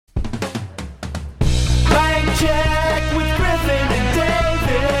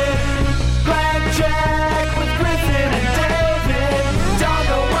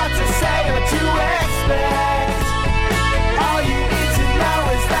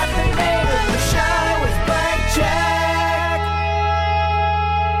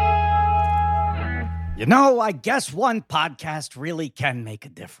I guess one podcast really can make a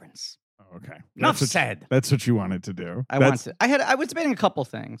difference. Oh, okay. Enough said. That's what you wanted to do. I was debating a couple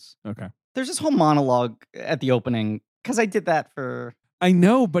things. Okay. There's this whole monologue at the opening because I did that for. I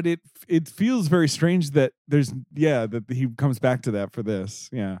know, but it feels very strange that that he comes back to that for this.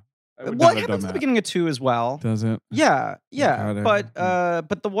 Yeah. Well, it happens at the beginning of 2 as well. Does it? Yeah. But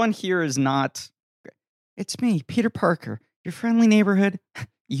the one here is not. It's me, Peter Parker, your friendly neighborhood.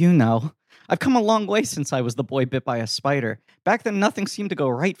 I've come a long way since I was the boy bit by a spider. Back then, nothing seemed to go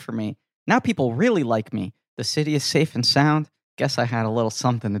right for me. Now people really like me. The city is safe and sound. Guess I had a little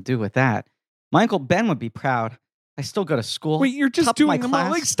something to do with that. My Uncle Ben would be proud. I still go to school. Wait, you're just doing my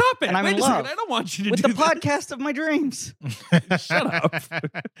class, like, stop it. And I'm Wait in a love second. I don't want you to with do the that. podcast of my dreams. Shut up.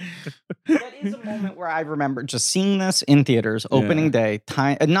 That is a moment where I remember just seeing this in theaters, opening day,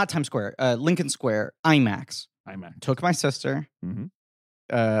 not Times Square, Lincoln Square, IMAX. Took my sister. Mm-hmm.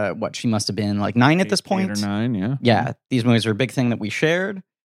 She must have been like 9 at this point. 8 or 9, yeah. Yeah, these movies are a big thing that we shared.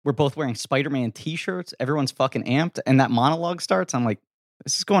 We're both wearing Spider-Man t-shirts. Everyone's fucking amped. And that monologue starts. I'm like,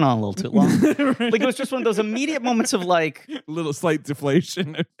 this is going on a little too long. Like, it was just one of those immediate moments of like... A little slight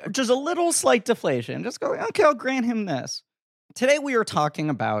deflation. Just a little slight deflation. Just go, okay, I'll grant him this. Today we are talking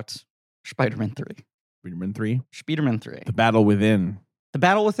about Spider-Man 3. Spider-Man 3? Spider-Man 3. The Battle Within. The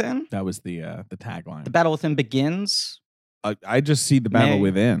Battle Within? That was the tagline. The Battle Within begins... I just see the Battle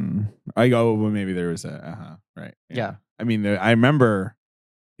Within. I go, well, maybe there was right. Yeah. I mean, I remember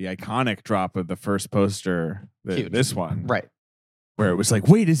the iconic drop of the first poster, this one. Right. Where it was like,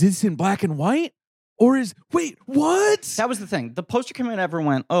 wait, is this in black and white? Or wait, what? That was the thing. The poster came out, everyone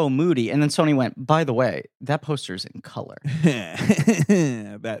went, oh, moody. And then Sony went, by the way, that poster's in color. Yes,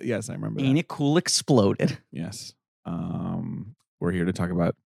 I remember Ain't that. it cool? Exploded. Yes. We're here to talk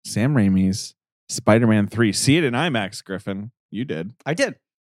about Sam Raimi's Spider-Man 3. See it in IMAX, Griffin. You did. I did.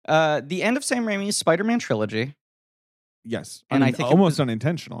 The end of Sam Raimi's Spider-Man trilogy. Yes. And I think almost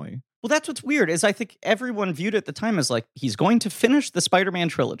unintentionally. Well, that's what's weird is I think everyone viewed it at the time as like, he's going to finish the Spider-Man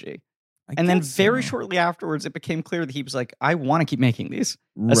trilogy. And then very shortly afterwards, it became clear that he was like, I want to keep making these.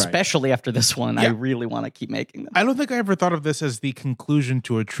 Right. Especially after this one. Yeah. I really want to keep making them. I don't think I ever thought of this as the conclusion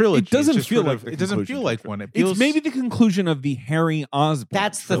to a trilogy. It doesn't feel like it doesn't feel like one. It feels it's maybe the conclusion of the Harry Osborn.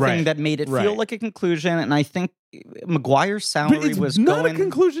 That's the thing that made it feel like a conclusion. And I think Maguire's salary was not a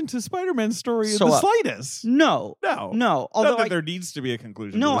conclusion to Spider-Man's story in the slightest. No. Although not that there needs to be a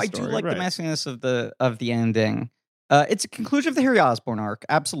conclusion. No, to the I story. do like the messiness of the ending. It's a conclusion of the Harry Osborn arc.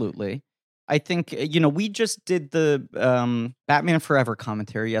 Absolutely. I think, we just did the Batman Forever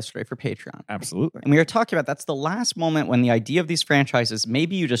commentary yesterday for Patreon. Absolutely. And we were talking about that's the last moment when the idea of these franchises,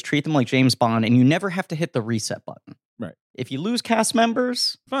 maybe you just treat them like James Bond and you never have to hit the reset button. Right. If you lose cast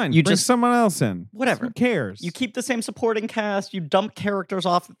members, fine. You bring just someone else in. Whatever. Who cares? You keep the same supporting cast. You dump characters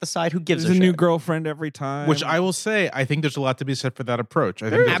off at the side. Who gives There's a new shit? Girlfriend every time. Which I will say, I think there's a lot to be said for that approach. I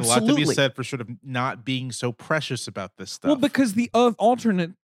think there's a lot to be said for sort of not being so precious about this stuff. Well, because the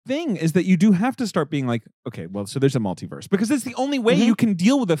alternate thing is that you do have to start being like, okay, well, so there's a multiverse because that's the only way you can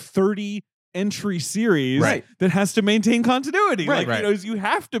deal with a 30 entry series that has to maintain continuity. Right. You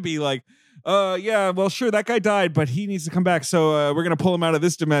have to be like, yeah, well, sure, that guy died, but he needs to come back, so we're gonna pull him out of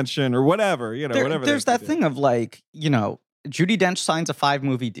this dimension or whatever. Whatever. There's that thing of like, Judi Dench signs a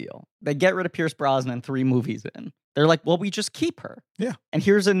 5-movie deal. They get rid of Pierce Brosnan 3 movies in. They're like, well, we just keep her. Yeah. And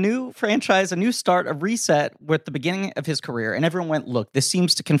here's a new franchise, a new start, a reset with the beginning of his career. And everyone went, look, this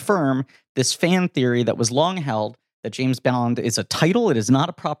seems to confirm this fan theory that was long held that James Bond is a title. It is not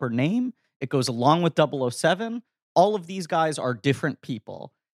a proper name. It goes along with 007. All of these guys are different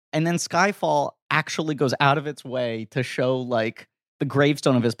people. And then Skyfall actually goes out of its way to show like the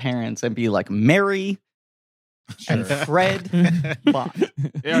gravestone of his parents and be like Mary and Fred Bond.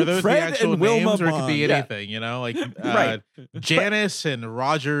 Yeah, are those Fred the actual and Wilma names, or it could be Bond. anything? Like Janice and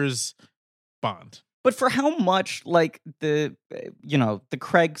Rogers Bond. But for how much like the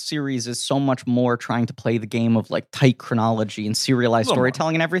Craig series is so much more trying to play the game of like tight chronology and serialized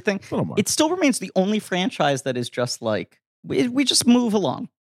storytelling and everything, it still remains the only franchise that is just like we just move along.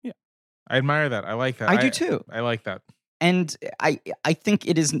 Yeah, I admire that. I like that. I do too. I like that. And I think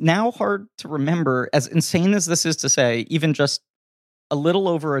it is now hard to remember, as insane as this is to say, even just a little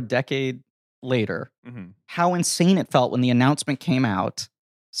over a decade later, how insane it felt when the announcement came out.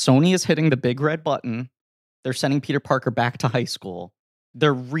 Sony is hitting the big red button. They're sending Peter Parker back to high school.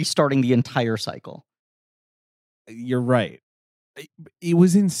 They're restarting the entire cycle. You're right. It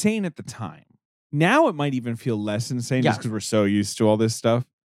was insane at the time. Now it might even feel less insane just because we're so used to all this stuff.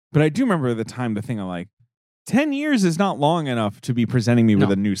 But I do remember at the time the thing of like, 10 years is not long enough to be presenting me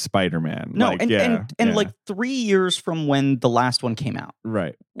with a new Spider-Man. No, and like 3 years from when the last one came out.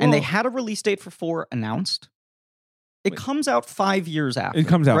 Right. And they had a release date for 4 announced. It comes out 5 years after. It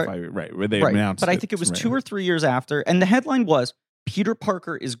comes out 5 years, right, where they announced But I think it was 2 or 3 years after. And the headline was, Peter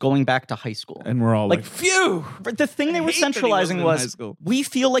Parker is going back to high school. And we're all like phew! The thing they were centralizing was, we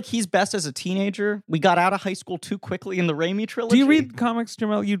feel like he's best as a teenager. We got out of high school too quickly in the Raimi trilogy. Do you read comics,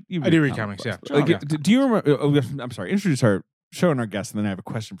 Jamel? I do read comics, yeah. Do you remember? I'm sorry. Introduce our show and our guest, and then I have a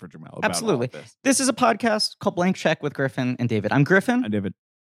question for Jamel about Absolutely. all of this. This is a podcast called Blank Check with Griffin and David. I'm Griffin. I'm David.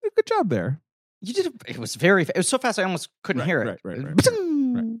 Good job there. You did. It was so fast I almost couldn't hear it. Right.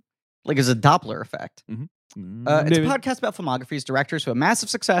 Like it's a Doppler effect. Mm-hmm. It's a podcast about filmographies, directors who have massive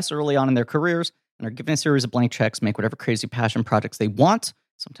success early on in their careers and are given a series of blank checks, make whatever crazy passion projects they want.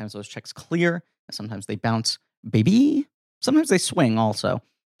 Sometimes those checks clear, and sometimes they bounce, baby. Sometimes they swing also.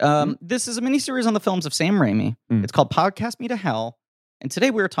 This is a miniseries on the films of Sam Raimi. It's called Podcast Me to Hell. And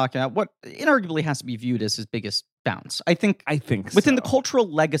today we were talking about what inarguably has to be viewed as his biggest bounce. I think within the cultural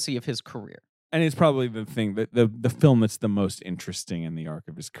legacy of his career. And it's probably the thing that the film that's the most interesting in the arc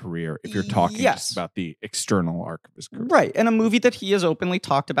of his career, if you're talking just about the external arc of his career. Right. And a movie that he has openly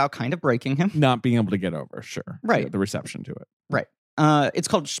talked about kind of breaking him. Not being able to get over, sure. Right. Yeah, the reception to it. Right. It's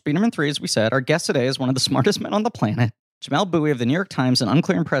called Spider-Man 3, as we said. Our guest today is one of the smartest men on the planet, Jamelle Bouie of the New York Times and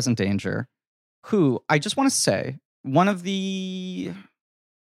Unclear and Present Danger, who, I just want to say, one of the...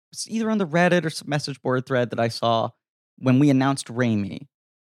 It's either on the Reddit or some message board thread that I saw when we announced Raimi.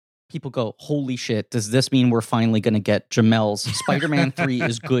 People go, holy shit, does this mean we're finally going to get Jamel's Spider-Man 3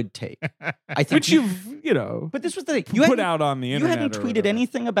 is good take? I think Which but this was the thing. You put out on the internet. You hadn't tweeted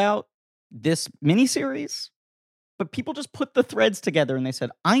anything about this miniseries, but people just put the threads together and they said,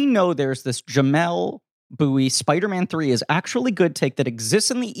 I know there's this Jamelle Bouie Spider-Man 3 is actually good take that exists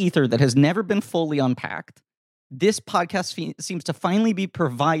in the ether that has never been fully unpacked. This podcast seems to finally be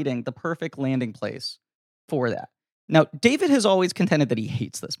providing the perfect landing place for that. Now, David has always contended that he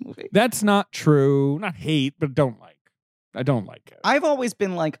hates this movie. That's not true. Not hate, but don't like. I don't like it. I've always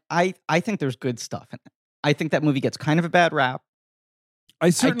been like, I think there's good stuff in it. I think that movie gets kind of a bad rap.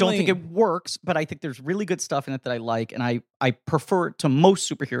 I don't think it works, but I think there's really good stuff in it that I like, and I prefer it to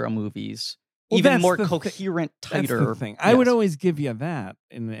most superhero movies. Well, even more coherent, tighter. That's the thing. I would always give you that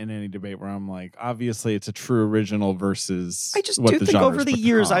in any debate where I'm like, obviously it's a true original versus. I just do think over the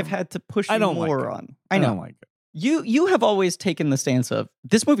years I've had to push more on. I know. I don't like it. You have always taken the stance of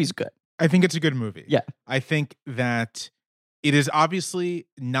this movie's good. I think it's a good movie. Yeah. I think that it is obviously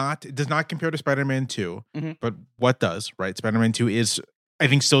it does not compare to Spider-Man 2, but what does, right? Spider-Man 2 is, I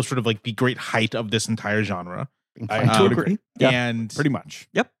think, still sort of like the great height of this entire genre. I would agree. Yeah. And pretty much.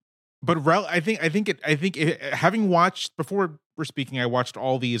 Yep. But I think having watched, before we're speaking, I watched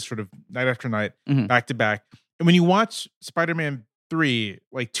all these sort of night after night, back to back. And when you watch Spider-Man 3,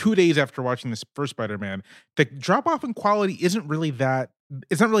 like 2 days after watching this first Spider-Man, the drop off in quality isn't really that.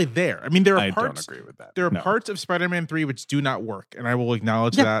 It's not really there. I mean, there are parts. Don't agree with that. There are parts of Spider-Man 3 which do not work, and I will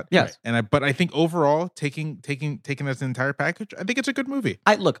acknowledge that. Yes. But I think overall, taking as an entire package, I think it's a good movie.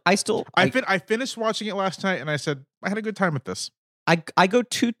 I finished watching it last night, and I said I had a good time with this. I go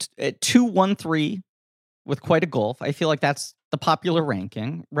 2-1-3 with quite a gulf. I feel like that's the popular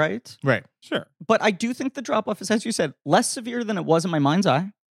ranking, right? Right. Sure. But I do think the drop-off is, as you said, less severe than it was in my mind's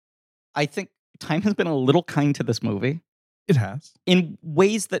eye. I think time has been a little kind to this movie. It has. In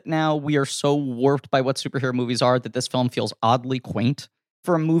ways that now we are so warped by what superhero movies are that this film feels oddly quaint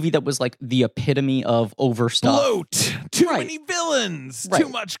for a movie that was like the epitome of overstuff. Bloat. Too many villains. Right. Too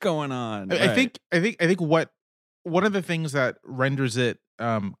much going on. I think what one of the things that renders it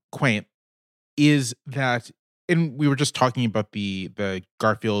quaint is that, and we were just talking about the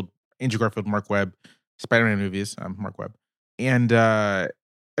Andrew Garfield, Mark Webb Spider-Man movies, Mark Webb, and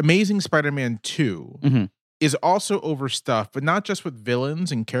Amazing Spider-Man 2 is also overstuffed, but not just with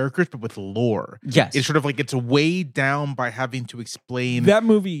villains and characters, but with lore. Yes. It's sort of like it's weighed down by having to explain. That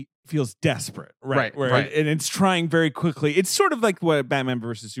movie feels desperate, right? Right. And it's trying very quickly. It's sort of like what Batman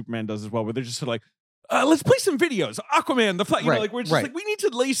versus Superman does as well, where they're just sort of like, let's play some videos. Aquaman, the Flash. You know, like we're just like, we need to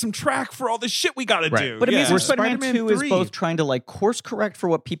lay some track for all the shit we got to do. But Amazing Spider-Man 2 is both trying to like course correct for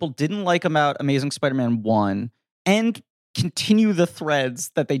what people didn't like about Amazing Spider-Man 1 and continue the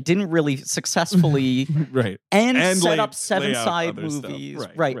threads that they didn't really successfully and set up seven side movies.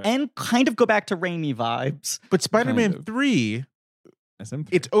 Right. And kind of go back to Raimi vibes. But Spider-Man 3,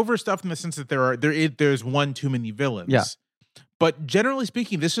 it's overstuffed in the sense that there's one too many villains. Yeah. But generally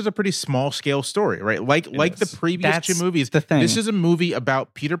speaking, this is a pretty small scale story, right? Like the previous two movies, this is a movie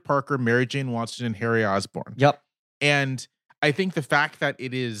about Peter Parker, Mary Jane Watson, and Harry Osborn. Yep. And I think the fact that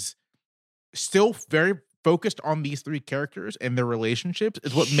it is still very focused on these three characters and their relationships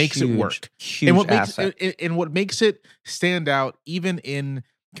is what makes it work. Huge And what asset. makes it stand out even in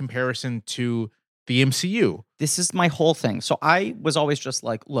comparison to the MCU. This is my whole thing. So I was always just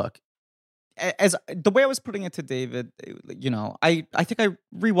like, look, as the way I was putting it to David, I think I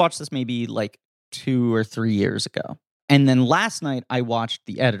rewatched this maybe like 2 or 3 years ago. And then last night I watched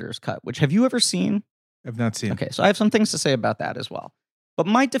the editor's cut, which have you ever seen? I've not seen. Okay, so I have some things to say about that as well. But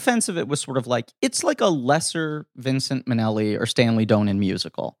my defense of it was sort of like, it's like a lesser Vincent Minnelli or Stanley Donen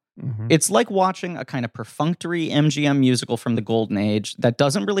musical. Mhm. It's like watching a kind of perfunctory MGM musical from the Golden Age that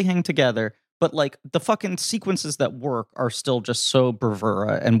doesn't really hang together, but like the fucking sequences that work are still just so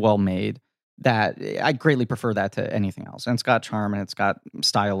bravura and well made that I greatly prefer that to anything else. And it's got charm and it's got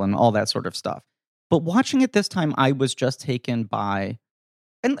style and all that sort of stuff. But watching it this time, I was just taken by,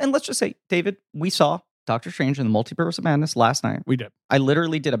 and let's just say, David, we saw Doctor Strange and the Multiverse of Madness last night. We did. I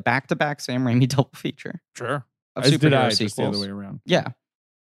literally did a back-to-back Sam Raimi double feature Sure. of As did superhero I, sequels. just the other way around. Yeah.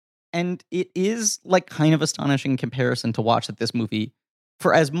 And it is like kind of astonishing comparison to watch that this movie,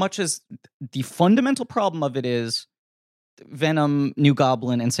 for as much as the fundamental problem of it is Venom, New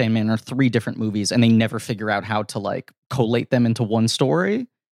Goblin, and Sandman are 3 different movies and they never figure out how to like collate them into one story.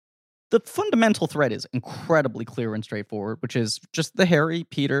 The fundamental thread is incredibly clear and straightforward, which is just the Harry,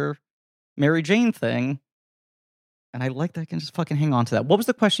 Peter, Mary Jane thing. And I like that I can just fucking hang on to that. What was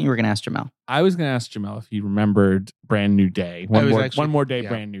the question you were going to ask Jamel? I was going to ask Jamel if he remembered Brand New Day. One more day, yeah.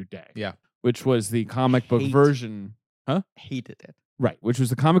 Brand New Day. Yeah. Which was the comic book Hate. version. Hated it. Right. Which was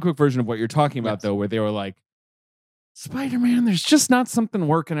the comic book version of what you're talking about, Yes. though, where they were like, Spider-Man, there's just not something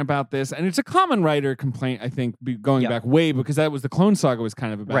working about this. And it's a common writer complaint, I think, going Yeah. back way, because that was the Clone Saga was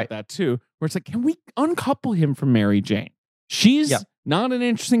kind of about Right. that too, where it's like, can we uncouple him from Mary Jane? She's Yeah. not an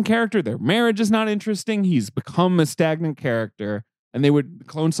interesting character. Their marriage is not interesting. He's become a stagnant character. And the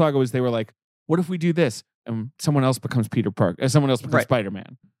Clone Saga was, they were like, what if we do this? And someone else becomes Peter Parker, someone else becomes Right.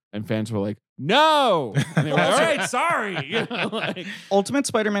 Spider-Man. And fans were like, no. And they were like, all right, sorry. You know, like, Ultimate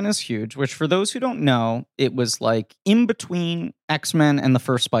Spider-Man is huge, which for those who don't know, it was like in between X-Men and the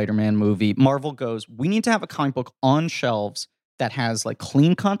first Spider-Man movie, Marvel goes, we need to have a comic book on shelves that has like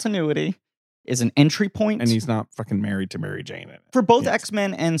clean continuity, is an entry point. and he's not fucking married to Mary Jane in it. for both Yes.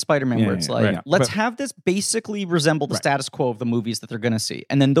 X-Men and Spider-Man, Yeah, where it's yeah, like, right. let's But- have this basically resemble the Right. status quo of the movies that they're going to see.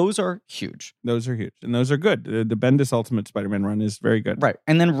 And then those are huge. Those are huge. And those are good. The Bendis Ultimate Spider-Man run is very good. Right.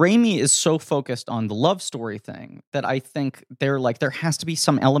 And then Raimi is so focused on the love story thing that I think they're like, there has to be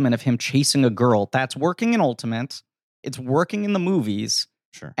some element of him chasing a girl. That's working in Ultimate. It's working in the movies.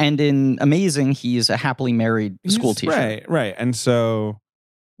 Sure. And in Amazing, he's a happily married school teacher. Right, right. And so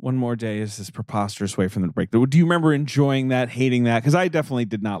One More Day is this preposterous way from the break. Do you remember enjoying that, hating that? Because I definitely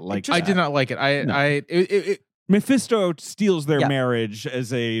did not like I that. did not like it. No. Mephisto steals their Yeah. marriage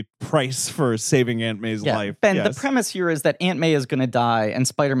as a price for saving Aunt May's Yeah. life. Ben, Yes. the premise here is that Aunt May is going to die, and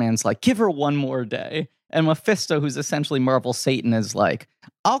Spider-Man's like, give her one more day. And Mephisto, who's essentially Marvel Satan, is like,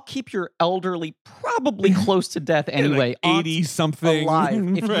 I'll keep your elderly, probably close to death anyway, like 80 something alive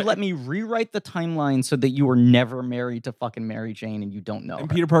if you Right. let me rewrite the timeline so that you were never married to fucking Mary Jane and you don't know And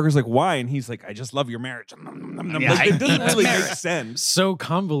her. Peter Parker's like, why? And he's like, I just love your marriage. Yeah, Like, it doesn't I- really make marriage. sense. So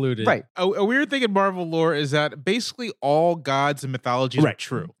convoluted. Right. A weird thing in Marvel lore is that basically all gods and mythologies are Right.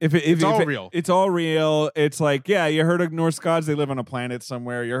 true. It's all real. It's all real. It's like, yeah, you heard of Norse gods? They live on a planet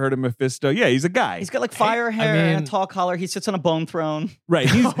somewhere. You heard of Mephisto? Yeah, he's a guy. He's got like fire I hair and a mean- tall collar. He sits on a bone throne. right.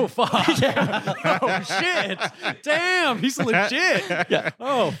 He's, Oh fuck! Oh shit! Damn, he's legit. Yeah.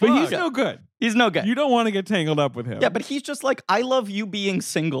 Oh, but he's fuck. no good. He's no good. You don't want to get tangled up with him. Yeah, but he's just like, I love you being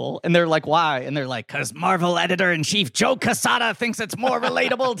single. And they're like, why? And they're like, because Marvel editor-in-chief Joe Quesada thinks it's more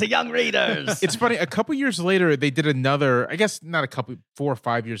relatable to young readers. It's funny. A couple years later, they did another. I guess not a couple, 4 or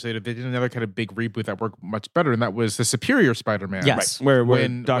 5 years later, they did another kind of big reboot that worked much better, and that was the Superior Spider-Man. Yes. where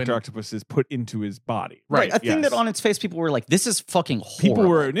When- Dr. when- Octopus is put into his body. right. A thing yes. that on its face, people were like, this is fucking horrible. People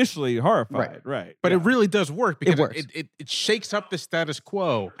were initially horrified. Right. But yeah. it really does work because works. it shakes up the status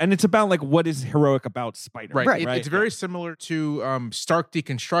quo. And it's about like what is heroic about Spider-Man. Right. It's very similar to Stark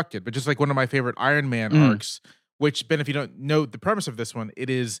Deconstructed, but just like one of my favorite Iron Man arcs, which, Ben, if you don't know the premise of this one, it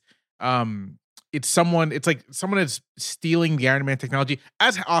is it's like someone is stealing the Iron Man technology,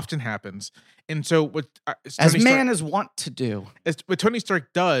 as often happens. And so what as Tony man Stark, is wont to do. what Tony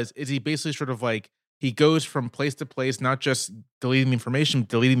Stark does is he basically sort of like he goes from place to place, not just deleting the information,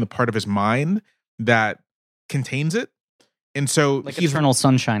 deleting the part of his mind that contains it. And so Like he's eternal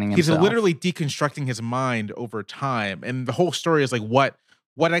sunshining he's himself. literally deconstructing his mind over time, and the whole story is like what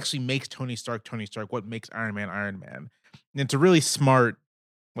actually makes Tony Stark, what makes Iron Man. And it's a really smart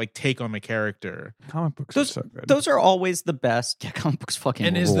like take on the character. Comic books Those- are so good. Those are always the best. Yeah, comic books fucking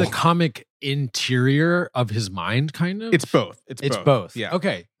And is rule. the comic interior of his mind kind of? It's both. It's both. Yeah.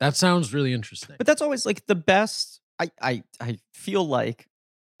 Okay. That sounds really interesting. But that's always like the best. I feel like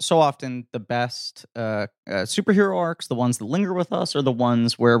so often the best superhero arcs, the ones that linger with us, are the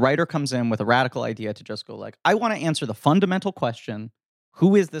ones where a writer comes in with a radical idea to just go like, I want to answer the fundamental question: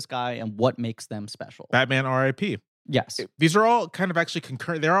 who is this guy and what makes them special? Batman R.I.P. Yes. These are all kind of actually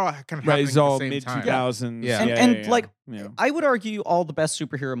concurrent. They're all kind of right, happening it's at all the same mid time. 2000s. Yeah. And, like, yeah. I would argue all the best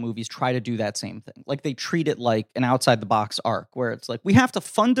superhero movies try to do that same thing. Like they treat it like an outside the box arc where it's like we have to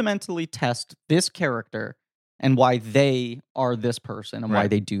fundamentally test this character and why they are this person and why Right.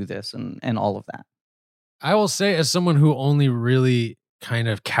 they do this and all of that. I will say, as someone who only really kind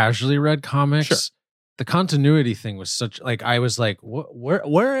of casually read comics, Sure. the continuity thing was such like I was like,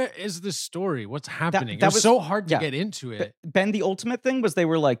 where is this story? What's happening? that It was was- so hard to yeah. get into it. Ben, the ultimate thing was they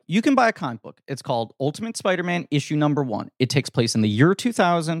were like, you can buy a comic book. It's called Ultimate Spider-Man issue number 1. It takes place in the year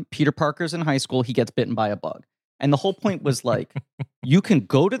 2000. Peter Parker's in high school. He gets bitten by a bug. And the whole point was like, you can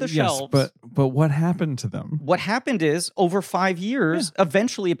go to the shelves. but what happened to them? What happened is over 5 years,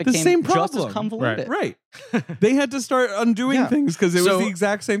 eventually it The became same just as problem. convoluted. Right. They had to start undoing Yeah. things because it So- was the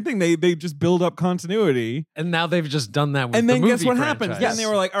exact same thing. They just build up continuity. And now they've just done that with And the then guess movie what happens? franchise. Then they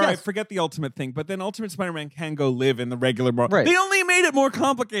were like, all right, Yes. forget the Ultimate thing. But then Ultimate Spider-Man can go live in the regular world. Right. They only made it more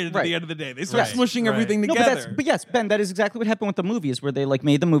complicated at Right. the end of the day. They start Right. smushing Right. everything No, together. but yes, Ben, that is exactly what happened with the movies, where they like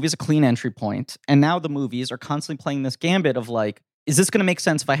made the movies a clean entry point, and now the movies are constantly playing this gambit of like, is this going to make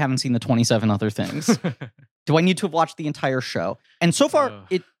sense if I haven't seen the 27 other things? Do I need to have watched the entire show? And so far, Ugh.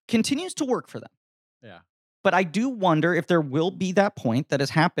 it continues to work for them. Yeah. But I do wonder if there will be that point that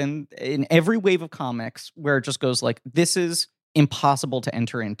has happened in every wave of comics where it just goes like, this is impossible to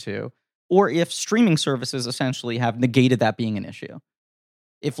enter into, or if streaming services essentially have negated that being an issue.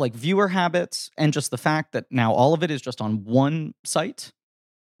 If like viewer habits and just the fact that now all of it is just on one site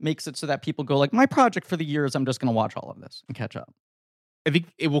makes it so that people go like, my project for the year is I'm just going to watch all of this and catch up. I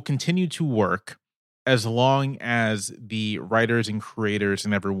think it will continue to work as long as the writers and creators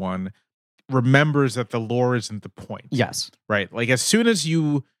and everyone remembers that the lore isn't the point. Yes. Right. Like as soon as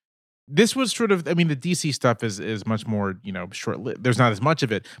this was sort of, I mean, the DC stuff is much more, short-lived. There's not as much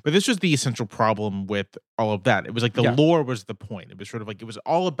of it, but this was the essential problem with all of that. It was like the Yeah. lore was the point. It was sort of like, it was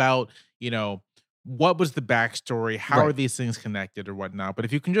all about, what was the backstory? How Right. are these things connected or whatnot? But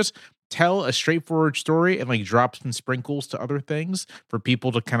if you can just tell a straightforward story and like drop some sprinkles to other things for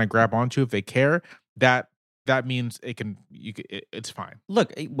people to kind of grab onto if they care, that means it's fine.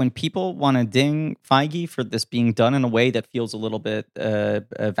 Look, when people want to ding Feige for this being done in a way that feels a little bit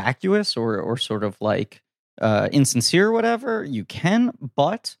vacuous or sort of like insincere or whatever, you can,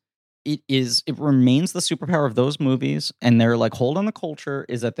 but it remains the superpower of those movies and their like hold on the culture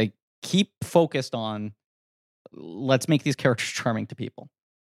is that they keep focused on, let's make these characters charming to people.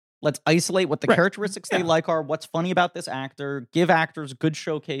 Let's isolate what the Right. characteristics they Yeah. like are, what's funny about this actor, give actors good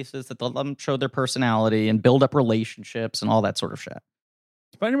showcases that let them show their personality and build up relationships and all that sort of shit.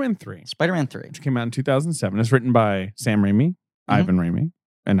 Spider-Man 3, Spider-Man 3. which came out in 2007, is written by Sam Raimi, Ivan Raimi,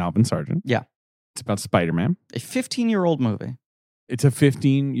 and Alvin Sargent. Yeah. It's about Spider-Man. A 15-year-old movie. It's a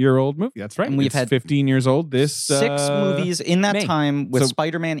 15-year-old movie. That's right. And we've It's had 15 years old. This 6 movies in that May. time with So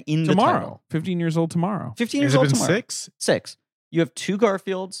Spider-Man in tomorrow. the title. 15 years old tomorrow. 15 Has years it old been tomorrow. 6? 6. You have 2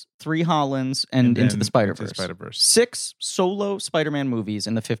 Garfields, 3 Hollands, and Into the Spider-Verse. Spider-Verse. 6 solo Spider-Man movies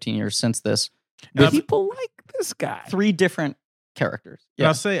in the 15 years since this. And With People like this guy. 3 different characters. And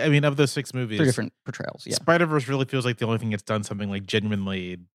I'll say, I mean, of those 6 movies, 3 different portrayals. Yeah. Spider-Verse really feels like the only thing that's done something like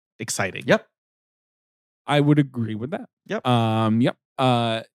genuinely exciting. Yep. I would agree with that. Yep. Yep.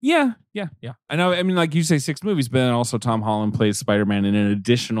 Yeah. I know. I mean, like you say, 6 movies, but then also Tom Holland plays Spider-Man in an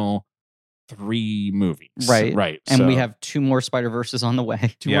additional 3 movies. Right. Right. And we So, have 2 more Spider-Verses on the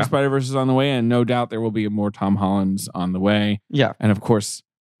way. 2 Yeah. more Spider-Verses on the way, and no doubt there will be more Tom Hollands on the way. Yeah. And of course,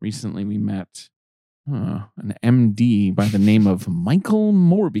 recently we met an MD by the name of Michael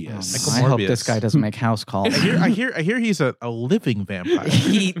Morbius. Michael I hope Morbius. this guy doesn't make house calls. I hear he's a living vampire.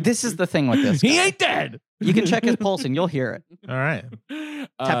 This is the thing with this guy. He ain't dead. You can check his pulse and you'll hear it. All right.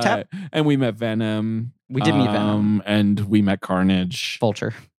 Tap, tap. And we met Venom. We did meet Venom. And we met Carnage.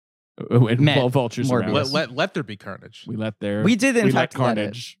 Vulture. And Met Vultures around Morbius. us. Let there be carnage. We let there. We did, in we fact, let let it.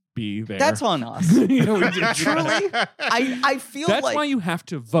 Carnage be there. That's on us. You know, we did. Truly? I feel That's like why you have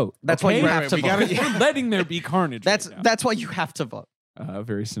to vote. That's why you okay? have to we vote. gotta- We're letting there be carnage. that's right now. that's why you have to vote. A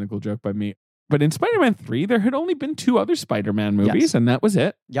very cynical joke by me. But in Spider-Man 3, there had only been 2 other Spider-Man movies, Yes. and that was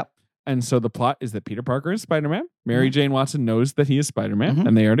it. Yep. And so the plot is that Peter Parker is Spider-Man. Mary Mhm. Jane Watson knows that he is Spider-Man, Mhm.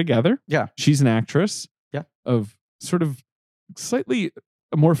 and they are together. Yeah. She's an actress. Yeah. Of sort of slightly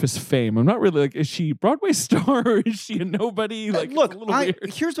amorphous fame. I'm not really like, is she Broadway star or is she a nobody? Like, Look, it's a little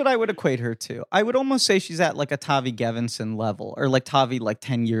weird. here's what I would equate her to. I would almost say she's at like a Tavi Gevinson level, or like Tavi like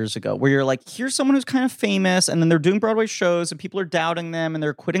 10 years ago, where you're like, here's someone who's kind of famous, and then they're doing Broadway shows, and people are doubting them, and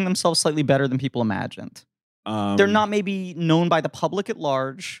they're acquitting themselves slightly better than people imagined. They're not maybe known by the public at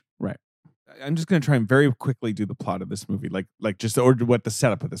large. Right. I'm just going to try and very quickly do the plot of this movie, like just or what the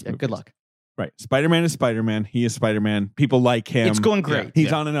setup of this movie. Good is. luck. Right. Spider-Man is Spider-Man. He is Spider-Man. People like him. It's going great.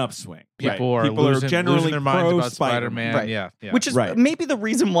 He's on an upswing. People Right. are losing, generally losing their minds about pro-Spider-Man. Spider-Man. Right. Yeah. Which is maybe the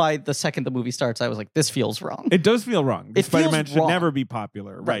reason why the second the movie starts, I was like, this feels wrong. It does feel wrong. It feels Spider-Man should wrong. never be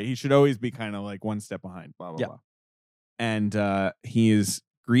popular. Right. Right. He should always be kind of like one step behind. Blah, blah, Yeah. blah. And he is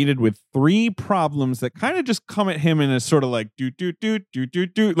greeted with 3 problems that kind of just come at him in a sort of like do.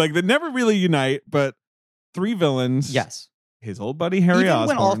 Like they never really unite, but 3 villains. Yes. His old buddy Harry Even Osborn.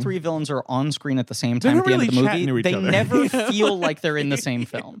 when all 3 villains are on screen at the same They're time not at the end of really the chatting to movie, each they other. never Yeah. feel like they're in the same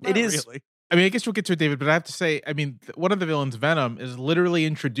film. Not It is really. I mean, I guess we'll get to it, David, but I have to say, I mean, one of the villains, Venom, is literally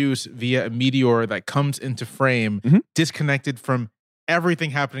introduced via a meteor that comes into frame, Mhm. disconnected from everything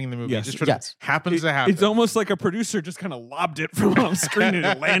happening in the movie. Yes. It just sort of happens to happen. It's almost like a producer just kind of lobbed it from on screen and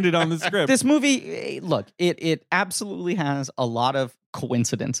it landed on the script. this movie. Look, it absolutely has a lot of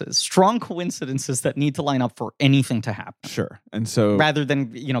coincidences, strong coincidences that need to line up for anything to happen, Sure. And so rather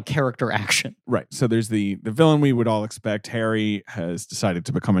than character action. right. So there's the villain we would all expect. Harry has decided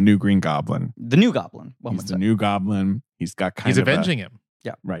to become a new Green Goblin. The new Goblin. One He's would the say. new Goblin. He's got kind He's of avenging him.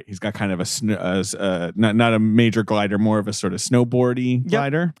 right. He's got kind of not a major glider, more of a sort of snowboardy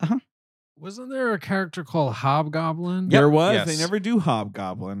glider. Wasn't there a character called Hobgoblin? There was. Yes. They never do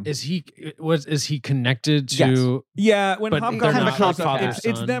Hobgoblin. Is he connected to? Yeah, when But Hobgoblin they're not shows up, father, it's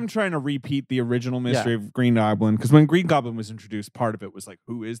son. them trying to repeat the original mystery of Green Goblin. Because when Green Goblin was introduced, part of it was like,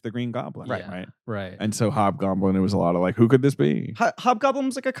 who is the Green Goblin? Right. Right. And so Hobgoblin, it was a lot of like, who could this be? Hobgoblin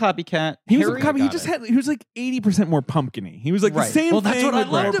was like a copycat. He was Harry- a copy. He got just it. he was like 80% more pumpkin-y. He was like the Right. same Well, that's thing what I with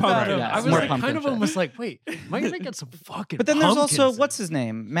more loved about pumpkin. him. Yeah, I was more like, pumpkin kind of shit. almost like, wait, am I gonna get some fucking? But then there's also pumpkins? what's his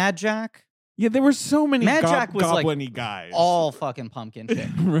name, Mad Jack. Yeah, there were so many Mad Jack was like goblin-y guys. All fucking pumpkin shit.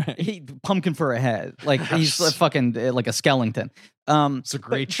 right. He pumpkin for a head, like he's fucking like a skeleton. It's a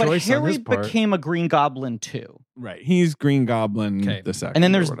great but choice on Harry his part. became a Green Goblin too, Right. He's Green Goblin Okay. the second. and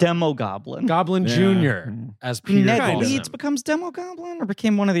then or there's whatever. Demo Goblin. Goblin Yeah. Junior, as Peter Ned kind of. calls Leeds him. becomes Demo Goblin, or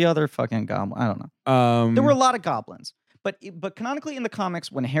became one of the other fucking goblins. I don't know. There were a lot of goblins, but canonically in the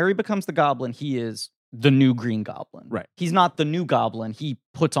comics, when Harry becomes the Goblin, he is the new Green Goblin. Right. He's not the new Goblin. He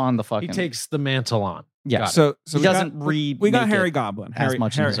puts on the fucking. He takes the mantle on. Yeah. Got it. So He we got- doesn't We got remake Harry it Goblin. as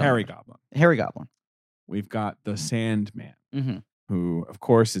much in his own Harry way. Goblin. Harry Goblin. We've got the Sandman, Mm-hmm. who, of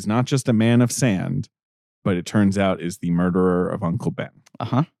course, is not just a man of sand, but it turns out is the murderer of Uncle Ben.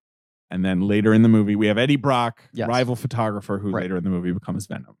 Uh-huh. And then later in the movie, we have Eddie Brock, Yes. rival photographer, who Right. later in the movie becomes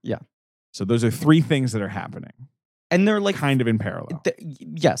Venom. Yeah. So those are 3 things that are happening, And they're like kind of in parallel.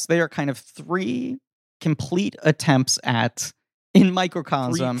 yes, they are kind of 3 complete attempts at in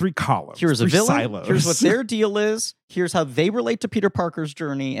microcosm. Three columns. Here's a 3 villain. silos. Here's what their deal is. Here's how they relate to Peter Parker's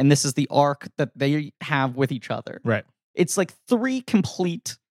journey, and this is the arc that they have with each other. Right. It's like 3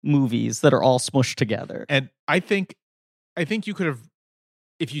 complete movies that are all smushed together. And I think you could have,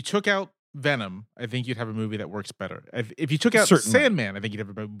 if you took out Venom, I think you'd have a movie that works better. If you took out Certainly. Sandman, I think you'd have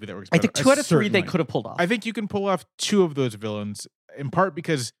a movie that works I better. think 2 out of 3 they certainly. could have pulled off. I think you can pull off 2 of those villains, in part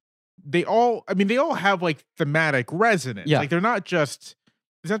because they all have like thematic resonance. Yeah. Like it's not just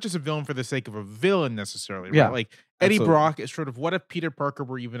a villain for the sake of a villain necessarily. Right? Yeah. Like Eddie Absolutely. Brock is sort of, what if Peter Parker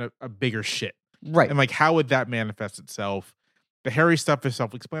were even a bigger shit? right. And like, how would that manifest itself? The Harry stuff is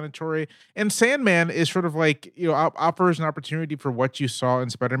self-explanatory, and Sandman is sort of like, offers an opportunity for what you saw in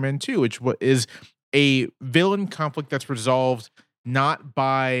Spider-Man 2, which is a villain conflict that's resolved not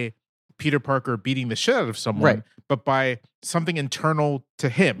by Peter Parker beating the shit out of someone, Right. but by something internal to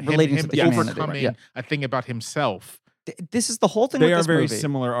him, Relating to him the humanity, overcoming right, a thing about himself. This is the whole thing They with are this very movie.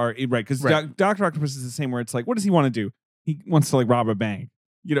 similar, right? Because Right. Dr. Octopus is the same, where it's like, what does he want to do? He wants to like rob a bank.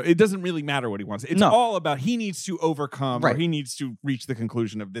 It doesn't really matter what he wants. It's No. all about he needs to overcome, or Right. he needs to reach the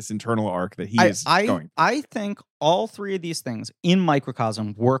conclusion of this internal arc that he I, is I, going. I think all 3 of these things in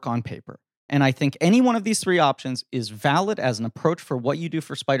microcosm work on paper. And I think any one of these 3 options is valid as an approach for what you do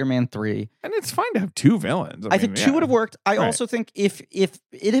for Spider-Man 3. And it's fine to have 2 villains. I think 2 would have worked. I Right. also think if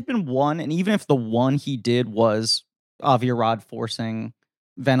it had been 1, and even if the one he did was Avi Arad forcing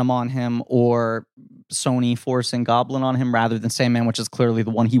Venom on him or Sony forcing Goblin on him rather than Sandman, which is clearly the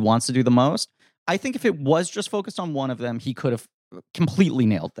one he wants to do the most, I think if it was just focused on one of them, he could have completely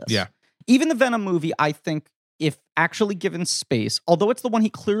nailed this. Yeah. Even the Venom movie, I think, if actually given space, although it's the one he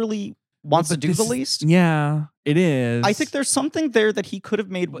clearly wants to But do this the is- least. Yeah, it is. I think there's something there that he could have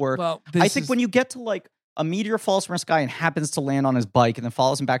made work. Well, I think when you get to like a meteor falls from the sky and happens to land on his bike and then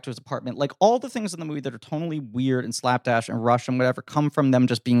follows him back to his apartment, like all the things in the movie that are totally weird and slapdash and rush and whatever come from them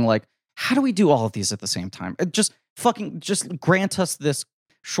just being like, how do we do all of these at the same time? Just grant us this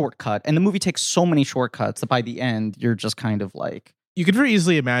shortcut. And the movie takes so many shortcuts that by the end you're just kind of like, You could very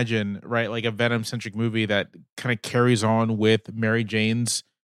easily imagine, right, like a Venom-centric movie that kind of carries on with Mary Jane's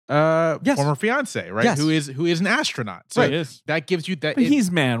former fiance, right? Yes. Who is an astronaut. So Right. that gives you that. But he's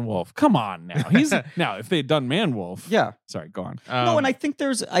Man Wolf. Come on now. He's now if they'd done Man Wolf. yeah. Sorry, go on. No, and I think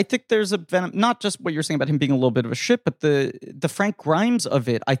there's a Venom, not just what you're saying about him being a little bit of a shit, but the Frank Grimes of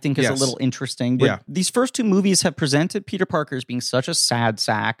it, I think, is a Yes. little interesting. Where Yeah. These first two movies have presented Peter Parker as being such a sad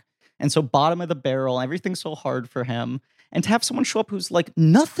sack and so bottom of the barrel, everything's so hard for him. And to have someone show up who's like,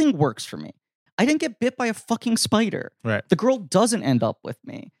 nothing works for me. I didn't get bit by a fucking spider. Right. The girl doesn't end up with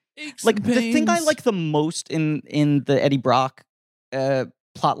me. Like the thing I like the most in the Eddie Brock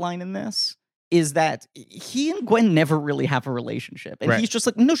plot line in this is that he and Gwen never really have a relationship. And Right. he's just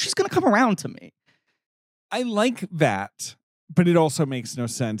like, no, she's going to come around to me. I like that, but it also makes no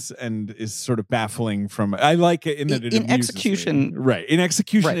sense and is sort of baffling from. I like it in that it In amuses execution- me. Right? In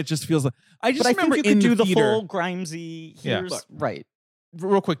execution, Right. it just feels like I just But I think remember you in could do the theater, full Grimesy. Yeah. Here's, Look. right.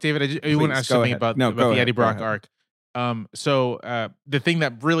 Real quick, David, I want to Please, ask go something ahead. about, No, about go the ahead, Eddie go Brock ahead. arc. So the thing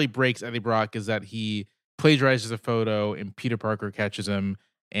that really breaks Eddie Brock is that he plagiarizes a photo and Peter Parker catches him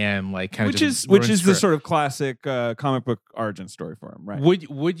and like kind of which is the sort of classic comic book origin story for him, right?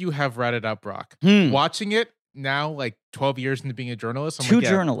 Would you have ratted out Brock? Hmm. Watching it now, like 12 years into being a journalist, I'm Too like, yeah,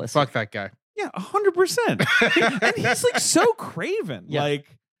 journalistic. fuck that guy. Yeah, 100%. And he's like so craven, Yeah.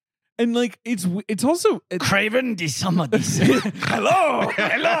 like, and like it's also Craven de some of this. hello.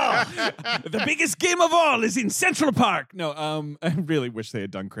 The biggest game of all is in Central Park. No, I really wish they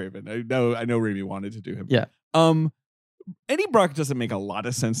had done Craven. I know Raimi wanted to do him. Yeah. Eddie Brock doesn't make a lot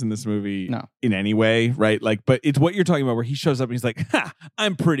of sense in this movie No. in any way, right? Like, but it's what you're talking about where he shows up and he's like, ha,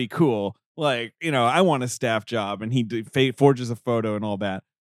 I'm pretty cool. Like, I want a staff job. And he forges a photo and all that.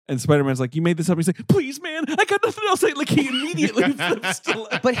 And Spider-Man's like, you made this up. He's like, please, man, I got nothing else. Like, he immediately flips to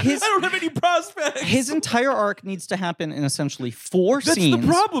left. But I don't have any prospects. His entire arc needs to happen in essentially 4 That's scenes. the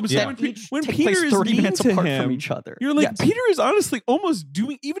problem. So Yeah. when take Peter place is 30 mean minutes to apart him, from each other. you're like, Yes. Peter is honestly almost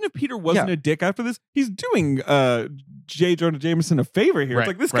doing, even if Peter wasn't Yeah. a dick after this, he's doing J. Jonah Jameson a favor here. Right, It's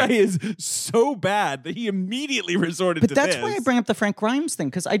like, this right. guy is so bad that he immediately resorted But to that's this. why I bring up the Frank Grimes thing,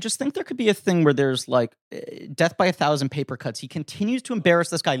 because I just think there could be a thing where there's like death by 1,000 paper cuts. He continues to embarrass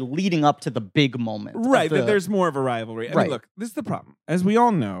this guy leading up to the big moment. of Right, the- that there's more of a rivalry. I mean, Right. look, this is the problem. As we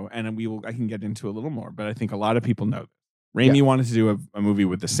all know, and I can get into a little more, but I think a lot of people know this. Raimi wanted to do a movie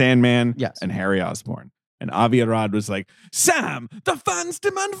with the Sandman Yes. and Harry Osborn. And Avi Arad was like, Sam, the fans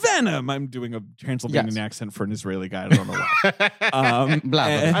demand Venom. I'm doing a Transylvanian Yes. accent for an Israeli guy. I don't know why. Blah, blah,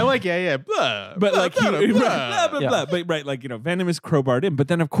 and- I like, blah, but like, blah, he, blah, blah, blah, Yeah. blah. But right, like, Venom is crowbarred in. But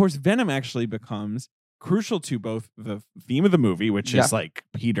then, of course, Venom actually becomes crucial to both the theme of the movie, which Yeah. is like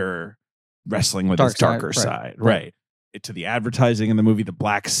Peter wrestling with Dark his side, darker right, side, right. right? To the advertising in the movie, the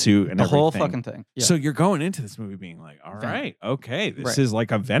black suit and the whole everything. fucking thing. Yeah. So you're going into this movie being like, all Venom. right, okay, this Right. is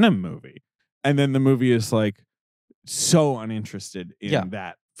like a Venom movie. And then the movie is like so uninterested in Yeah.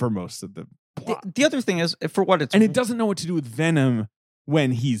 that for most of the plot. the other thing is, for what it's And it doesn't know what to do with Venom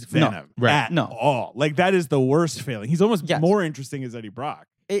when he's Venom right. at No. all. Like, that is the worst failing. He's almost Yes. more interesting as Eddie Brock.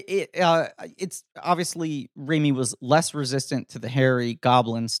 it's obviously Raimi was less resistant to the Harry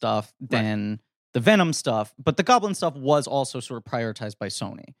Goblin stuff than the Venom stuff, but the Goblin stuff was also sort of prioritized by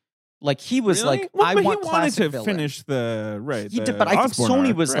Sony. Like he was Really? like, Well, I but want he wanted classic to villain. finish the right. He the did, but I think Osborn Sony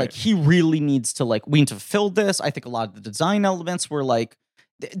arc, was right. like, he really needs to we need to fill this. I think a lot of the design elements were like,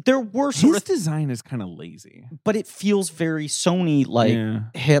 there were sort his of, design is kind of lazy. but it feels very Sony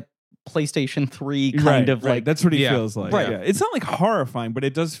Yeah. hip PlayStation 3 kind Right, of right. like. That's what he Yeah. feels like. Right. Yeah. It's not like horrifying, but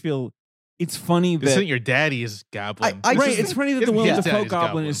it does feel. It's funny This that isn't your daddy's goblin. I right. just It's think- funny that the Yeah. Willem Yeah. Dafoe Daddy's Goblin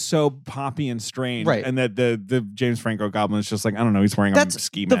Goblin. is so poppy and strange, Right. and that the James Franco Goblin is just like, I don't know, he's wearing a That's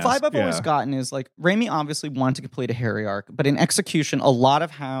ski the mask. vibe I've always Yeah. gotten is like Raimi obviously wanted to complete a Harry arc, but in execution, a lot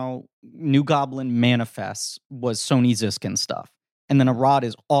of how New Goblin manifests was Sony Ziskin stuff. And then Arad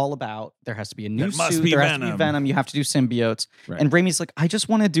is all about there has to be a new There must suit, be there has to be Venom. Venom, you have to do symbiotes. Right. And Raimi's like, I just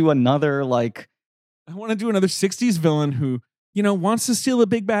want to do another like I want to do another '60s villain who, wants to steal a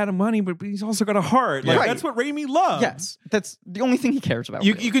big bag of money, but he's also got a heart. Like, Right. that's what Raimi loves. yes, that's the only thing he cares about.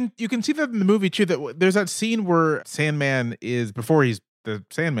 You really. you can see that in the movie too. That there's that scene where Sandman is before he's the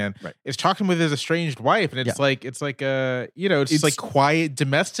Sandman, Right. is talking with his estranged wife, and it's Yeah. like it's It's- like quiet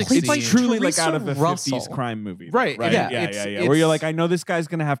domestic It's like scene. truly like Teresa out of the Russell. 50s crime movie. Right, Right. yeah, Yeah. it's- Where you're it's- like, I know this guy's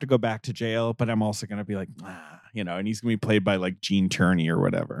going to have to go back to jail, but I'm also going to be like, and he's going to be played by like Gene Turney or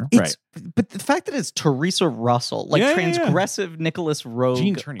whatever. It's, But the fact that it's Teresa Russell, like Yeah, yeah, yeah. transgressive Nicholas Rogue.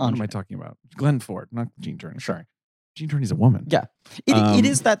 Gene Turney. What am I talking about? Glenn Ford, not Gene Turney. Sorry. Gene Turney's a woman. Yeah. It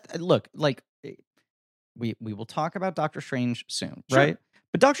is that, look, like, we will talk about Doctor Strange soon, Sure. right?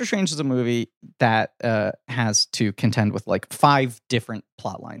 But Doctor Strange is a movie that has to contend with like 5 different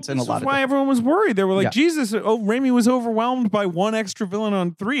plot lines and a This lot is of why everyone was worried. They were like, Yeah. Jesus, Raimi was overwhelmed by one extra villain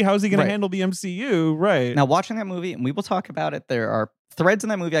on 3. How's he going Right. to handle the MCU? Right. Now, watching that movie, and we will talk about it, there are threads in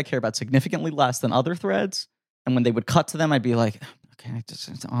that movie I care about significantly less than other threads. And when they would cut to them, I'd be like, okay,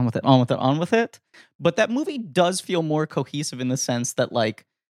 just on with it. But that movie does feel more cohesive in the sense that, like,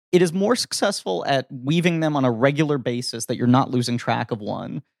 it is more successful at weaving them on a regular basis that you're not losing track of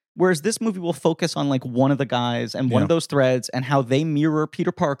one. Whereas this movie will focus on like one of the guys and one of those threads and how they mirror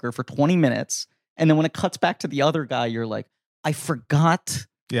Peter Parker for 20 minutes. And then when it cuts back to the other guy, you're like, I forgot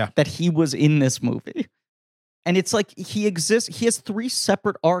that he was in this movie. And it's like he exists. He has 3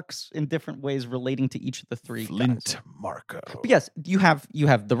 separate arcs in different ways relating to each of the 3 Flint guys. Marco. But yes, you have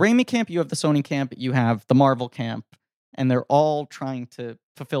the Raimi camp, you have the Sony camp, you have the Marvel camp, and they're all trying to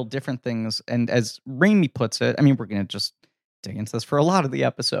fulfill different things. And as Raimi puts it, I mean, we're going to just dig into this for a lot of the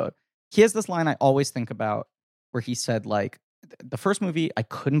episode. He has this line I always think about where he said, like, the first movie, I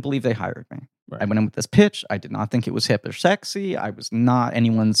couldn't believe they hired me. Right. I went in with this pitch. I did not think it was hip or sexy. I was not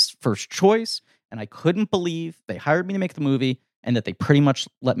anyone's first choice. And I couldn't believe they hired me to make the movie and that they pretty much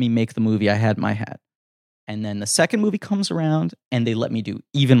let me make the movie I had in my head. And then the second movie comes around and they let me do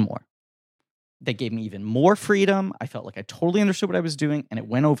even more. They gave me even more freedom. I felt like I totally understood what I was doing and it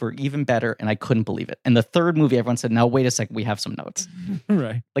went over even better and I couldn't believe it. And the third movie, everyone said, now wait a second, we have some notes.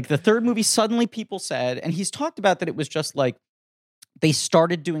 Right. Like the third movie, suddenly people said, and he's talked about that it was just like, they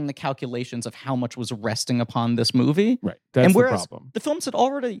started doing the calculations of how much was resting upon this movie. Right. That's And the whereas problem. the films had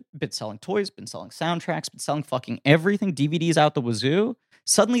already been selling toys, been selling soundtracks, been selling fucking everything, DVDs out the wazoo,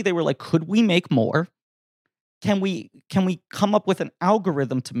 suddenly they were like, could we make more? Can we come up with an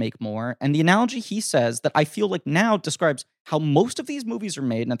algorithm to make more? And the analogy he says that I feel like now describes how most of these movies are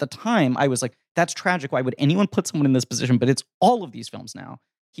made. And at the time, I was like, that's tragic. Why would anyone put someone in this position? But it's all of these films now.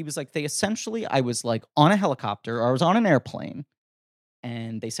 He was like, I was like on a helicopter or I was on an airplane.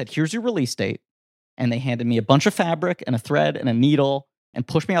 And they said, here's your release date. And they handed me a bunch of fabric and a thread and a needle and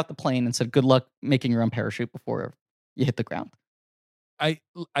pushed me out the plane and said, good luck making your own parachute before you hit the ground.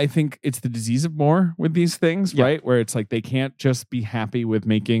 I think it's the disease of more with these things, Yeah. right? Where it's like they can't just be happy with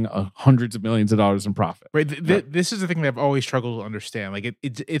making hundreds of millions of dollars in profit. Right. This is the thing that I've always struggled to understand. Like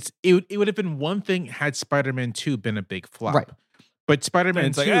it would have been one thing had Spider-Man 2 been a big flop. Right. But Spider-Man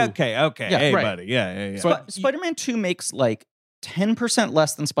And it's 2 like, okay, Yeah, hey, right. buddy. Yeah. But- Spider-Man 2 makes like 10%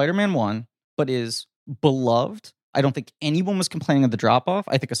 less than Spider-Man 1, but is beloved. I don't think anyone was complaining of the drop-off.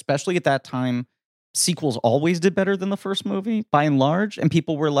 I think especially at that time, sequels always did better than the first movie, by and large. And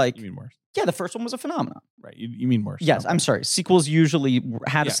people were like, You mean worse. yeah, the first one was a phenomenon. Right. You mean worse. Yes, I'm sorry. Sequels usually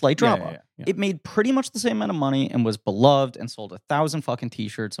had a Yeah, slight yeah, drop-off. yeah. It made pretty much the same amount of money and was beloved and sold 1,000 fucking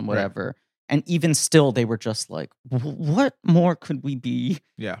t-shirts and whatever. And even still, they were just like, what more could we be?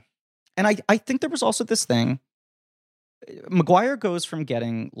 Yeah. And I think there was also this thing. Maguire goes from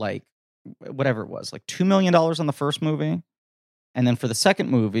getting like whatever it was, like $2 million on the first movie. And then for the second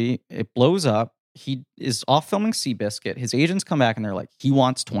movie, it blows up. He is off filming Seabiscuit. His agents come back and they're like, he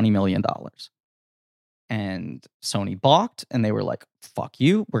wants $20 million. And Sony balked and they were like, fuck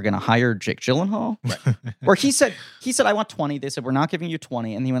you. We're going to hire Jake Gyllenhaal. Or he said, I want 20. They said, we're not giving you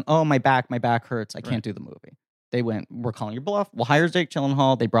 20. And he went, oh, my back hurts. I can't do the movie. They went, we're calling your bluff. We'll hire Jake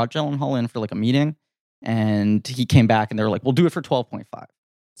Gyllenhaal. They brought Gyllenhaal in for like a meeting. And he came back and they were like, we'll do it for 12.5.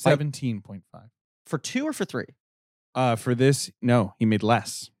 17.5. For 2 or for 3? For this, no, he made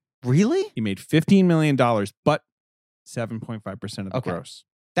less. Really? He made $15 million, but 7.5% of the Okay. gross.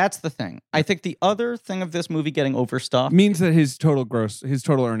 That's the thing. I think the other thing of this movie getting overstuffed. Means that his total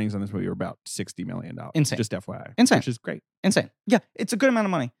earnings on this movie were about $60 million. Insane. Just FYI. Insane. Which is great. Insane. Yeah, it's a good amount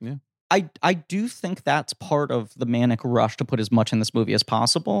of money. Yeah. I do think that's part of the manic rush to put as much in this movie as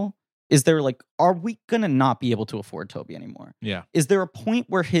possible. Is there like, are we going to not be able to afford Toby anymore? Yeah. Is there a point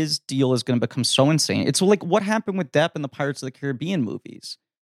where his deal is going to become so insane? It's like what happened with Depp in the Pirates of the Caribbean movies,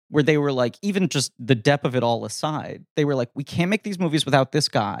 where they were like, even just the Depp of it all aside, they were like, we can't make these movies without this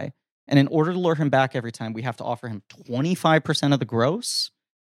guy. And in order to lure him back every time, we have to offer him 25% of the gross.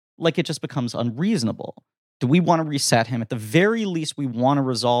 Like it just becomes unreasonable. Do we want to reset him? At the very least, we want to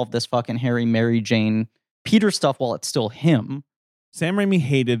resolve this fucking Harry, Mary Jane, Peter stuff while it's still him. Sam Raimi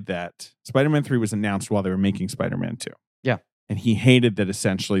hated that Spider-Man 3 was announced while they were making Spider-Man 2. Yeah. And he hated that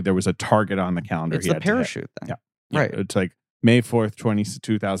essentially there was a target on the calendar. It's he the had to hit. parachute thing. Yeah. Right. It's like May 4th,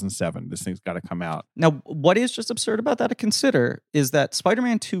 2007. This thing's got to come out. Now, what is just absurd about that to consider is that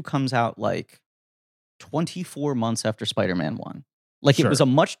Spider-Man 2 comes out like 24 months after Spider-Man 1. Like it Sure. was a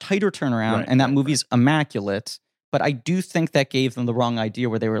much tighter turnaround, Right, and that right, movie's immaculate. But I do think that gave them the wrong idea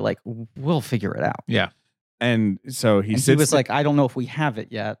where they were like, we'll figure it out. Yeah. And so he And sits he was like, I don't know if we have it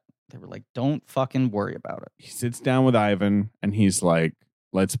yet. They were like, don't fucking worry about it. he sits down with Ivan and he's like,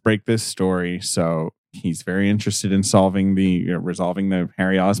 let's break this story. So he's very interested in resolving the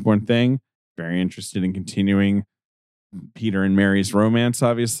Harry Osborn thing, very interested in continuing Peter and Mary's romance,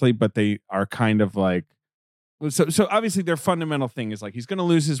 obviously, but they are kind of like, so obviously their fundamental thing is like, he's going to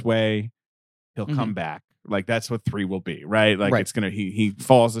lose his way. He'll come back. Like that's what 3 will be, right? Like Right. it's going to, he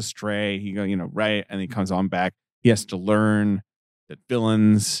falls astray. He go, right. And he comes on back. He has to learn that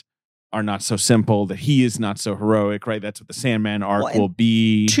villains are not so simple, that he is not so heroic, right? That's what the Sandman arc Well, and will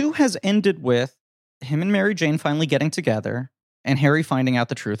be. 2 has ended with him and Mary Jane finally getting together and Harry finding out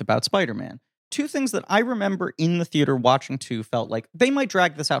the truth about Spider-Man. 2 things that I remember in the theater watching 2 felt like they might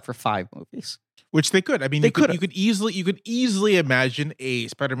drag this out for 5 movies. Which they could. I mean, They you could easily imagine a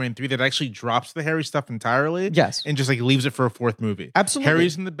Spider-Man 3 that actually drops the Harry stuff entirely Yes, and just like leaves it for a 4th movie. absolutely.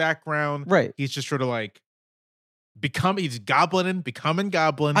 Harry's in the background. right. He's just sort of like he's becoming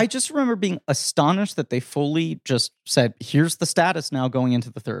Goblin. I just remember being astonished that they fully just said, here's the status now going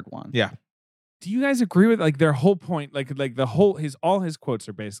into the 3rd one. Yeah. Do you guys agree with like their whole point? Like the whole all his quotes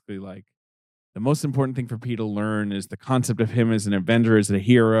are basically like, the most important thing for Peter to learn is the concept of him as an Avenger, as a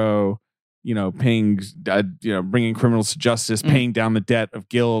hero, paying, bringing criminals to justice, paying down the debt of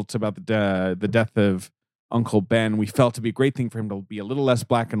guilt about the death of Uncle Ben. We felt to be a great thing for him to be a little less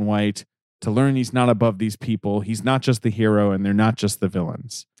black and white, to learn he's not above these people. He's not just the hero and they're not just the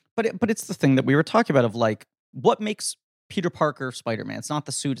villains. But it's the thing that we were talking about of like, what makes Peter Parker Spider-Man? It's not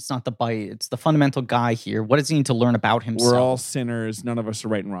the suit, it's not the bite, it's the fundamental guy here. What does he need to learn about himself? We're all sinners. None of us are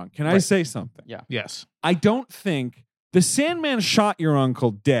right and wrong. Can I Right. say something? Yeah. Yes. I don't think the Sandman shot your uncle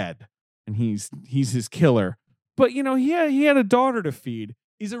dead and he's his killer. But, he had a daughter to feed.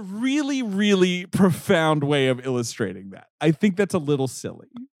 Is a really, really profound way of illustrating that. I think that's a little silly.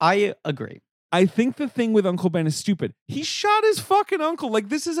 I agree. I think the thing with Uncle Ben is stupid. He shot his fucking uncle. Like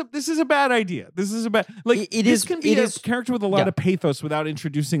this is a bad idea. This is a bad this can be a character with a lot of pathos without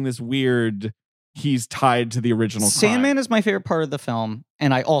introducing this weird. He's tied to the original. Sandman crime. is my favorite part of the film,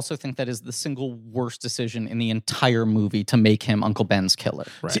 and I also think that is the single worst decision in the entire movie to make him Uncle Ben's killer.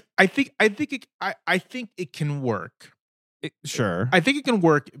 Right. See, I think it can work. Sure. I think it can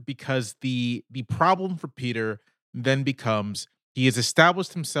work because the problem for Peter then becomes he has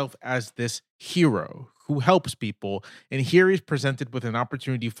established himself as this hero who helps people, and here he's presented with an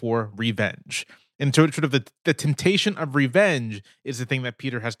opportunity for revenge. And so sort of the temptation of revenge is the thing that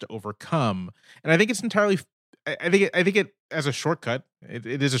Peter has to overcome. And I think it's entirely I think it as a shortcut, it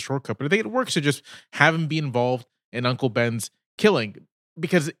is a shortcut, but I think it works to just have him be involved in Uncle Ben's killing.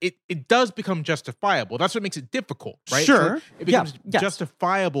 Because it does become justifiable. That's what makes it difficult, right? Sure. So it becomes yes.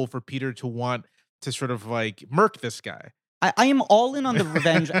 justifiable for Peter to want to sort of like murk this guy. I am all in on the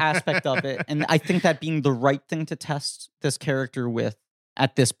revenge aspect of it, and I think that being the right thing to test this character with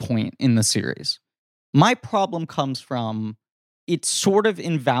at this point in the series. My problem comes from it sort of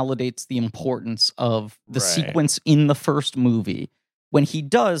invalidates the importance of the Right. sequence in the first movie. When he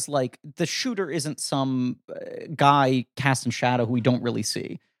does, like, the shooter isn't some guy cast in shadow who we don't really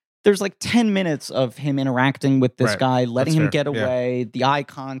see. There's like 10 minutes of him interacting with this Right. guy, letting That's him fair. get Yeah. away, the eye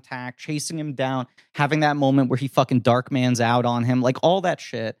contact, chasing him down, having that moment where he fucking Darkman's out on him, like all that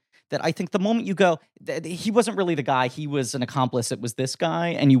shit. That I think the moment you go, he wasn't really the guy, he was an accomplice, it was this guy,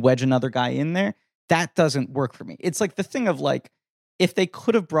 and you wedge another guy in there, that doesn't work for me. It's like the thing of like, if they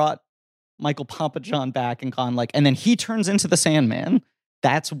could have brought Michael Papajohn back and gone like, and then he turns into the Sandman,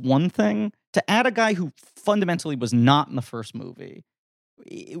 that's one thing. To add a guy who fundamentally was not in the first movie,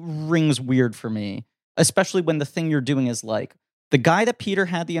 it rings weird for me, especially when the thing you're doing is like, the guy that Peter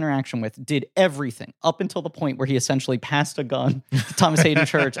had the interaction with did everything up until the point where he essentially passed a gun to Thomas Hayden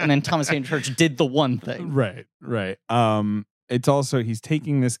Church, and then Thomas Hayden Church did the one thing. Right. It's also he's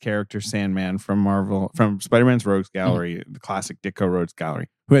taking this character Sandman from Spider-Man's Rogues Gallery, the classic Ditko Rogues Gallery,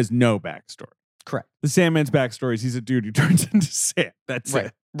 who has no backstory. Correct. The Sandman's backstory is he's a dude who turns into sand. That's Right.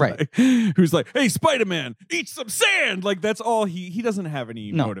 it. Right. Like, who's like, hey, Spider-Man, eat some sand. Like that's all he doesn't have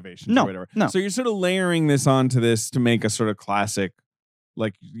any No. motivations No. or whatever. No. So you're sort of layering this onto this to make a sort of classic,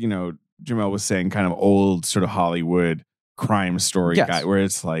 like, Jamel was saying, kind of old sort of Hollywood crime story Yes. guy where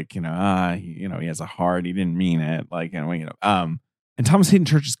it's like, he has a heart, he didn't mean it. Like, And Thomas Hayden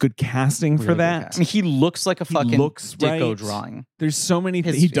Church is good casting for Really good that. cast. I mean, he looks like a He fucking looks Dicko right. drawing. There's so many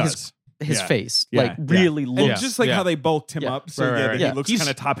things His- he his- does. His Yeah. face, Yeah. like, Yeah. really And looks. just like how they bulked him Yeah. up, so Right, yeah, right, that right. he looks He's- kind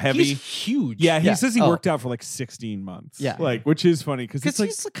of top heavy. He's huge. Yeah, he Yeah. says he Oh. worked out for like 16 months. Yeah. Like, which is funny because Because it's like,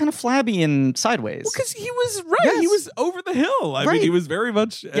 he's kind of flabby and sideways. because he was right. He Yes. was over the hill. I mean, Right. he was very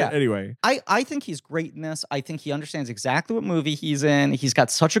much. Yeah. Anyway, I think he's great in this. I think he understands exactly what movie he's in. He's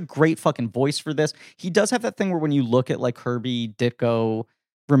got such a great fucking voice for this. He does have that thing where when you look at like Herbie, Ditko,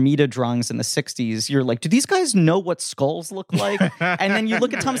 Ramita drawings in the 60s, you're like, do these guys know what skulls look like? And then you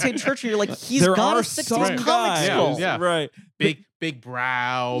look at Thomas Hayden Church and you're like, he's there got are a 60s some comic guys, skull. Yeah. right? Big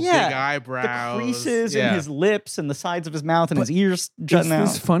brow, Yeah. big eyebrows. The creases yeah. in his lips and the sides of his mouth and But his ears It's jutting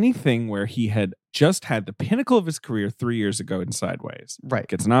this out. funny thing where he had just had the pinnacle of his career 3 years ago in Sideways. Right.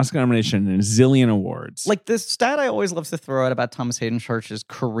 Gets an Oscar nomination and a zillion awards. Like this stat I always love to throw out about Thomas Hayden Church's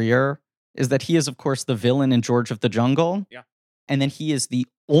career is that he is, of course, the villain in George of the Jungle. Yeah. And then he is the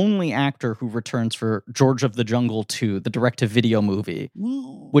only actor who returns for George of the Jungle 2, the direct-to-video movie,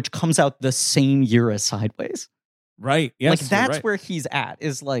 which comes out the same year as Sideways. right. Yes. like you're that's right. where he's at.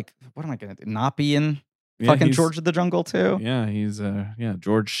 Is like, what am I going to do? Not be in Yeah, fucking he's- George of the Jungle 2? Yeah, he's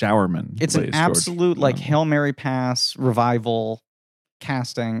George Showerman. It's an plays George. absolute like Um, Hail Mary pass revival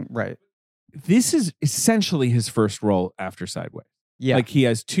casting. Right. This is essentially his first role after Sideways. Yeah. Like he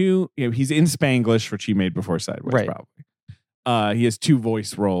has two, he's in Spanglish, which he made before Sideways, Right. probably. He has 2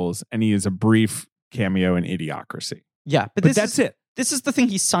 voice roles and he has a brief cameo in Idiocracy. yeah. But, But this that's is, it. This is the thing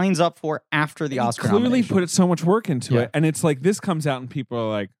he signs up for after the He Oscar clearly nomination. put so much work into Yeah. it. And it's like this comes out and people are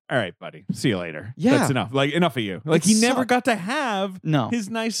like, all right, buddy, see you later. Yeah. That's enough. Like enough of you. Like It he never sucked. got to have No. his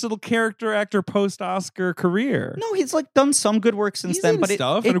nice little character actor post-Oscar career. No, he's like done some good work since He's then, in but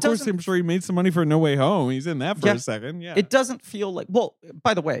stuff. it And of course, doesn't- I'm sure he made some money for No Way Home. He's in that for Yeah. a second. Yeah. it doesn't feel like. Well,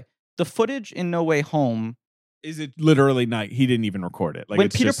 by the way, the footage in No Way Home, Is it literally night? He didn't even record it. Like when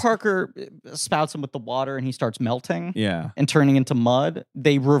it's Peter just- Parker spouts him with the water and he starts melting Yeah. and turning into mud,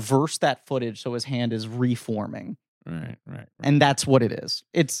 they reverse that footage so his hand is reforming, Right. and that's what it is.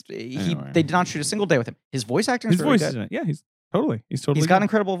 It's Anyway. they did not shoot a single day with him. His voice acting is His very voice good. is in it. Yeah, he's totally He's got an good.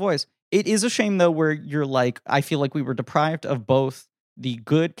 incredible voice. It is a shame though, where you're like, I feel like we were deprived of both the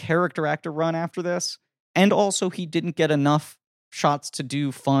good character actor run after this, and also he didn't get enough shots to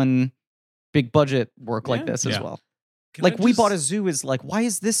do fun, big budget work like Yeah. this as Yeah. well. Can Like I We just- Bought a Zoo is like, why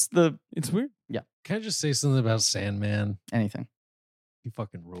is this the It's weird. Can I just say something about Sandman? anything? He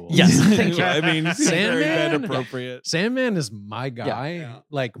fucking rules. Yes, thank you. I mean, it's very Sandman. bad appropriate. Sandman is my guy, Yeah.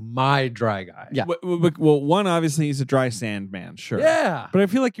 like my dry guy. Yeah. Well, one obviously he's a dry sand man, sure. Yeah. But I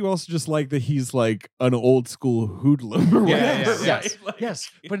feel like you also just like that he's like an old school hoodlum or Yeah, whatever. yeah, right? yes. Like-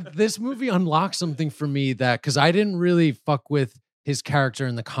 Yes. But this movie unlocked something for me that because I didn't really fuck with his character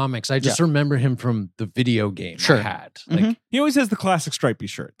in the comics. I just remember him from the video game Sure. I had. Mhm. Like, He always has the classic stripy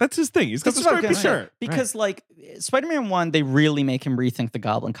shirt. That's his thing. He's got That's the what I was stripy gonna say. shirt. Because like Spider-Man 1, they really make him rethink the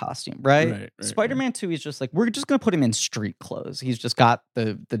Goblin costume, right? Right, Spider-Man 2, he's just like, we're just gonna put him in street clothes. He's just got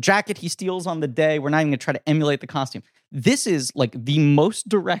the jacket he steals on the day. We're not even gonna try to emulate the costume. This is like the most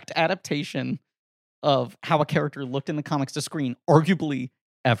direct adaptation of how a character looked in the comics to screen, arguably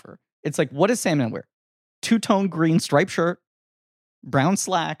ever. It's like, what does Sandman wear? Two-tone green striped shirt, brown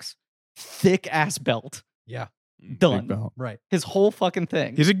slacks, thick ass belt. yeah. Done. Big belt. Right. His whole fucking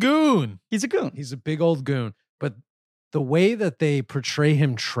thing. He's a goon. He's a goon. He's a big old goon. But the way that they portray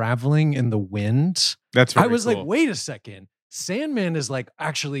him traveling in the wind, That's I very was cool. like, wait a second. Sandman is like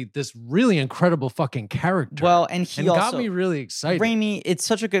actually this really incredible fucking character. Well, and he and also got me really excited. Raimi, it's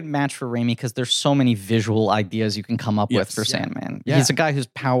such a good match for Raimi because there's so many visual ideas you can come up with Yes. for Yeah. Sandman. Yeah. He's a guy whose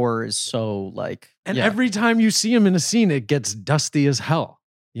power is so like, And yeah. every time you see him in a scene, it gets dusty as hell.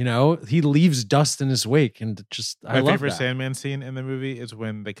 You know, he leaves dust in his wake, and it just I My love favorite that. Sandman scene in the movie is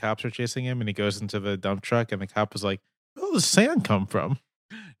when the cops are chasing him and he goes into the dump truck and the cop is like, "Where does sand come from?"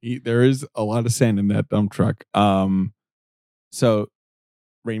 There is a lot of sand in that dump truck. So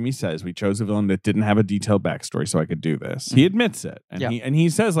Raimi says we chose a villain that didn't have a detailed backstory, so I could do this. He admits it, and Yeah. he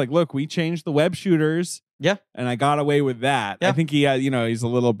says like, "Look, we changed the web shooters, Yeah. and I got away with that." Yeah. I think he, he's a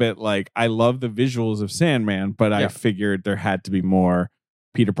little bit like, I love the visuals of Sandman, but I Yeah. figured there had to be more.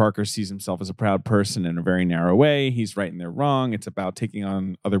 Peter Parker sees himself as a proud person in a very narrow way. He's right and they're wrong. It's about taking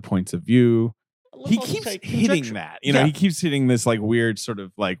on other points of view. He keeps hitting that. Yeah. He keeps hitting this like weird sort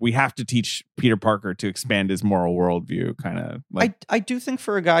of like we have to teach Peter Parker to expand his moral worldview, kind of like I do think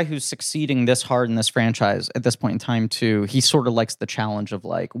for a guy who's succeeding this hard in this franchise at this point in time too, he sort of likes the challenge of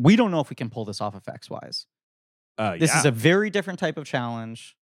like, we don't know if we can pull this off effects wise. This is a very different type of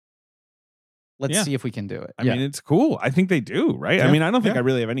challenge. Let's Yeah. see if we can do it. I mean, it's cool. I think they do, right? I Yeah. mean, I don't think Yeah. I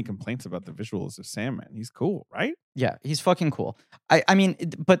really have any complaints about the visuals of Sandman. He's cool, right? Yeah, he's fucking cool. I mean,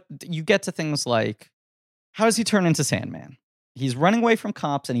 but you get to things like, how does he turn into Sandman? He's running away from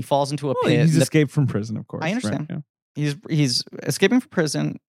cops and he falls into a Well, pit. he's The- escaped from prison, of course. I understand. Right? Yeah. He's escaping from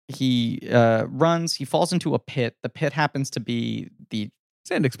prison. He runs. He falls into a pit. The pit happens to be the.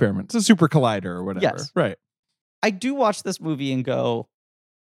 Sand experiment. It's a super collider or whatever. Yes. Right. I do watch this movie and go,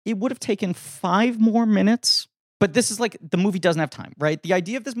 it would have taken 5 more minutes. But this is like, the movie doesn't have time, right? The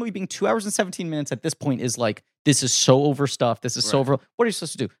idea of this movie being 2 hours and 17 minutes at this point is like, this is so overstuffed. This is so Right. over. What are you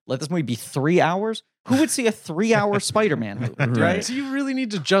supposed to do? Let this movie be 3 hours? Who would see a 3-hour Spider-Man movie, right? Right. Do you really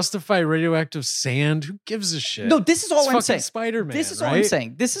need to justify radioactive sand? Who gives a shit? No, this is all It's I'm fucking saying. Spider-Man. This is right? all I'm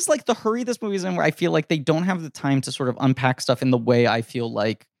saying. This is like the hurry this movie's in, where I feel like they don't have the time to sort of unpack stuff in the way I feel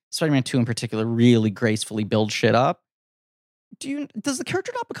like Spider-Man 2 in particular really gracefully builds shit up. Does the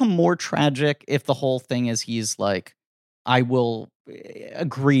character not become more tragic if the whole thing is he's like, I will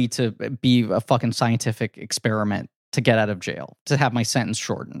agree to be a fucking scientific experiment to get out of jail, to have my sentence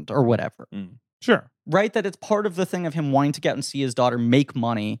shortened or whatever? Sure. Right? That it's part of the thing of him wanting to get out and see his daughter make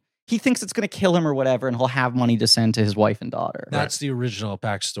money. He thinks it's going to kill him or whatever, and he'll have money to send to his wife and daughter. That's the original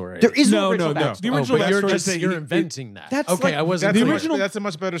backstory. There is No, original no, no. backstory. The original but you're backstory just is that you're he- inventing that. That's okay. like- I wasn't. That's, The a original- much, that's a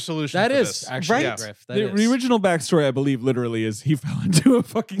much better solution. That for is this. actually Right? Griff. That The is. original backstory, I believe, literally is he fell into a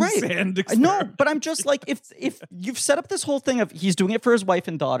fucking Right. sand No, experiment. but I'm just like, if you've set up this whole thing of he's doing it for his wife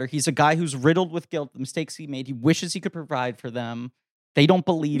and daughter, he's a guy who's riddled with guilt, the mistakes he made, he wishes he could provide for them. They don't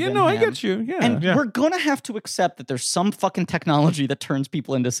believe Yeah, in no, I him. get you. Yeah. And Yeah. we're gonna have to accept that there's some fucking technology that turns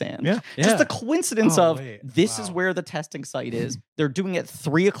people into sand. Yeah. Just the Yeah. coincidence Oh, of wait. this is Wow. where the testing site is. They're doing it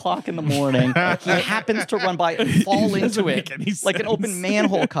 3:00 in the morning. He happens to run by and fall It doesn't into it make any like an open sense.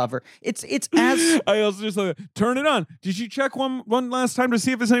 manhole cover. It's as I also just like, turn it on. Did you check one last time to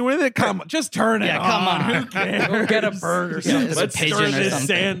see if there's anyone in there? Come on, just turn it Yeah, on. come on. Who cares? Go get a bird or Yeah, something. it's a Let's pigeon stir or this something.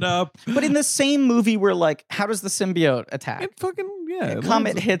 sand up. but in the same movie where like, how does the symbiote attack? It fucking yeah. A it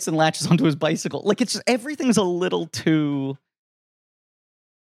comet lands- hits and latches onto his bicycle. Like it's just, everything's a little too.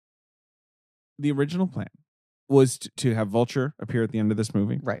 The original plan was to have Vulture appear at the end of this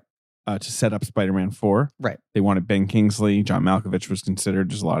movie, Right. To set up Spider-Man 4. Right. They wanted Ben Kingsley, John Malkovich was considered.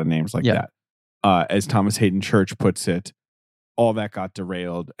 There's a lot of names like Yeah. that. As Thomas Hayden Church puts it, all that got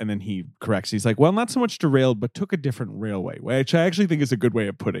derailed, and then he corrects. He's like, "Well, not so much derailed, but took a different railway," which I actually think is a good way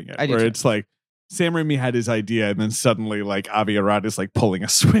of putting it. I do where too. it's like Sam Raimi had his idea, and then suddenly, like Avi Arad is like pulling a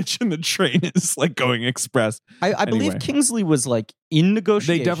switch, and the train is like going express. I believe Anyway. Kingsley was like in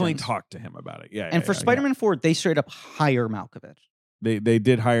negotiations. They definitely talked to him about it. Yeah, And for yeah. Spider-Man 4, they straight up hire Malkovich. They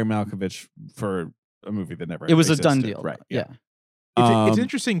did hire Malkovich for a movie that never. It was a existed. done deal. right? Yeah. It's Um,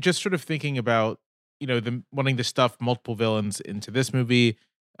 interesting just sort of thinking about, them wanting to stuff multiple villains into this movie.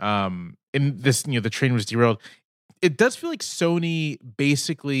 In this, the train was derailed. It does feel like Sony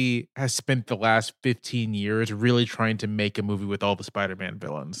basically has spent the last 15 years really trying to make a movie with all the Spider-Man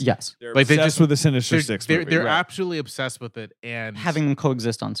villains. Yes. They're Like, they obsessed just- with the Sinister They're, Six. they're, movie, they're right. absolutely obsessed with it, and Having them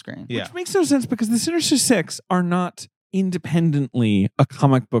coexist on screen. yeah, Which makes no sense because the Sinister Six are not independently a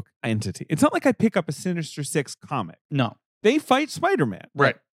comic book entity. It's not like I pick up a Sinister Six comic. No. They fight Spider-Man.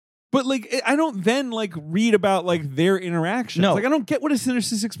 right. But like I don't then like read about like their interactions. No. Like I don't get what a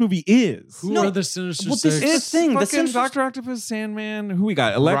Sinister Six movie is. Who No. are the Sinister Well, this Six? is- It's thing, the fucking Sinister- Doctor Octopus, Sandman. Who we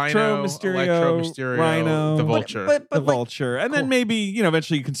got? Electro, Mysterio, Rhino, the But- Vulture. But, the like, Vulture, and cool. then maybe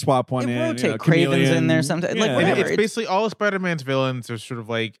eventually you can swap one It in. rotate. Craven's in there sometimes. Like, And whatever. it's basically all of Spider-Man's villains are sort of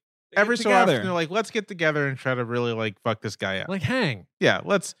like every so together. often they're like, let's get together and try to really like fuck this guy up. Like Hang. Yeah,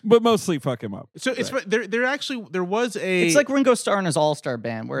 let's. but mostly fuck him up. So it's there actually there was a. it's like Ringo Starr and his all-star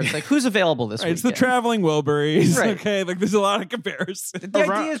band, where it's like, who's available this Right, week? it's the traveling Wilburys. Right. Okay, like there's a lot of comparisons. The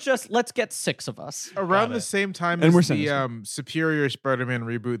Around- idea is just, let's get 6 of us. around Got the it. same time And we're as the Sinister. Superior Spider-Man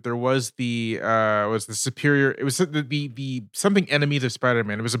reboot. There was the Superior. It was the something enemies of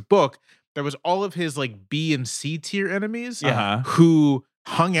Spider-Man. It was a book that was all of his like B and C tier enemies. Uh-huh. Who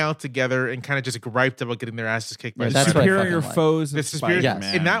hung out together and kind of just griped about getting their asses kicked by Yeah, that's what I superior fucking like. foes the of superior,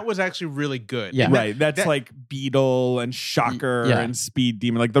 Spider-Man. and that was actually really good. Yeah. And that- right. That's that- like Beetle and Shocker Yeah. and Speed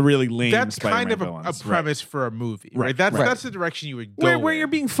Demon, like the really lame. that's Spider-Man kind of a villains. premise for a movie, Right, right? That's right. that's the direction you would go. Where in. you're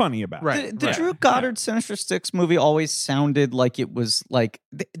being funny about. Right. it. The Drew Goddard Sinister Six movie always sounded like it was like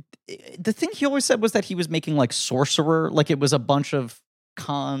the thing he always said was that he was making like Sorcerer, like it was a bunch of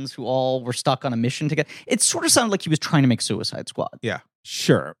cons who all were stuck on a mission together. It sort of sounded like he was trying to make Suicide Squad.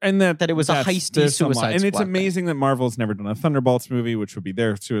 Sure, and that That it was a that's- heisty there's some Suicide line. And it's Squad thing. amazing that Marvel's never done a Thunderbolts movie, which would be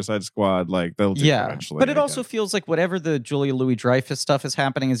their Suicide Squad. Like they'll do it Yeah, eventually. but it I also guess. feels like whatever the Julia Louis-Dreyfus stuff is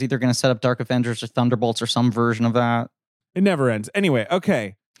happening is either going to set up Dark Avengers or Thunderbolts or some version of that. It never ends. Anyway,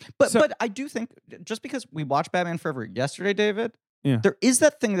 okay. But I do think just because we watched Batman Forever yesterday, David, Yeah. there is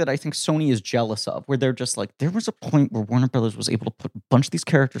that thing that I think Sony is jealous of, where they're just like, there was a point where Warner Brothers was able to put a bunch of these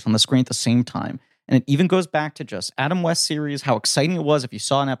characters on the screen at the same time. And it even goes back to just Adam West series, how exciting it was if you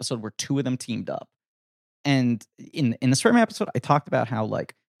saw an episode where two of them teamed up. And in the Spider-Man episode, I talked about how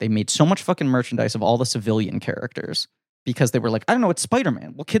like they made so much fucking merchandise of all the civilian characters because they were like, I don't know, it's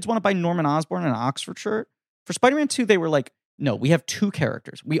Spider-Man. Well, kids want to buy Norman Osborn and an Oxford shirt. For Spider-Man 2, they were like, no, we have two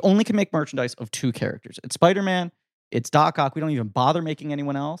characters. We only can make merchandise of two characters. It's Spider-Man, it's Doc Ock. We don't even bother making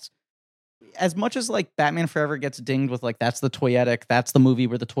anyone else. As much as like Batman Forever gets dinged with like, that's the toyetic, that's the movie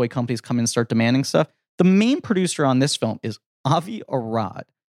where the toy companies come in and start demanding stuff. The main producer on this film is Avi Arad,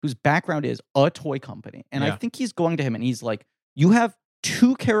 whose background is a toy company. And I Yeah. think he's going to him and he's like, you have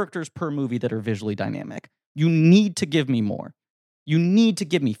two characters per movie that are visually dynamic. You need to give me more. You need to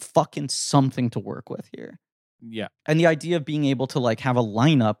give me fucking something to work with here. Yeah. And the idea of being able to like have a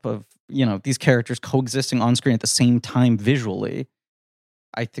lineup of, you know, these characters coexisting on screen at the same time visually,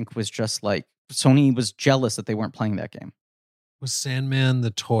 I think was just like Sony was jealous that they weren't playing that game. Was Sandman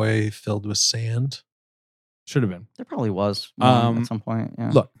the toy filled with sand? Should have been. There probably was one at some point. Yeah.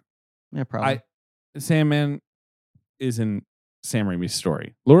 Look, Yeah, probably. Sandman is in Sam Raimi's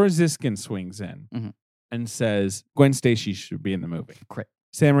story. Laura Ziskin swings in Mhm. and says Gwen Stacy should be in the movie. Great.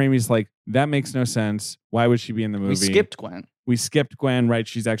 Sam Raimi's like, that makes no sense. Why would she be in the movie? We skipped Gwen. We skipped Gwen, right?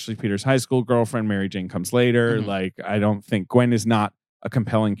 She's actually Peter's high school girlfriend. Mary Jane comes later. Mhm. Like, I don't think Gwen is not a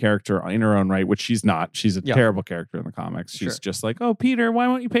compelling character in her own right, which she's not. She's a Yeah. terrible character in the comics. She's Sure. just like, oh, Peter, why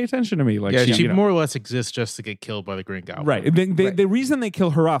won't you pay attention to me? Like, Yeah, she you know. more or less exists just to get killed by the Green Goblin. Right. Right. The reason they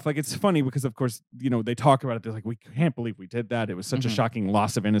kill her off, like, it's funny because, of course, you know, they talk about it. They're like, we can't believe we did that. It was such a Mhm. shocking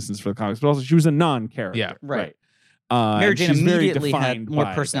loss of innocence for the comics. But also, she was a non-character. Yeah. Right. And Mary Jane she's very immediately had defined more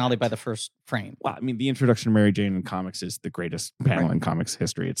by personality that. by the first frame. Well, I mean, the introduction of Mary Jane in comics is the greatest panel Right. in comics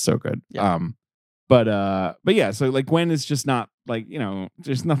history. It's so good. Yeah. But yeah, so like Gwen is just not like, you know,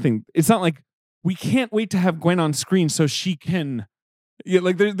 there's nothing. It's not like we can't wait to have Gwen on screen so she can. Yeah,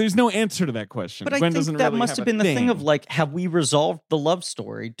 like there's no answer to that question. But I Gwen think doesn't that really must have a been the thing of like, have we resolved the love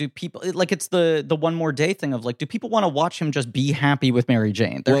story? Do people like it's the one more day thing of like, do people want to watch him just be happy with Mary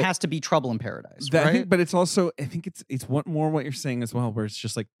Jane? There Well, has to be trouble in paradise, That, right? but it's also, I think it's what more what you're saying as well, where it's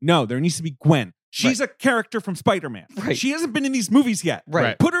just like, no, there needs to be Gwen. She's a character from Spider-Man. Right. She hasn't been in these movies yet.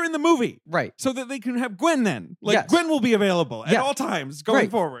 Right. Put her in the movie. Right. So that they can have Gwen then. Like Yes. Gwen will be available at Yeah. all times going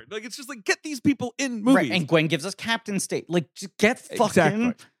Right. forward. Like it's just like get these people in movies. Right. And Gwen gives us Captain State. Like, just get fucking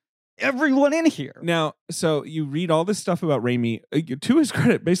Exactly. everyone in here. Now, so you read all this stuff about Raimi, to his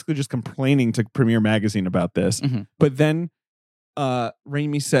credit, basically just complaining to Premiere Magazine about this. Mhm. But then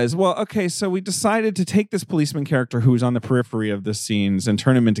Raimi says, well, okay, so we decided to take this policeman character who's on the periphery of the scenes and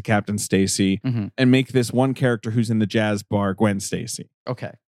turn him into Captain Stacy Mhm. and make this one character who's in the jazz bar Gwen Stacy.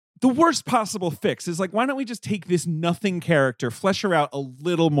 Okay. The worst possible fix is like, why don't we just take this nothing character, flesh her out a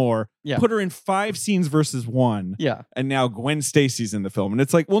little more, Yeah. put her in 5 scenes versus 1, Yeah. and now Gwen Stacy's in the film. And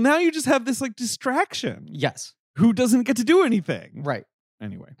it's like, well, now you just have this like distraction Yes. who doesn't get to do anything. Right.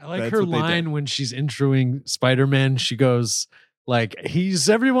 Anyway, I like that's her what they did. line when she's introing Spider-Man. She goes, like, he's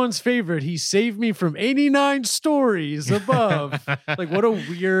everyone's favorite. He saved me from 89 stories above. Like, what a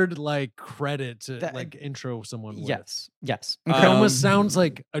weird, like, credit to, That- like, intro someone with. Yes. Yes. It almost sounds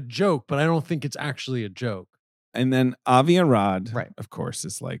like a joke, but I don't think it's actually a joke. And then Avi Arad, Right. of course,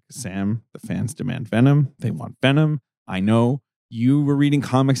 is like, Sam, the fans demand Venom. They want Venom. I know you were reading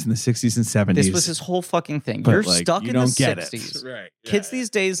comics in the 60s and 70s. This was his whole fucking thing. but, You're like, stuck you in don't the get 60s. It. Right. Kids these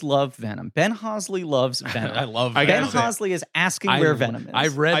days love Venom. Ben Hosley loves Venom. I love I Ben gotta say, Hosley is asking I- where Venom is. I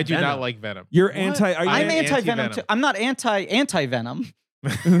read I do Venom. not like Venom. You're What? anti. Are you I'm anti-Venom anti-Venom. too. I'm not anti-Venom.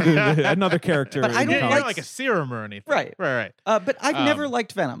 another character? But I in don't the Not comics. like a serum or anything. Right. Right. But I've never Um,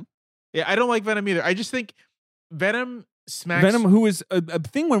 liked Venom. Yeah, I don't like Venom either. I just think Venom smacks. Venom, who is a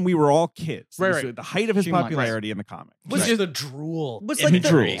thing when we were all kids. Right, It was right. the height of his Huge amount, popularity in the comics. Was Was just- the drool. Was like the,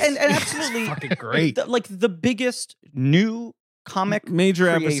 imagery. and absolutely fucking great. like the biggest new comic Major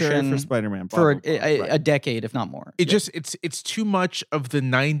adversary creation for Spider-Man. blah, for blah, blah. Right. a decade, if not more. It just it's too much of the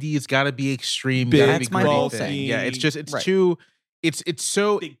 90s. Got to be extreme. Big, Gotta be That's my whole gritty thing. Yeah, it's just it's Right. too. It's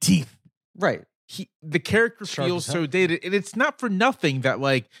so Big teeth. Right. the character Sharp feels as so hell. dated, and it's not for nothing that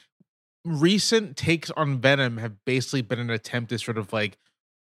like recent takes on Venom have basically been an attempt to sort of like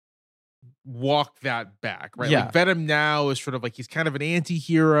walk that back, right? Yeah. Like Venom now is sort of like he's kind of an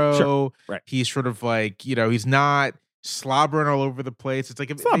anti-hero. Sure. Right. He's sort of like, you know, he's not slobbering all over the place. It's like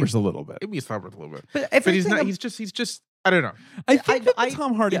Slobbers a little bit. maybe he's slobbering a little bit. But, But he's not. He's just. I don't know. I think that the I-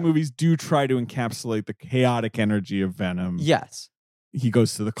 Tom Hardy yeah. movies do try to encapsulate the chaotic energy of Venom. yes. He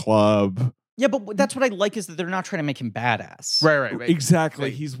goes to the club. Yeah, but that's what I like is that they're not trying to make him badass. Right. Exactly.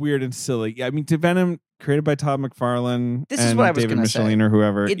 Right. He's weird and silly. Yeah, I mean, to Venom, created by Todd McFarlane This and is what I was David gonna say. Michelin or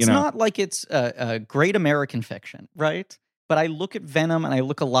whoever. It's not like it's a great American fiction, right? But I look at Venom and I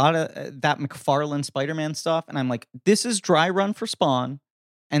look a lot of that McFarlane Spider-Man stuff, and I'm like, this is dry run for Spawn,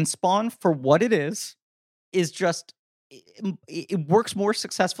 and Spawn for what it is just it works more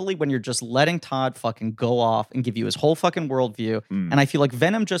successfully when you're just letting Todd fucking go off and give you his whole fucking worldview. And I feel like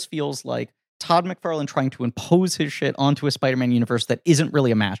Venom just feels like Todd McFarlane trying to impose his shit onto a Spider-Man universe that isn't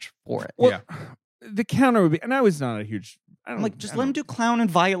really a match for it. Well, the counter would be, and I was not a huge. I'm like, just let him do Clown and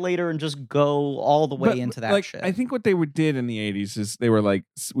Violator and just go all the way into that shit. I think what they did in the 80s is they were like,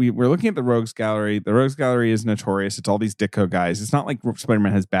 we're looking at the Rogues Gallery. The Rogues Gallery is notorious. It's all these Ditko guys. It's not like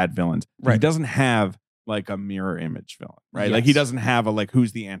Spider-Man has bad villains. Right. He doesn't have like a mirror image villain, right? Like he doesn't have a like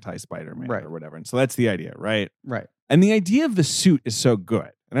who's the anti-Spider-Man Right. or whatever. And so that's the idea, right? Right. And the idea of the suit is so good.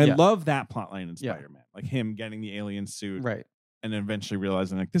 And I Yeah. love that plotline in Yeah. Spider-Man. Like him getting the alien suit Right. and then eventually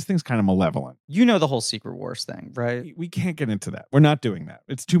realizing like this thing's kind of malevolent. You know the whole Secret Wars thing, right? We can't get into that. We're not doing that.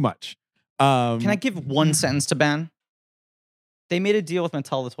 It's too much. Can I give one sentence to Ben? They made a deal with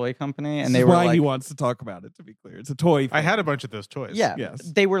Mattel, the toy company, and This they is were why like, he wants to talk about it, to be clear. It's a toy thing. I had a bunch of those toys. yeah, Yes.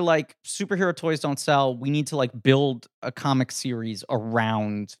 they were like, superhero toys don't sell. We need to like build a comic series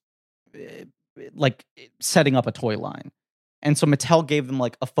around like setting up a toy line. And so Mattel gave them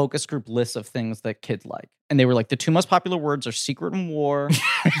like a focus group list of things that kids like. And they were like, the two most popular words are secret and war.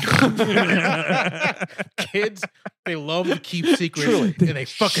 Kids, they love to keep secrets, Truly. and they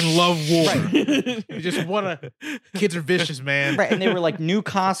fucking love war. Right. They just want to. Kids are vicious, man. Right. And they were like, new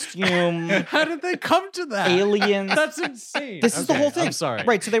costume, How did they come to that? aliens. That's insane. This is the whole thing. I'm sorry.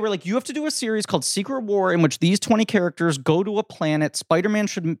 Right. So they were like, you have to do a series called Secret War in which these 20 characters go to a planet. Spider-Man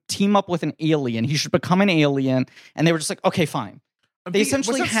should team up with an alien. He should become an alien. And they were just like, okay, fine. They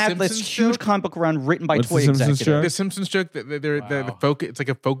essentially had this huge comic book run written by What's the toy Simpsons executives. joke? The Simpsons joke. The Wow. focus. It's like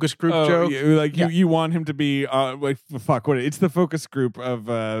a focus group Oh, joke. you want him to be like fuck what it's the focus group of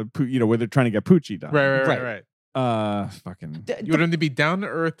where they're trying to get Poochie done. Right. Fucking You want him to be down to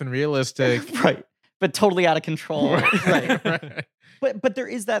earth and realistic. Right. But totally out of control. Right. right. But there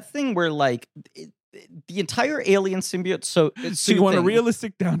is that thing where like the entire alien symbiote so you want a thing-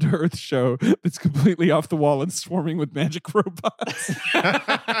 realistic down to earth show that's completely off the wall and swarming with magic robots.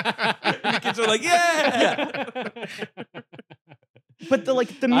 The kids are like, yeah. But the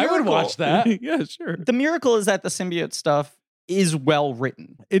I miracle, would watch that. Yeah, sure. The miracle is that the symbiote stuff is well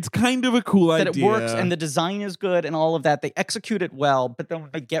written. It's kind of a cool That idea. it works and the design is good and all of that. They execute it well, but then when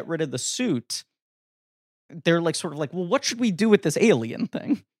they get rid of the suit, they're like sort of like, well, what should we do with this alien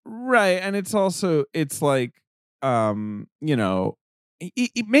thing? Right, and it's also like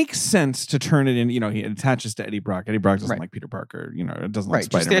it makes sense to turn it in. He attaches to Eddie Brock. Eddie Brock doesn't Right. like Peter Parker. It doesn't Right. like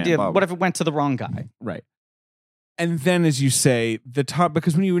Spider-Man. Just the idea blah, of blah. what if it went to the wrong guy? Right. And then, as you say,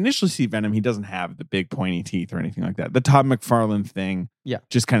 because when you initially see Venom, he doesn't have the big pointy teeth or anything like that. The Todd McFarlane thing,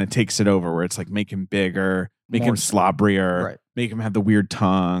 just kind of takes it over, where it's like make him bigger, make More him slobberier, Right. make him have the weird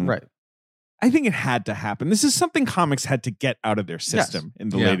tongue. Right. I think it had to happen. This is something comics had to get out of their system in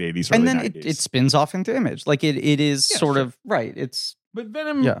the Yeah. late 80s, early And then 90s. it spins off into Image. Like it is Yeah, sort sure. of right. It's But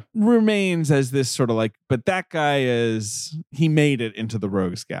Venom Yeah. remains as this sort of like, but that guy he made it into the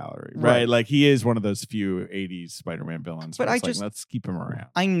Rogues Gallery, right? Right. Like he is one of those few 80s Spider-Man villains. But where I it's like, just- let's keep him around.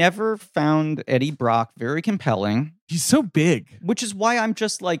 I never found Eddie Brock very compelling, He's so big. which is why I'm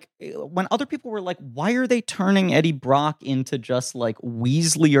just like, when other people were like, why are they turning Eddie Brock into just like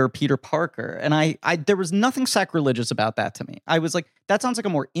Weasley or Peter Parker? And I there was nothing sacrilegious about that to me. I was like, that sounds like a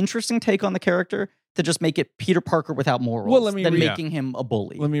more interesting take on the character to just make it Peter Parker without morals Well, let me than read- making him a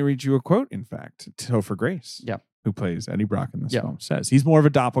bully. Let me read you a quote, in fact. Topher Grace, Yeah. who plays Eddie Brock in this Yeah. film, says he's more of a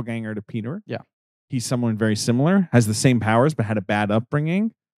doppelganger to Peter. Yeah. He's someone very similar, has the same powers, but had a bad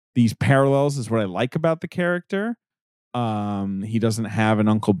upbringing. These parallels is what I like about the character. He doesn't have an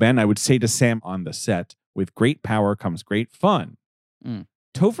Uncle Ben. I would say to Sam on the set, with great power comes great fun. Mm.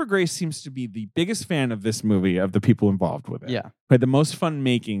 Topher Grace seems to be the biggest fan of this movie of the people involved with it. Yeah. Who had the most fun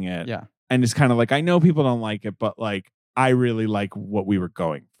making it. Yeah. And it's kind of like, I know people don't like it, but like, I really like what we were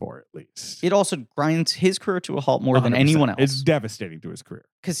going for, at least. It also grinds his career to a halt more than 100%. anyone else. It's devastating to his career.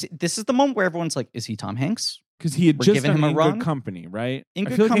 Because this is the moment where everyone's like, is he Tom Hanks? Because he had We're just giving done him a In run? Good Company, right? In I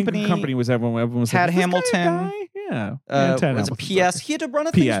Good feel like In Company, Good Company was everyone was Tad like, "Is this guy a Hamilton, guy?" Yeah. Was Tad it Hamilton's PS? okay. He had to run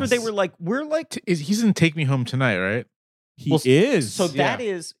a things where they PS. were like, we're like, He's in Take Me Home Tonight, right? He Well, is. so that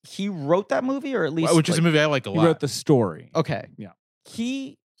is, he wrote that movie or at least, Which is a like- movie I like a he lot. wrote the story. Okay. Yeah.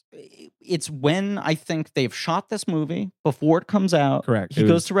 He it's when I think they've shot this movie before it comes out. Correct. He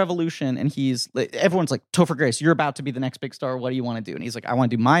goes to Revolution and everyone's like, Topher Grace, you're about to be the next big star. What do you want to do? And he's like, I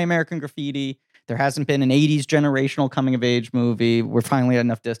want to do My American Graffiti. There hasn't been an 80s generational coming of age movie. We're finally at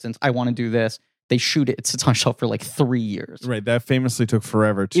enough distance. I want to do this. They shoot it. It sits on shelf for like 3 years. Right. That famously took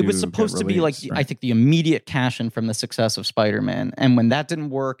forever to It was supposed to be like, I think, the immediate cash-in from the success of Spider-Man. And when that didn't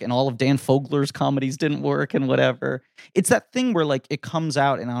work and all of Dan Fogler's comedies didn't work and whatever, it's that thing where like it comes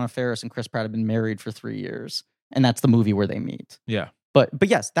out and Anna Faris and Chris Pratt have been married for 3 years. And that's the movie where they meet. Yeah. But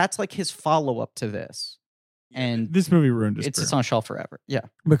yes, that's like his follow-up to this. And this movie ruined his it career. sits on shelf forever. Yeah.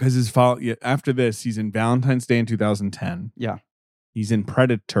 Because after this, he's in Valentine's Day in 2010. Yeah. He's in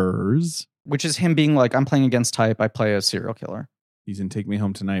Predators. Which is him being like, I'm playing against type. I play a serial killer. He's in Take Me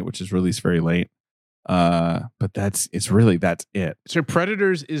Home Tonight, which is released very late. But that's it. So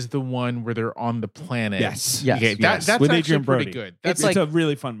Predators is the one where they're on the planet. Yes. Yes. Okay, Yes. that's With actually Adrian pretty Brody. good. It's It's like a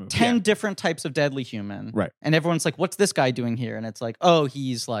really fun movie. 10 different types of deadly human. Right. And everyone's like, what's this guy doing here? And it's like, oh,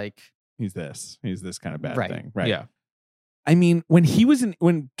 he's like, He's this kind of bad Right. thing. Right. Yeah. I mean, when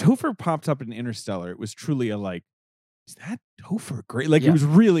Topher popped up in Interstellar, it was truly a like, is that Topher Grace? Like, Yeah. it was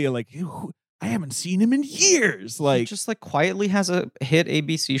really a like, ew, I haven't seen him in years. he Like, just like quietly has a hit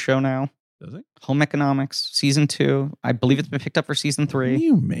ABC show now. does it? Home Economics, season 2. I believe it's been picked up for season 3.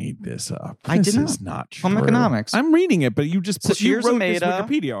 You made this up. I This did is not true. Home Economics. I'm reading it, but you just So you here's wrote this Ameda.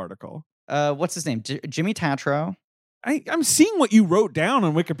 Wikipedia article. What's his name? Jimmy Tatro. I'm seeing what you wrote down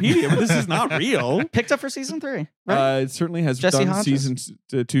on Wikipedia, but this is not real. Picked up for season 3. Right? It certainly has Jesse done Hodges.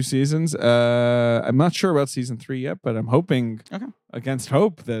 2 seasons. I'm not sure about season 3 yet, but I'm hoping Okay. against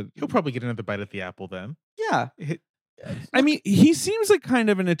hope that He'll probably get another bite at the apple then. Yeah. I mean, he seems like kind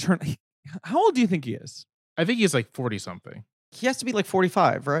of an eternal. How old do you think he is? I think he's like 40 something. He has to be like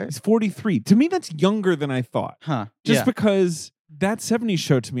 45, right? He's 43. To me, that's younger than I thought. Huh. Just yeah. because that 70s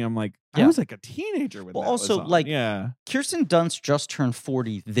show to me, I'm like, I Yeah. was like a teenager when Well, that also, was on. like, yeah, Kirsten Dunst just turned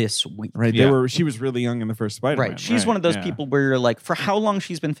 40 this week. right. Yeah. She was really young in the first Spider-Man. Right. She's one of those yeah. people where you're like, for how long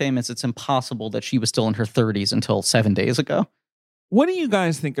she's been famous, it's impossible that she was still in her 30s until 7 days ago. What do you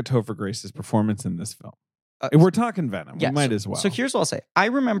guys think of Topher Grace's performance in this film? Uh, If we're talking Venom, yeah, we might as well. So here's what I'll say. I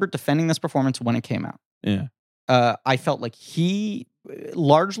remember defending this performance when it came out. yeah. I felt like he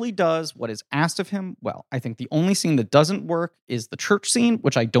largely does what is asked of him well. I think the only scene that doesn't work is the church scene,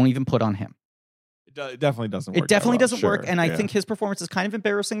 which I don't even put on him. It definitely doesn't work. It definitely that well, doesn't work. sure, And I yeah. think his performance is kind of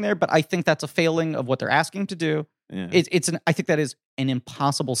embarrassing there, but I think that's a failing of what they're asking to do. Yeah. I think that is an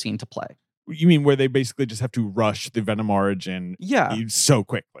impossible scene to play. You mean where they basically just have to rush the Venom origin Yeah. so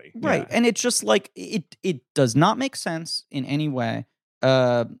quickly. Right. Yeah. And it's just like, it does not make sense in any way.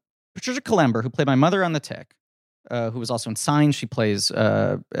 Patricia Kalember, who played my mother on The Tick, who was also in Signs, she plays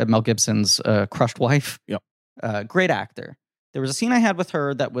Mel Gibson's crushed wife. Yep. Great actor. There was a scene I had with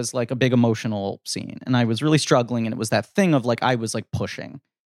her that was like a big emotional scene, and I was really struggling, and it was that thing of like, I was like pushing.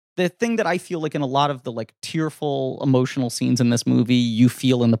 The thing that I feel like in a lot of the like tearful emotional scenes in this movie, you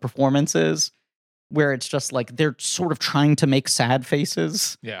feel in the performances, where it's just like they're sort of trying to make sad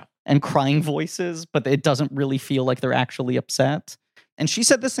faces Yeah. and crying voices, but it doesn't really feel like they're actually upset. And she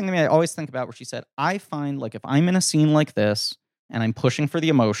said this thing to me I always think about, where she said, I find like if I'm in a scene like this and I'm pushing for the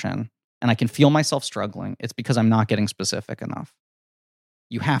emotion and I can feel myself struggling, it's because I'm not getting specific enough.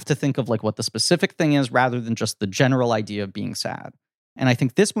 You have to think of like what the specific thing is rather than just the general idea of being sad. And I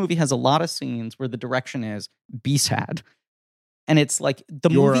think this movie has a lot of scenes where the direction is be sad. And it's like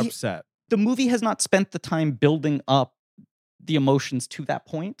You're upset. the movie has not spent the time building up the emotions to that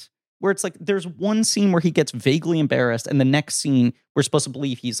point, where it's like there's one scene where he gets vaguely embarrassed, and the next scene we're supposed to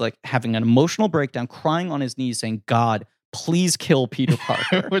believe he's like having an emotional breakdown, crying on his knees saying, God, please kill Peter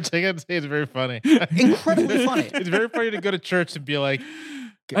Parker. Which I gotta say is very funny. Incredibly funny. It's very funny to go to church and be like,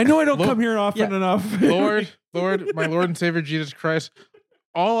 I know I don't Lord- come here often Yeah. enough. Lord, my Lord and Savior Jesus Christ,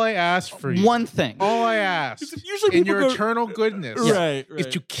 all I ask for you, One thing. all I ask Usually in people your go- eternal goodness Right, is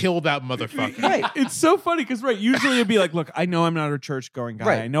to kill that motherfucker. Right. It's so funny because usually it'd be like, look, I know I'm not a church going guy.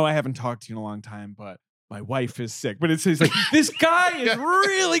 Right. I know I haven't talked to you in a long time, but my wife is sick. But it's like, this guy is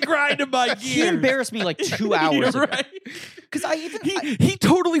really grinding my gears. He embarrassed me like 2 hours You're ago. right. Because He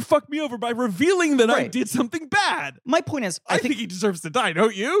totally fucked me over by revealing that I Right. did something bad. my point is, I think he deserves to die,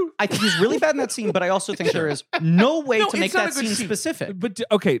 don't you? I think he's really bad in that scene, but I also think there is no way No, to make it's not that a good scene scene. specific. But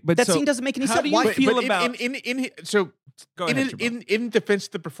but That so, scene doesn't make any how sense. do you Why? feel But about? so Go ahead, Jamal. in defense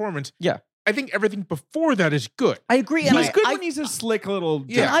of the performance, Yeah. I think everything before that is good. I agree. And He's I, good I, when he's a slick little.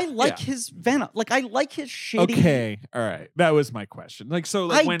 Yeah. and I like his Venom. Like, I like his shitty. Okay, all right. That was my question. Like, so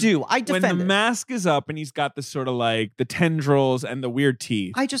like I when, do. I when defend the it. mask is up and he's got the sort of like the tendrils and the weird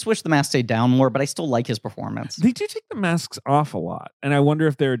teeth. I just wish the mask stayed down more, but I still like his performance. They do take the masks off a lot, and I wonder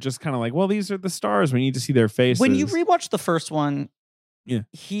if they're just kind of like, well, these are the stars. We need to see their faces. When you rewatch the first one, Yeah.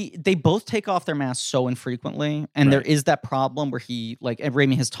 they both take off their masks so infrequently, and there Right. is that problem where he, like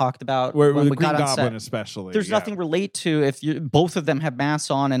Raimi has talked about, where when the we Green got on Goblin, set, especially, there's yeah. nothing relate to if both of them have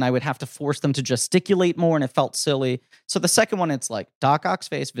masks on, and I would have to force them to gesticulate more, and it felt silly. So the second one, it's like Doc Ock's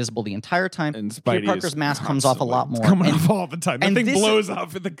face visible the entire time. And Peter Spidey Parker's is mask comes off a lot constantly- more. It's coming And off all the time. That and thing this- blows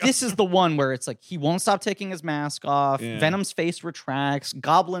off in the. this is the one where it's like he won't stop taking his mask off. Yeah. Venom's face retracts.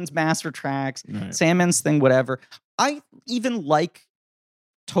 Goblin's mask retracts. Right. Sandman's thing, whatever. I even like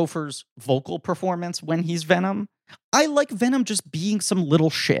Topher's vocal performance when he's Venom. I like Venom just being some little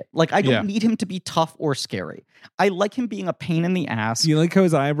shit. Like, I don't Yeah. need him to be tough or scary. I like him being a pain in the ass. Do you like how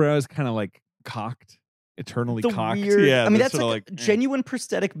his eyebrows kind of like cocked, eternally The cocked? weird, Yeah, I mean, that's sorta like, eh. genuine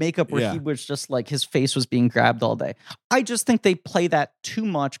prosthetic makeup where Yeah. he was just like his face was being grabbed all day. I just think they play that too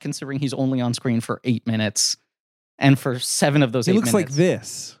much, considering he's only on screen for 8 minutes, and for 7 of those He 8 looks like minutes,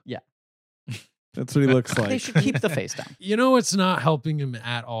 this. Yeah. That's what he looks they like. should keep the face down. You know what's not helping him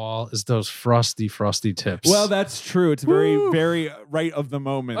at all is those frosty tips. Well, that's true. It's very, Woo. very right of the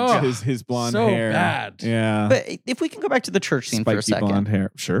moment. Oh, his blonde so hair. bad. Yeah. But if we can go back to the church scene for a Spiky blonde second,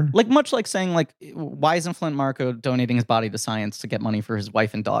 hair. Sure. like much like saying like, why isn't Flint Marko donating his body to science to get money for his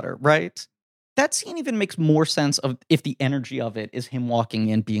wife and daughter, right? That scene even makes more sense of if the energy of it is him walking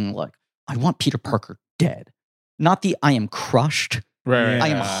in being like, I want Peter Parker dead, not the I am crushed, Right. I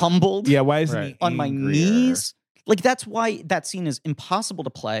am humbled Yeah. Why isn't Right. he on my angrier? knees. Like, that's why that scene is impossible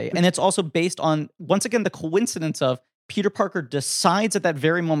to play. And it's also based on, once again, the coincidence of Peter Parker decides at that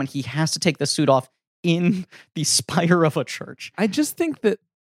very moment he has to take the suit off in the spire of a church. I just think that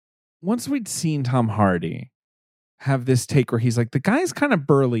once we'd seen Tom Hardy have this take where he's like, the guy's kind of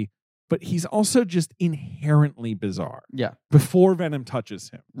burly, but he's also just inherently bizarre. Yeah. Before Venom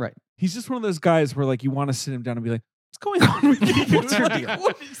touches him. Right. He's just one of those guys where like you want to sit him down and be like, what's going on with you? What's your Like, deal?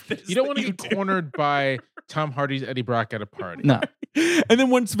 what is this You don't that want to you get do? cornered by Tom Hardy's Eddie Brock at a party. No, And then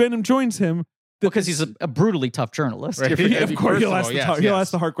once Venom joins him, because he's a brutally tough journalist. Right. You're forgetting. Yeah, of course, First he'll of ask, all, the, yes, he'll yes.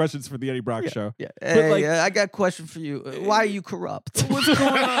 ask the hard questions for the Eddie Brock show. Yeah. But, like- I got a question for you. Why are you corrupt? What's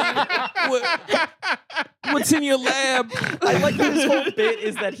going on? What's in your lab? I like that his whole bit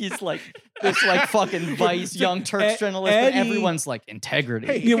is that he's like this like fucking Vice young Turks journalist, but Eddie- everyone's like integrity.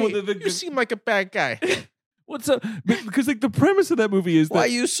 Hey, Yeah, well, hey, you seem like a bad guy. What's up? Because like the premise of that movie is Why are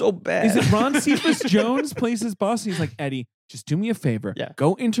that you so bad? is it Ron Cephas Jones plays his boss? And he's like, Eddie, just do me a favor. Yeah.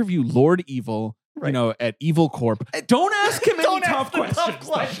 Go interview Lord Evil, you Right. know, at Evil Corp. Don't ask him any Don't ask tough the tough questions.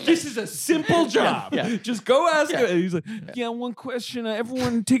 questions. This is a simple job. Yeah. Just go ask Yeah. him. And he's like, yeah, one question.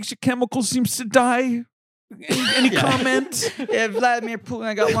 Everyone who takes your chemicals seems to die. Any Yeah. comment? Yeah, Vladimir Putin,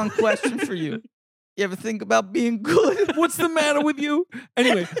 I got one question for you. You ever think about being good? What's the matter with you?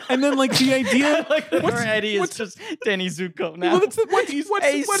 Anyway, and then like the idea. like that what's- Eddie is what's- just Danny Zuko now. Well, what's the, what's, what's,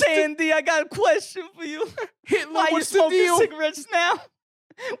 Hey, what's the, Sandy, I got a question for you. Hitler, Why you what's the smoking deal? cigarettes now?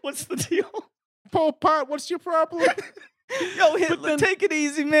 What's the deal? Pol Pot, what's your problem? Yo, Hitler, then- take it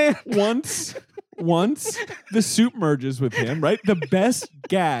easy, man. once the suit merges with him, right? The best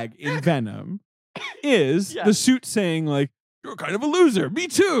gag in Venom is Yeah. the suit saying like, "You're kind of a loser. Me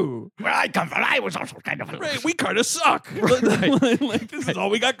too. Where I come from, I was also kind of a Right? We kind of suck. Right. like this is all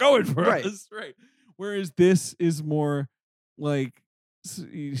we got going for Right. us. Right? Whereas this is more like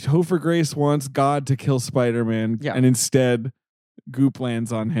Topher Grace wants God to kill Spider-Man, Yeah. and instead Goop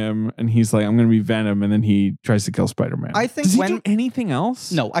lands on him, and he's like, "I'm going to be Venom," and then he tries to kill Spider-Man. I think Does he when- do anything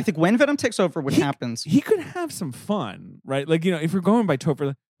else? No, I think when Venom takes over, what happens? He could have some fun, right? Like, you know, if we're going by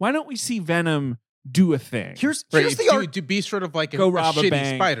Topher, why don't we see Venom do a thing? Here's Right, the arc. to be sort of like Go a rob a shitty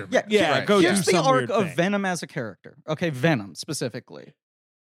bank. Spider-Man. Yeah, Yeah, right. go do Here's the some arc weird of thing. Venom as a character. Okay, Venom specifically.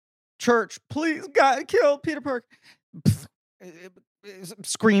 Church, please, God, kill Peter Parker. Pfft,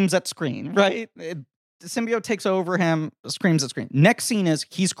 screams at screen, right? The symbiote takes over him, screams at screen. Next scene is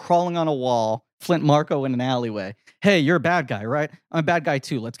he's crawling on a wall, Flint Marko in an alleyway. Hey, you're a bad guy, right? I'm a bad guy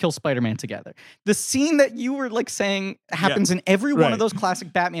too. Let's kill Spider-Man together. The scene that you were like saying happens in every one Right. of those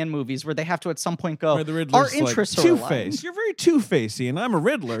classic Batman movies where they have to at some point go, Where the our Riddler's interests like, are Two-Face. aligned. You're very Two-Facey, and I'm a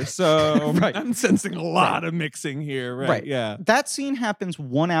Riddler, so Right. I'm sensing a lot of mixing here, right? Right. Yeah. That scene happens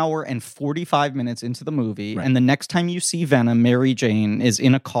 1 hour and 45 minutes into the movie. Right. And the next time you see Venom, Mary Jane is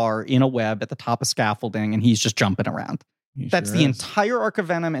in a car in a web at the top of scaffolding and he's just jumping around. He That's sure the is. entire arc of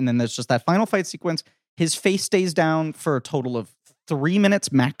Venom. And then there's just that final fight sequence. His face stays down for a total of 3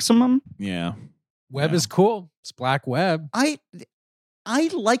 minutes maximum. Yeah. Web Yeah. is cool. It's Black Web. I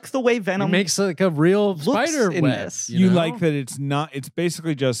like the way It Venom makes like a real looks spider in web. this. You know? like that it's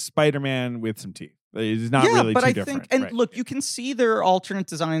basically just Spider-Man with some teeth. It's not really but too I different. think, and right. look, you can see their alternate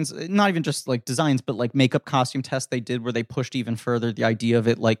designs, not even just like designs, but like makeup costume tests they did where they pushed even further the idea of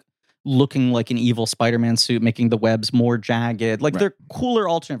it like looking like an evil Spider-Man suit, making the webs more jagged. Like Right. they're cooler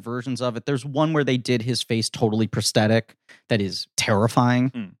alternate versions of it. There's one where they did his face totally prosthetic that is terrifying.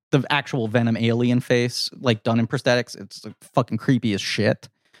 Mm. The actual Venom alien face, like done in prosthetics, it's like fucking creepy as shit.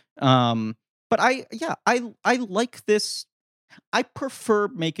 But I like this. I prefer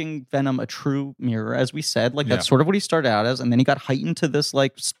making Venom a true mirror, as we said. Like that's sort of what he started out as, and then he got heightened to this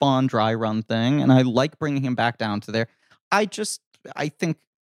like Spawn dry run thing, and I like bringing him back down to there. I think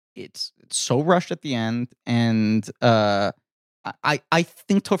it's so rushed at the end, and I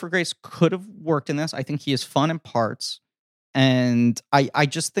think Topher Grace could have worked in this. I think he is fun in parts, and I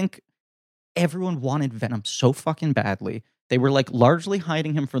just think everyone wanted Venom so fucking badly. They were like largely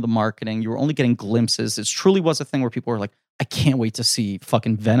hiding him from the marketing. You were only getting glimpses. It truly was a thing where people were like, I can't wait to see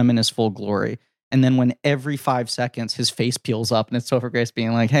fucking Venom in his full glory. And then when every 5 seconds his face peels up and it's Topher Grace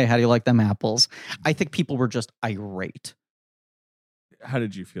being like, hey, how do you like them apples? I think people were just irate. How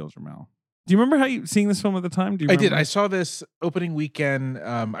did you feel, Jamal? Do you remember how you seeing this film at the time? Do you I did. remember? I saw this opening weekend.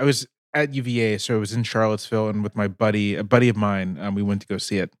 I was at UVA, so I was in Charlottesville, and with my buddy, a buddy of mine, we went to go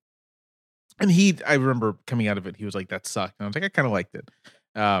see it. And I remember coming out of it, he was like, "That sucked," and I was like, "I kind of liked it."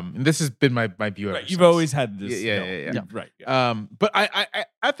 And this has been my view. ever Right, you've since. always had this. Yeah. Right. Yeah. But I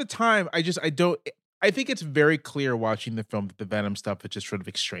at the time, I think it's very clear watching the film that the Venom stuff is just sort of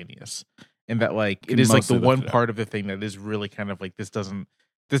extraneous, and that like Can it is like mostly the lift one it up. part of the thing that is really kind of like this doesn't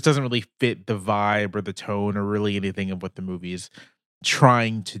really fit the vibe or the tone or really anything of what the movie is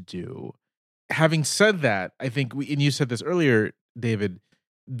trying to do. Having said that, I think and you said this earlier, David,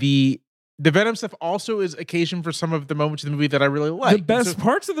 the Venom stuff also is occasion for some of the moments in the movie that I really like. The best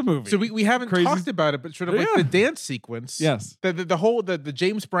parts of the movie. So we haven't Crazy- talked about it, but sort of like Yeah. the dance sequence. Yes. The whole the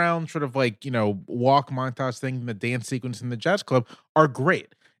James Brown sort of like, walk montage thing and the dance sequence in the jazz club are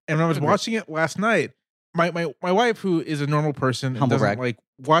great. And when I was Agreed. watching it last night, my wife, who is a normal person and Humble doesn't brag. like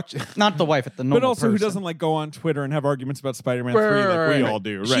watch Not the wife at the normal But also, who person. doesn't like go on Twitter and have arguments about Spider-Man 3 like we all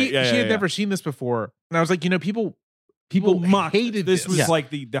do? Right. She yeah, had never seen this before. And I was like, people mocked hated this. this. Was Yeah. like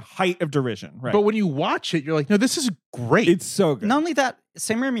the height of derision. Right. But when you watch it, you're like, no, this is great. it's so good. Not only that,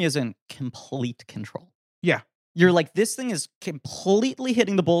 Sam Raimi is in complete control. Yeah. You're like, this thing is completely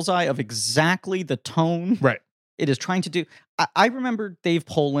hitting the bullseye of exactly the tone right. it is trying to do. I remember Dave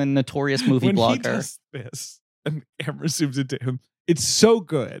Poland, notorious movie when he blogger. does this and the camera zooms into him, it's so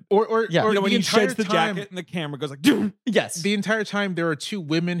good. Or Yeah. or You know, when the he sheds the entire time- jacket and the camera goes like, "Doom." Yes. The entire time there are two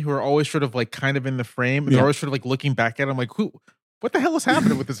women who are always sort of like kind of in the frame, and they're Yeah. always sort of like looking back at him like, what the hell is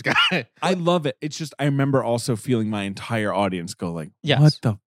happening with this guy? I love it. It's just I remember also feeling my entire audience go like, Yes. "What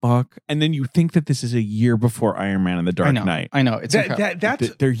the fuck?" And then you think that this is a year before Iron Man and the Dark I know. Knight. I know. It's incredible.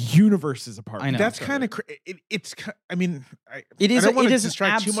 That's Their universes apart. I know. that's from each kind other. of it's. I mean, It is- I don't want it to is an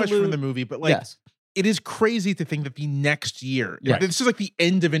distract too much from absolute- the movie, but like yes. it is crazy to think that the next year, Yeah. this is like the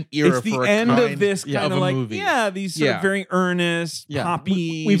end of an era. It's the for a end kind of this yeah, kind of of a like movie. these sort Yeah. of very earnest, Yeah.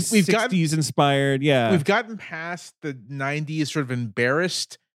 poppy, We've 60s inspired. Yeah, We've gotten past the '90s, sort of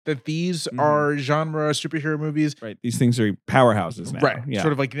embarrassed that these Mhm. are genre superhero movies. right. These things are powerhouses now. Right. Yeah.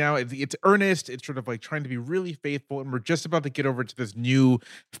 Sort of like now it's earnest. It's sort of like trying to be really faithful. And we're just about to get over to this new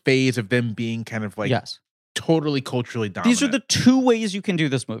phase of them being kind of like yes. totally culturally dominant. These are the two ways you can do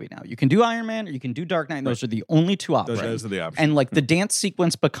this movie now. You can do Iron Man or you can do Dark Knight. And those are the only two options. those are the options. And like the dance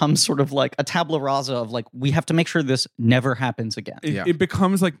sequence becomes sort of like a tabula rasa of like, we have to make sure this never happens again. Yeah. It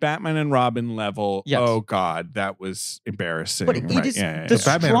becomes like Batman and Robin level. Yes. Oh God, that was embarrassing. But it right. is yeah, the But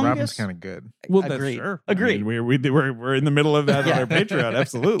Batman and Robin's strongest- kind of good. well, that's Agreed. sure. Agreed. I mean, we're in the middle of that Yeah. on our Patreon.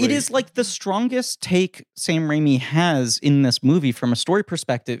 Absolutely. It is like the strongest take Sam Raimi has in this movie from a story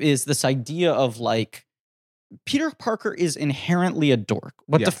perspective is this idea of like Peter Parker is inherently a dork.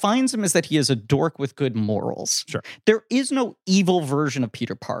 What Yeah. defines him is that he is a dork with good morals. Sure. There is no evil version of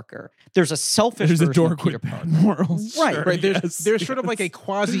Peter Parker. There's a selfish There's a version dork of Peter with Parker. bad morals. Right. Sure, Right. There's yes, sort of like a yes.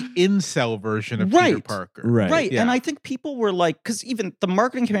 quasi incel version of Peter Right. Parker. Right. Right. Yeah. And I think people were like, because even the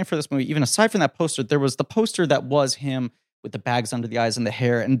marketing campaign for this movie, even aside from that poster, there was the poster that was him with the bags under the eyes and the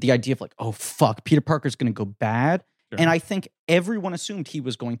hair and the idea of like, oh, fuck, Peter Parker's going to go bad. Sure. And I think everyone assumed he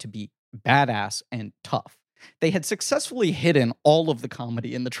was going to be badass and tough. They had successfully hidden all of the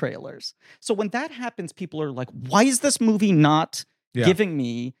comedy in the trailers. So when that happens, people are like, why is this movie not Yeah. giving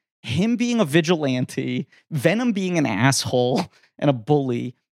me him being a vigilante, Venom being an asshole and a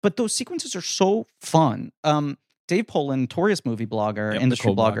bully? But those sequences are so fun. Dave Poland, notorious movie blogger, Yep, the industry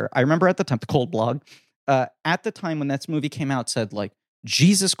Cold blog. blogger. I remember at the time, the Cold blog, at the time when this movie came out, said like,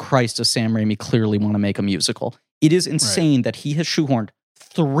 Jesus Christ, does Sam Raimi clearly want to make a musical? It is insane that he has shoehorned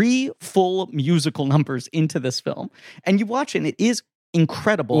 3 full musical numbers into this film. And you watch it and it is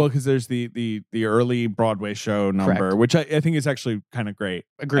incredible. Well, because there's the early Broadway show number, Correct. which I think is actually kind of great.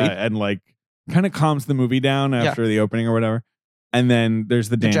 Agreed. And like kind of calms the movie down after the opening or whatever. And then there's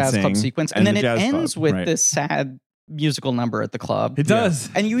the the dancing. jazz club sequence. And then the it jazz ends club, with right. this sad musical number at the club. It does.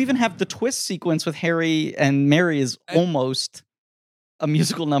 And you even have the twist sequence with Harry and Mary is almost a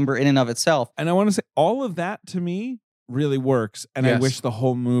musical number in and of itself. And I want to say all of that to me really works. And I Yes. wish the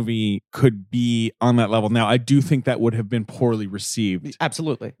whole movie could be on that level. Now, I do think that would have been poorly received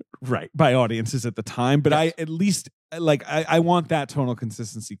Absolutely. right by audiences at the time. But Yes. I at least like I want that tonal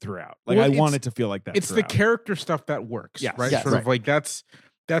consistency throughout. Like Well, I want it's- it to feel like that. It's the throughout. character stuff that works, Yes. right? Yes. Sort Right. of like that's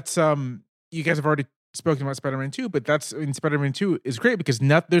you guys have already spoken about Spider-Man 2, but that's in Spider-Man 2 is great because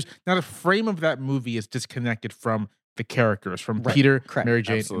there's not a frame of that movie is disconnected from the characters, from Right. Peter, Correct. Mary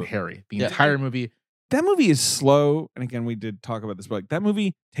Jane, Absolutely. and Harry. The Yeah. entire movie. That movie is slow. And again, we did talk about this, but like that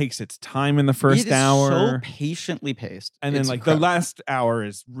movie takes its time in the It first is hour. so patiently paced. And then It's like incredible. the last hour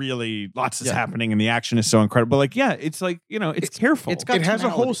is really lots is Yeah. happening and the action is so incredible. But like, yeah, it's like, it's careful. it's got It has a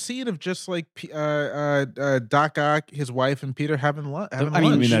whole tonality. scene of just like Doc Ock, his wife, and Peter having lunch. I mean,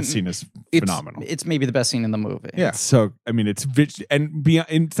 I mean, that she- scene is it's- phenomenal. It's maybe the best scene in the movie. Yeah. So I mean, it's and beyond,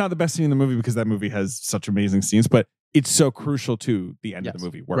 and it's not the best scene in the movie because that movie has such amazing scenes, but it's so crucial to the end of Yes. the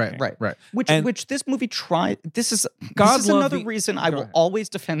movie working. Right. Which And- this movie tried. This is God love another the- reason I Go will ahead. always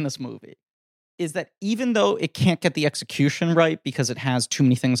defend this movie. Is that even though it can't get the execution right because it has too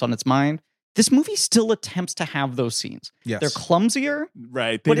many things on its mind, this movie still attempts to have those scenes. Yes. They're clumsier,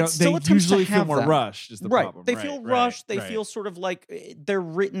 Right. But They it don't. still They attempts to usually feel have more them. rushed. Is the right? problem? They Right, feel right, rushed. They right. feel sort of like they're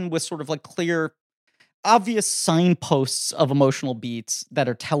written with sort of like clear, obvious signposts of emotional beats that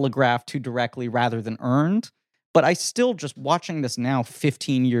are telegraphed to directly rather than earned. But I still just watching this now,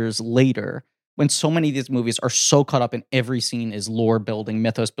 15 years later, when so many of these movies are so caught up in every scene is lore building,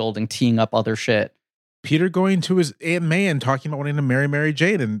 mythos building, teeing up other shit. Peter going to his Aunt May and talking about wanting to marry Mary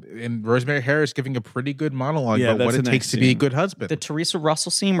Jane, and Rosemary Harris giving a pretty good monologue Yeah, about what that's it a takes nice to be a scene. good husband. The Teresa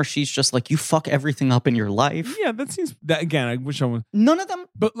Russell scene where she's just like, you fuck everything up in your life. Yeah, that seems. That again, I wish I was. None of them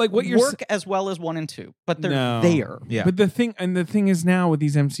But like what you're work as well as 1 and 2, but they're No. there. Yeah. But the thing is now with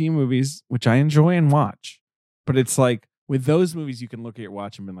these MCU movies, which I enjoy and watch, but it's like with those movies, you can look at your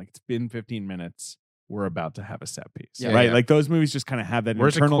watch and be like, it's been 15 minutes. We're about to have a set piece, Yeah. right? Yeah. Like those movies just kind of have that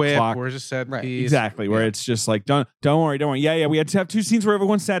Where's a internal quip? clock. Where's a set Right. piece? Exactly, where Yeah. it's just like, don't worry. Yeah. We had to have 2 scenes where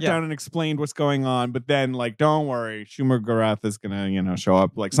everyone sat Yeah. down and explained what's going on, but then like, don't worry, Schumer Garath is gonna, show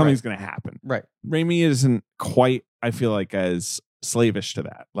up. Like something's gonna happen. Right. Raimi isn't quite, I feel like, as slavish to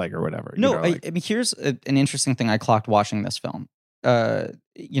that, like or whatever. No, like, I mean, here's an interesting thing I clocked watching this film.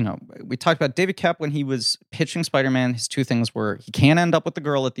 We talked about David Koepp when he was pitching Spider-Man. His 2 things were he can't end up with the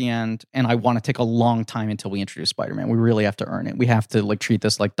girl at the end, and I want to take a long time until we introduce Spider-Man. We really have to earn it. We have to like treat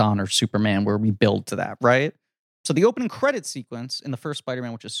this like Dawn or Superman, where we build to that, right? So the opening credit sequence in the first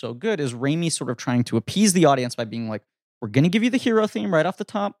Spider-Man, which is so good, is Raimi sort of trying to appease the audience by being like, we're going to give you the hero theme right off the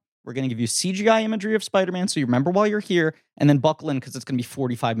top. We're going to give you CGI imagery of Spider-Man so you remember while you're here, and then buckle in because it's going to be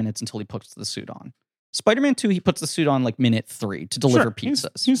 45 minutes until he puts the suit on. Spider-Man 2, he puts the suit on like minute 3 to deliver sure,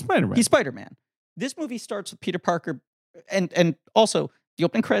 pizzas. He's Spider-Man. He's Spider-Man. This movie starts with Peter Parker, and also the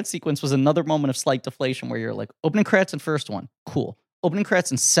opening credit sequence was another moment of slight deflation where you're like, opening credits in first one, cool. Opening credits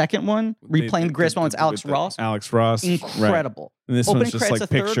in second one, replaying the greatest moments, Alex Ross, Alex Ross, right. incredible. And this Opening one's just credits like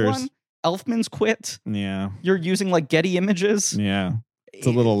a third pictures. one, Elfman's quit. Yeah, You're using like Getty images. yeah. It's a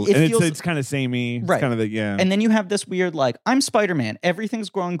little, It and feels- it's kind of samey. It's Right. kind of the And then you have this weird, like, I'm Spider-Man. Everything's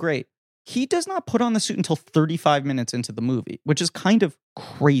going great. He does not put on the suit until 35 minutes into the movie, which is kind of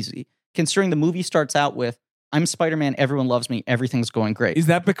crazy, considering the movie starts out with, I'm Spider-Man. Everyone loves me. Everything's going great. Is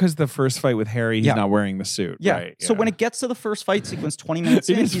that because the first fight with Harry, he's Yeah. not wearing the suit? Yeah. Right. So when it gets to the first fight sequence, 20 minutes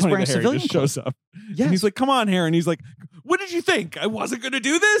It in, is he's funny wearing that Harry civilian just clothes. shows up. Yes. And he's like, come on, Harry. And he's like, what did you think? I wasn't going to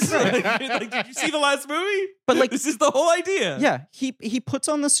do this? Like, did you see the last movie? But, like- this is the whole idea. Yeah. He puts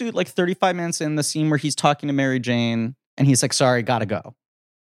on the suit like 35 minutes in the scene where he's talking to Mary Jane, and he's like, sorry, gotta go.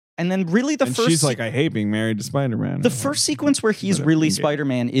 And then really the And first she's like, I hate being married to Spider-Man. the first sequence where he's Whatever, really engage.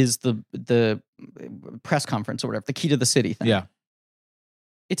 Spider-Man is the press conference or whatever, the key to the city thing. Yeah.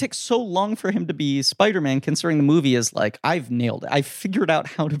 It takes so long for him to be Spider-Man, considering the movie is like, I've nailed it. I've figured out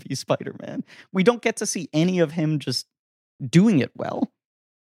how to be Spider-Man. We don't get to see any of him just doing it well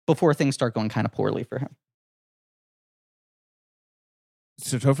before things start going kind of poorly for him.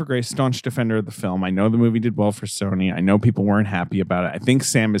 Topher Grace, staunch defender of the film. I know the movie did well for Sony. I know people weren't happy about it. I think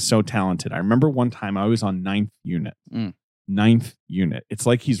Sam is so talented. I remember one time I was on 9th Unit. 9th Unit. It's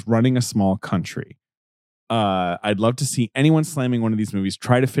like he's running a small country. I'd love to see anyone slamming one of these movies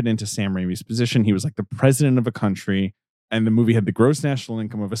try to fit into Sam Raimi's position. He was like the president of a country, and the movie had the gross national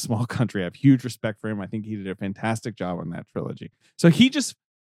income of a small country. I have huge respect for him. I think he did a fantastic job on that trilogy. So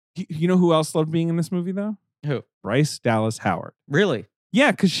you know who else loved being in this movie, though? Who? Bryce Dallas Howard. Really?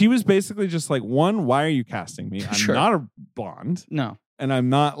 Yeah, because she was basically just like, one, why are you casting me? I'm Sure. not a blonde. No. And I'm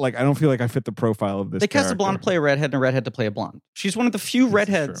not like, I don't feel like I fit the profile of this They cast a character. blonde to play a redhead and a redhead to play a blonde. She's one of the few This is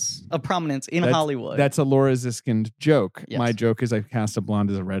redheads of prominence in Hollywood. That's a Laura Ziskin joke. Yes. My joke is I cast a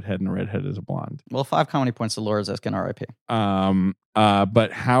blonde as a redhead and a redhead as a blonde. Well, 5 comedy points to Laura Ziskin, R.I.P.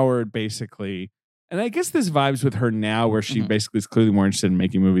 But Howard basically, and I guess this vibes with her now, where she Mhm. basically is clearly more interested in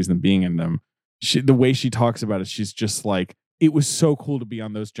making movies than being in them. The way she talks about it, she's just like, it was so cool to be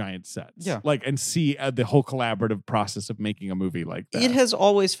on those giant sets, Yeah. like, and see the whole collaborative process of making a movie like that. It has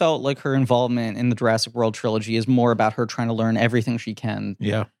always felt like her involvement in the Jurassic World trilogy is more about her trying to learn everything she can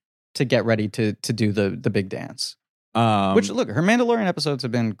Yeah. to get ready to do the big dance. Um, Which, look, her Mandalorian episodes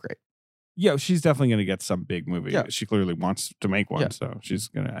have been great. yeah, she's definitely going to get some big movie. Yeah. She clearly wants to make one, Yeah. so she's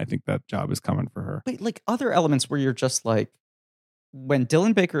gonna. I think that job is coming for her. But like other elements where you're just like, when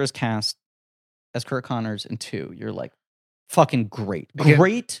Dylan Baker is cast as Kirk Connors in 2, you're like, fucking great. Again,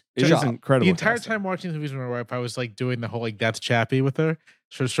 Great It is job. incredible. The entire casting. time watching the movies with my wife, I was like doing the whole like that's Chappie with her.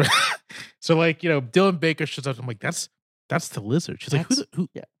 So like, you know, Dylan Baker shows up. I'm like, that's the lizard. She's like,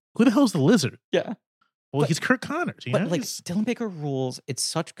 Yeah. who the hell's the lizard? Yeah. Well, But- he's Kirk Connors. You But know? like He's- Dylan Baker rules. It's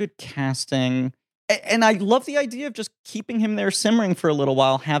such good casting. And I love the idea of just keeping him there simmering for a little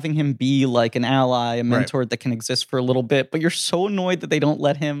while, having him be like an ally, a mentor that can exist for a little bit. But you're so annoyed that they don't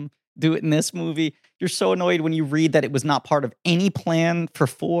let him do it in this movie. You're so annoyed when you read that it was not part of any plan for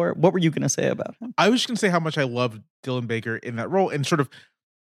 4. What were you going to say about him? I was just gonna say how much I loved Dylan Baker in that role, and sort of,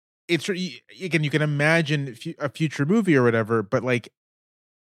 it's again, you can imagine a future movie or whatever, but like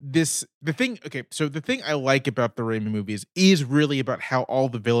the thing I like about the Raimi movies is really about how all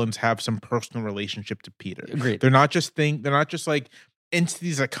the villains have some personal relationship to Peter. Agreed. They're not just like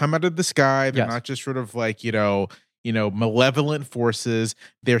entities that come out of the sky. They're Yes. not just sort of like, you know, malevolent forces.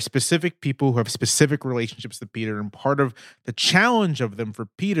 They're specific people who have specific relationships to Peter. And part of the challenge of them for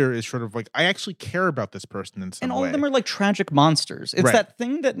Peter is sort of like, I actually care about this person in some And way. all of them are like tragic monsters. It's Right. that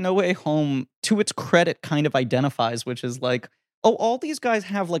thing that No Way Home, to its credit, kind of identifies, which is like, oh, all these guys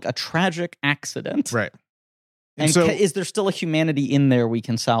have like a tragic accident. Right. And so, is there still a humanity in there we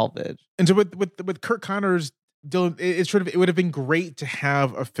can salvage? and so with Kirk Connors, Dylan, it would have been great to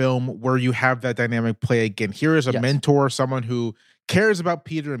have a film where you have that dynamic play again. Here is a Yes. mentor, someone who cares about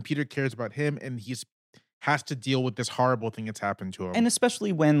Peter and Peter cares about him, and he's has to deal with this horrible thing that's happened to him. And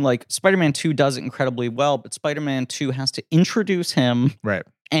especially when like Spider-Man 2 does it incredibly well, but Spider-Man 2 has to introduce him right.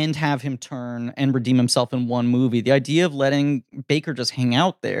 and have him turn and redeem himself in one movie. The idea of letting Baker just hang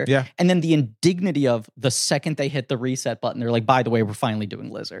out there. Yeah. And then the indignity of the second they hit the reset button, they're like, by the way, we're finally doing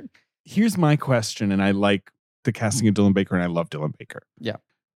Lizard. Here's my question, and I like the casting of Dylan Baker, and I love Dylan Baker. Yeah.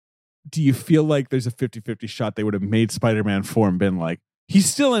 Do you feel like there's a 50-50 shot they would have made Spider-Man 4 and been like, he's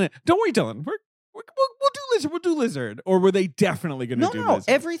still in it? Don't worry, Dylan. We'll do Lizard. We'll do Lizard. Or were they definitely going to do No. Lizard?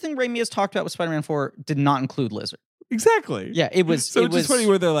 Everything Raimi has talked about with Spider-Man 4 did not include Lizard. Exactly. Yeah, it was. So it it's was just funny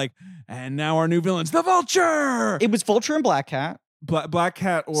where they're like, and now our new villain's the Vulture. It was Vulture and Black Cat. Black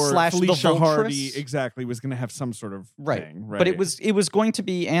Cat or Slash the Felicia Hardy Vultress? exactly was going to have some sort of Right. thing. Right. But it was going to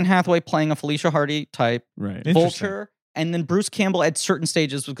be Anne Hathaway playing a Felicia Hardy type, right. Interesting. Vulture, and then Bruce Campbell at certain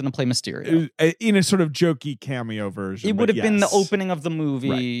stages was going to play Mysterio. In a sort of jokey cameo version. It would but have been the yes. opening of the movie.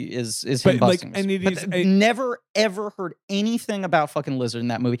 Right. Is But, him like, busting? and it but is never ever heard anything about fucking Lizard in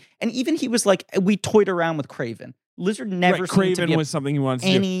that movie. And even he was like, we toyed around with Craven. Lizard never Right, seemed to Craven be was something he wanted to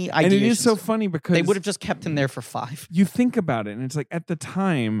do. any And it is so ideations. funny because They would have just kept him there for 5. you think about it, and it's like at the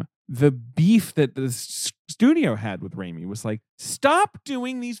time, the beef that the studio had with Raimi was like, stop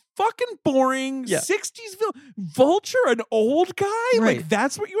doing these fucking boring Yeah. 60s Vulture, an old guy? Right. Like,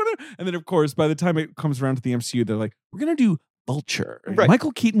 that's what you want to. And then, of course, by the time it comes around to the MCU, they're like, we're going to do Vulture. Right.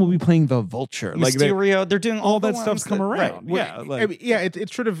 Michael Keaton will be playing the Vulture. Like, Mysterio, they're doing all the that stuff's ones come around. Right. Yeah. Like, I mean, yeah,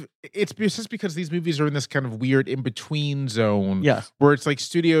 it's sort of it's just because these movies are in this kind of weird in between zone Yeah. where it's like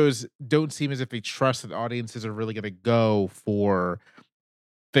studios don't seem as if they trust that audiences are really going to go for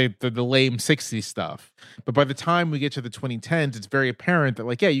the lame 60s stuff. But by the time we get to the 2010s, it's very apparent that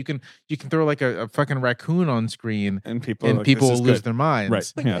like, yeah, you can throw like a fucking raccoon on screen and people, are and like, people this will is lose good. their minds.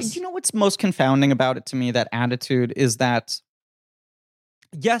 Right. But Yes. you know what's most confounding about it to me, that attitude, is that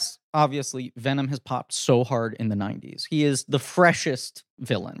yes, obviously, Venom has popped so hard in the 90s. He is the freshest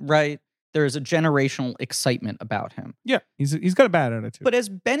villain, right? There is a generational excitement about him. Yeah, he's got a bad attitude. But as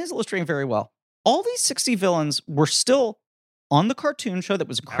Ben is illustrating very well, all these 60 villains were still on the cartoon show that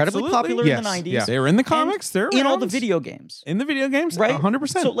was incredibly Absolutely. popular in the Yes, 90s. yeah. they're in the comics. They're in all the around. video games. In the video games, Right? 100%.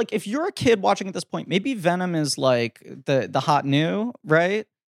 So, like, if you're a kid watching at this point, maybe Venom is like the hot new, right,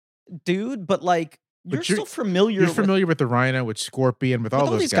 dude? But like, But you're still familiar. You're with- familiar with the Rhino, with Scorpion, with all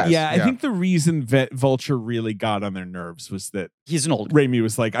all those these guys. guys. yeah, I think the reason Vulture really got on their nerves was that He's an old. Raimi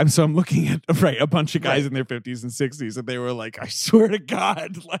was like, I'm looking at a bunch of guys in their 50s and 60s, and they were like, I swear to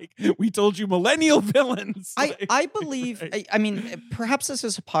God, like, we told you millennial villains. Like, I believe. right? I mean, perhaps this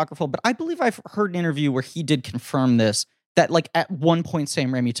is apocryphal, but I believe I've heard an interview where he did confirm this. That like at one point,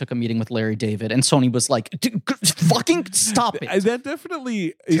 Sam Raimi took a meeting with Larry David, and Sony was like, "Fucking stop it." That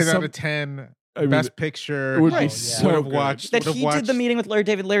definitely 10 is out of 10. I mean, Best picture. it would be Right. so would have good. watched. That would have he watched, did the meeting with Larry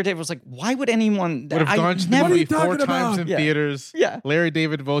David. Larry David was like, "Why would anyone?" Would have I gone to the never. What are you movie 4 talking times about? in Yeah. theaters. Yeah. Larry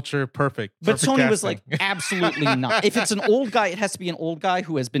David Vulture, perfect. But Perfect Sony was casting. like, absolutely not. If it's an old guy, it has to be an old guy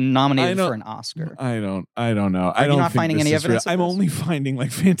who has been nominated know. for an Oscar. I don't know. Are I you don't not think finding this any is real. evidence of I'm this? only finding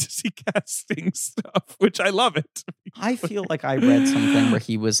like fantasy casting stuff, which I love it. I feel like I read something where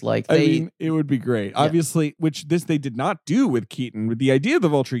he was like, I they. mean, it would be great. Yeah. Obviously, which they did not do with Keaton. With the idea of the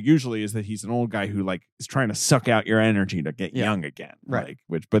Vulture usually is that he's an old guy who like is trying to suck out your energy to get Yeah. young again. Right.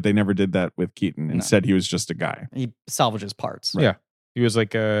 Like, but they never did that with Keaton. No. Instead, he was just a guy. he salvages parts. Yeah. He was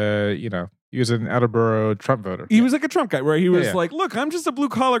like he was an Attleboro Trump voter. He was like a Trump guy where he was Yeah. like, look, I'm just a blue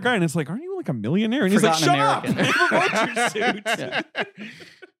collar guy. And it's like, aren't you like a millionaire? And he's like, Forgotten shut American. up. I have a Vulture suit. Yeah.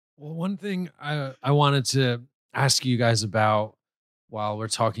 Well, one thing I wanted to ask you guys about while we're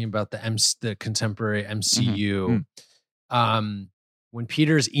talking about the contemporary MCU, when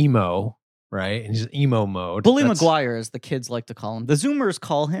Peter's emo, right, and he's in emo mode. Bully that's- McGuire, as the kids like to call him. The Zoomers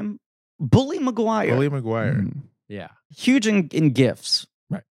call him Bully McGuire. Billy McGuire. Mm. Yeah, Huge in gifts.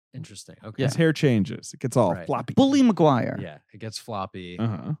 interesting. Okay, His hair changes. It gets all Right. floppy. Bully McGuire. yeah, it gets floppy.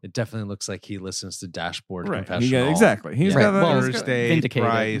 Uh-huh. It definitely looks like he listens to Dashboard Right. Confessional. Exactly. He's Right. got that. Well, he's got- Thursday, Vindicated.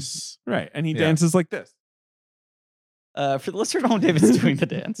 Price. right. And he Yeah. dances like this. For the listener at home, David's doing the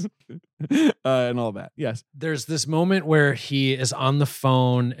dance. And all that. Yes. There's this moment where he is on the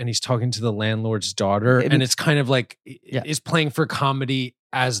phone and he's talking to the landlord's daughter, and it's kind of like is playing for comedy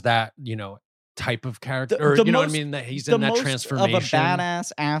as that type of character, The- or the you know what I most- mean, that he's The in that most transformation. of a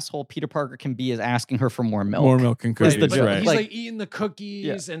badass asshole Peter Parker can be is asking her for more milk. More milk and Is cookies. the But joke. right. he's Like- like eating the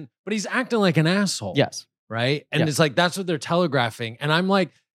cookies, but he's acting like an asshole. Yes. Right. And Yeah. it's like that's what they're telegraphing. And I'm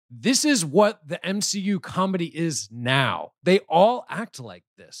like, this is what the MCU comedy is now. They all act like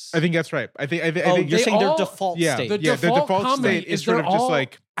this. I think that's right. I think Oh, think you're they saying their all- default yeah, state. The yeah. The default default comedy state is is sort they're of just all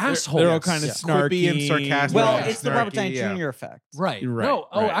like assholes. They're all kind of Yeah. snarky quippy and sarcastic. Well, Yeah. it's the Robert Downey Snarky, yeah. Jr. effect. Right. Right, No.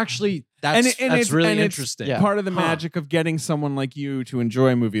 Oh, right. actually, that's really it's interesting. Yeah. Part of the Huh. magic of getting someone like you to enjoy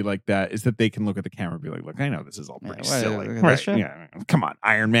a movie like that is that they can look at the camera and be like, look, I know this is all Yeah, pretty what- silly. look at Right. this shit? Yeah. Come on.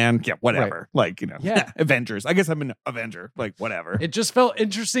 Iron Man. Yeah, whatever. Like, Yeah. Avengers. I guess I'm an Avenger. Like, whatever. It just felt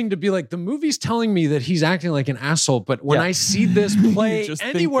interesting to be like, the movie's telling me that he's acting like an asshole, but when Yeah. I see this play just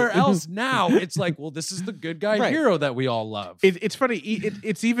think anywhere that- else now, it's like, well, this is the good guy Right. hero that we all love. It's funny.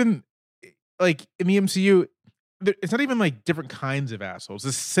 It's even like in the MCU. It's not even like different kinds of assholes.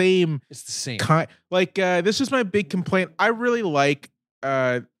 The same It's the same. kind. Like this is my big complaint. I really like.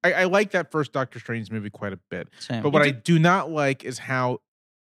 I like that first Doctor Strange movie quite a bit. Same. But what I do not like is how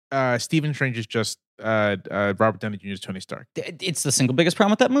Stephen Strange is just Robert Downey Jr.'s Tony Stark. It's the single biggest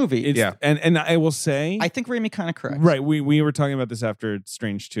problem with that movie. It's, Yeah. And I will say, I think Raimi kind of correct. right. We were talking about this after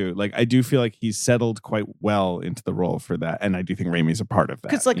Strange 2. Like, I do feel like he's settled quite well into the role for that. And I do think Raimi's a part of that.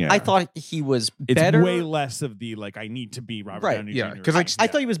 Because Yeah. I thought he was it's better. way less of the, like, I need to be Robert Right. Downey Yeah, Jr. 'cause, like, I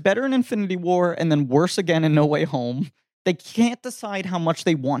thought he was better in Infinity War and then worse again in No Way Home. They can't decide how much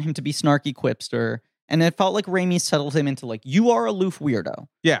they want him to be snarky quipster. And it felt like Raimi settled him into like, you are aloof weirdo.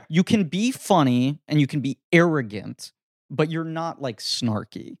 Yeah. You can be funny and you can be arrogant, but you're not like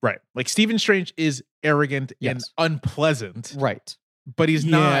snarky. Right. Like Stephen Strange is arrogant Yes. and unpleasant, Right. but he's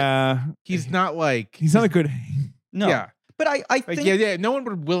not. Yeah. He's not like. He's not a good. No. Yeah. But I Like think yeah. No one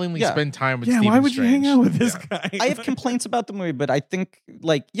would willingly Yeah. spend time with. Yeah. Stephen Why would you hang Strange. out with this Yeah. guy? I have complaints about the movie, but I think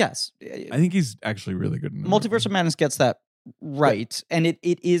like, yes, I think he's actually really good in the Multiverse of Madness gets that right. And it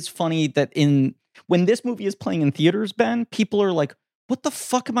is funny that when this movie is playing in theaters, Ben, people are like, what the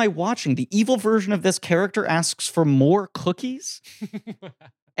fuck am I watching? The evil version of this character asks for more cookies?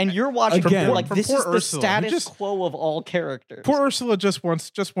 And you're watching Again, you're like, from this poor is the Ursula, who status just- quo of all characters. Poor Ursula just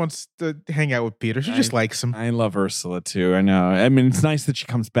wants to hang out with Peter. She just likes him. I love Ursula too. I know. I mean, it's nice that she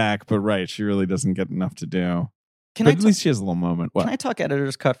comes back, but right, she really doesn't get enough to do. Can But I at least she has a little moment. What? can I talk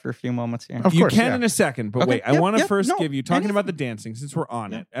editor's cut for a few moments here? Of You course, can yeah. in a second, but Okay, wait. I yep, want to yep, first no, give you, talking about the anything. dancing, since we're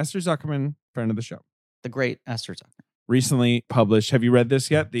on Yeah. it. Esther Zuckerman, friend of the show, The great Esther Zucker. recently published. Have you read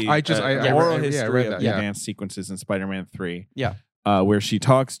this yet? The I just- I oral read- yeah, I history read of that, the yeah. dance sequences in Spider-Man 3. Yeah. Where she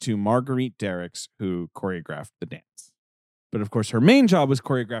talks to Marguerite Derricks, who choreographed the dance. But of course, her main job was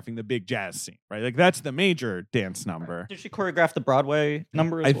choreographing the big jazz scene, right? Like that's the major dance number. Did she choreograph the Broadway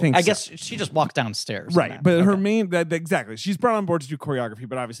number? As I well? think I so. guess she just walked downstairs. in Right, that. but her Okay. main exactly. She's brought on board to do choreography,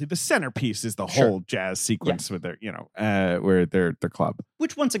 but obviously the centerpiece is the Sure. whole jazz sequence with their, where their club.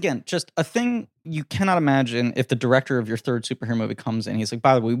 Which, once again, just a thing you cannot imagine if the director of your third superhero movie comes in. He's like,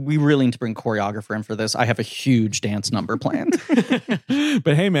 by the way, we really need to bring choreographer in for this. I have a huge dance number planned.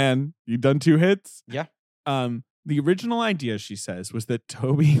 But hey, man, you done 2 hits. Yeah. The original idea, she says, was that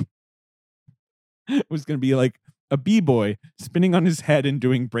Toby was going to be like a b-boy spinning on his head and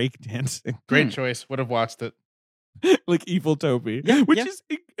doing break dancing, Great choice. Would have watched it. like evil Toby, Yeah, which yeah. is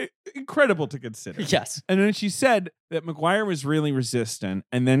incredible to consider. Yes. And then she said that McGuire was really resistant.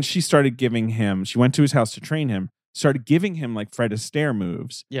 And then she started giving him, she went to his house to train him, started giving him like Fred Astaire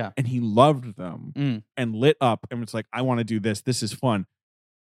moves. Yeah. And he loved them Mm. and lit up and was like, I want to do this. This is fun.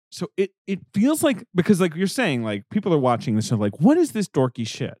 So it feels like, because like you're saying, like people are watching this and like, what is this dorky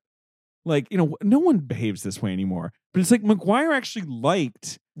shit? Like, no one behaves this way anymore. But it's like McGuire actually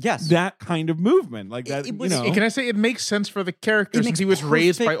liked Yes. that kind of movement. Like that, It was- Can I say it makes sense for the character It since makes he was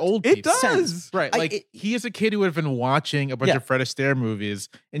raised by perfect- old it people? does. Right. Like he is a kid who would have been watching a bunch Yeah. of Fred Astaire movies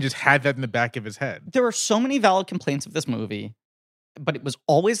and just had that in the back of his head. There are so many valid complaints of this movie, but it was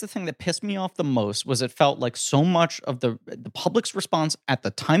always the thing that pissed me off the most was it felt like so much of the public's response at the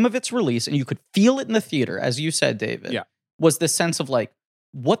time of its release, and you could feel it in the theater, as you said, David, Yeah. was this sense of like,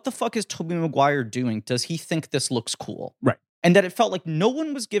 what the fuck is Tobey Maguire doing? Does he think this looks cool? Right. And that it felt like no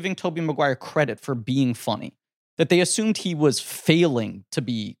one was giving Tobey Maguire credit for being funny, that they assumed he was failing to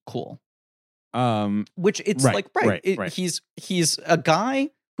be cool. Which it's Right, like, right. He's a guy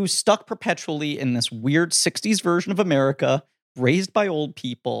who's stuck perpetually in this weird 60s version of America, raised by old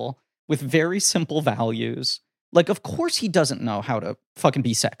people with very simple values. Like, of course he doesn't know how to fucking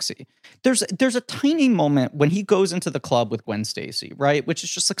be sexy. There's a tiny moment when he goes into the club with Gwen Stacy, right? Which is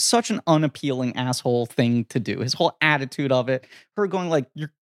just like such an unappealing asshole thing to do. His whole attitude of it, her going like,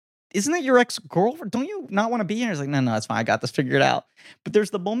 isn't that your ex-girlfriend? Don't you not want to be here? He's like, no, it's fine. I got this figured out. But there's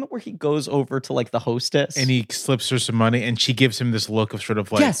the moment where he goes over to like the hostess. And he slips her some money and she gives him this look of sort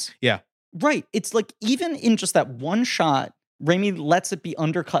of like, yes. yeah. Right. It's like even in just that one shot, Raimi lets it be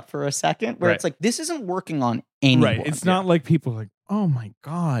undercut for a second where Right. it's like, this isn't working on anyone. Right. It's not like people are like, oh my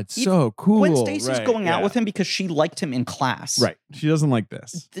God, so cool. Gwen Stacy's Right, going out yeah. with him because she liked him in class. Right. She doesn't like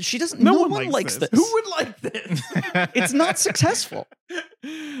this. She doesn't. No, one likes this. Who would like this? It's not successful.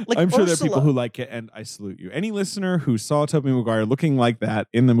 Like I'm sure there are Ursula. people who like it, and I salute you. Any listener who saw Tobey Maguire looking like that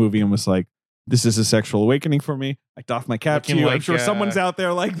in the movie and was like, this is a sexual awakening for me. I doff my cap to Looking you. I'm like, sure someone's out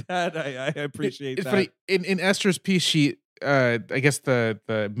there like that. I appreciate It's that. funny. In Esther's piece, she I guess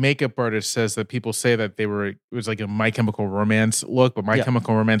the makeup artist says that people say that it was like a My Chemical Romance look, but My Yeah.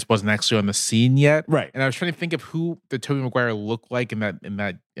 Chemical Romance wasn't actually on the scene yet. Right. And I was trying to think of who the Tobey Maguire looked like in that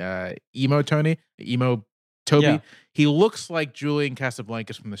emo Toby. Yeah. He looks like Julian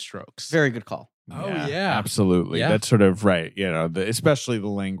Casablancas from The Strokes. Very good call. Oh, yeah. Absolutely. Yeah. That's sort of right. especially the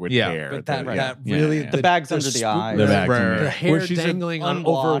languid Yeah. hair. But that yeah, really The bags under the swoop- eyes. The bags Right, under right, the the right. hair Where she's a- dangling on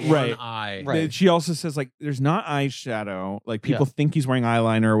over unwashed- one Right. eye. Right. She also says like there's not eyeshadow. Like people Yeah. think he's wearing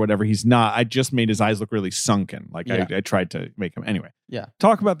eyeliner or whatever. He's not. I just made his eyes look really sunken. Like Yeah. I tried to make him anyway. Yeah.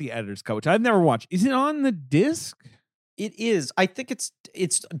 Talk about the editor's cut, which I've never watched. Is it on the disc? It is. I think it's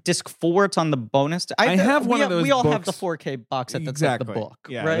disc 4. It's on the bonus. I have one of those We all have the books. 4K box set that's Exactly. like the book,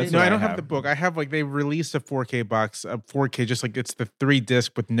 Yeah, right? that's No, what I I don't have have. the book. I have they released a 4K box, a 4K, just like it's the 3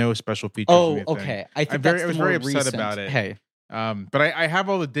 disc with no special features. Oh, or anything. okay. I think I that's was the very more upset recent. about it. Hey, But I have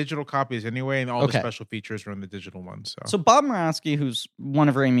all the digital copies anyway, and all Okay. the special features are on the digital ones. so Bob Murawski, who's one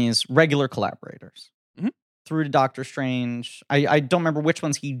of Raimi's regular collaborators, Mhm. through to Doctor Strange. I don't remember which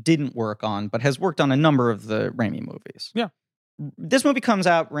ones he didn't work on, but has worked on a number of the Raimi movies. Yeah. This movie comes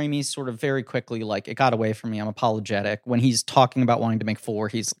out, Raimi's sort of very quickly like, it got away from me. I'm apologetic. When he's talking about wanting to make 4,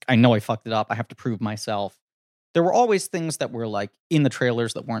 he's like, I know I fucked it up. I have to prove myself. There were always things that were like in the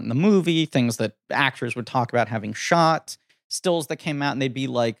trailers that weren't in the movie, things that actors would talk about having shot, stills that came out, and they'd be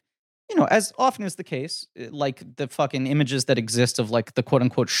like, as often is the case, like the fucking images that exist of like the quote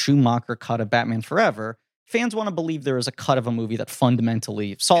unquote Schumacher cut of Batman Forever. Fans want to believe there is a cut of a movie that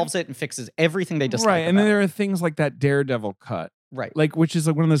fundamentally solves it and fixes everything they dislike. Right. And about then it. there are things like that Daredevil cut, Right. like which is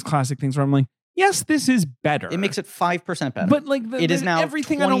like one of those classic things where I'm like, yes, this is better. It makes it 5% better. But like it is now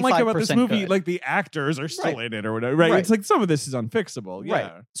everything I don't like about this 25% movie, good. like the actors are still Right. in it or whatever, right? Right. It's like some of this is unfixable. Yeah.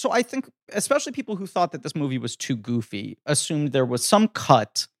 Right. So I think, especially people who thought that this movie was too goofy, assumed there was some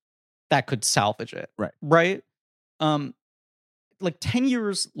cut that could salvage it. Right. Right. Like 10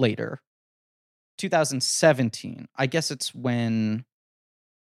 years later, 2017, I guess it's when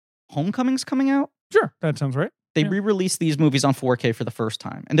Homecoming's coming out. Sure. That sounds right. They Yeah. re-released these movies on 4K for the first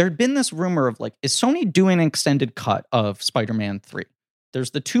time. And there had been this rumor of like, is Sony doing an extended cut of Spider-Man 3?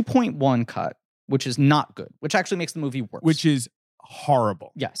 There's the 2.1 cut, which is not good, which actually makes the movie worse. Which is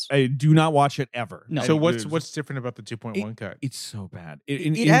horrible. yes. I do not watch it ever. No. So It is- what's different about the 2.1 cut? It's so bad. It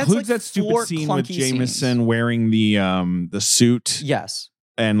It adds, includes like, that stupid 4 scene with clunky Jameson scenes. wearing the suit Yes.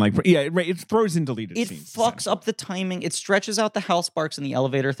 and like right. It throws in deleted It scenes. fucks up the timing. It stretches out the house sparks in the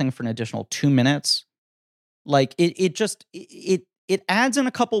elevator thing for an additional 2 minutes. Like it adds in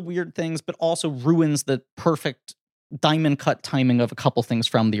a couple weird things, but also ruins the perfect diamond cut timing of a couple things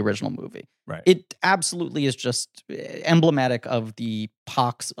from the original movie. Right. It absolutely is just emblematic of the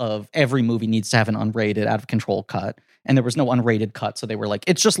pox of every movie needs to have an unrated, out of control cut, and there was no unrated cut, so they were like,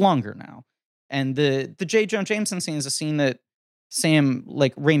 it's just longer now. And the J. Jonah Jameson scene is a scene that Sam,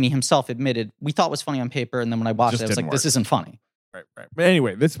 like Raimi himself, admitted we thought was funny on paper, and then when I watched Just it, I was didn't like, this work. isn't funny. Right. But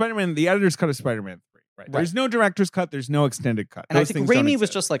anyway, the editor's cut of Spider-Man 3. Right. Right. There's no director's cut. There's no extended cut. And I Those think things don't Raimi was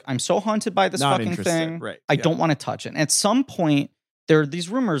exist. just like, I'm so haunted by this Not fucking interested. thing. Right. I Yeah. don't want to touch it. And at some point, there are these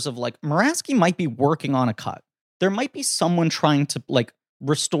rumors of like Muraski might be working on a cut. There might be someone trying to like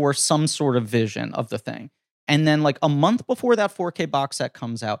restore some sort of vision of the thing. And then like a month before that 4K box set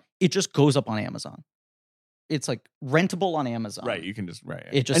comes out, it just goes up on Amazon. It's like rentable on Amazon. Right. You can just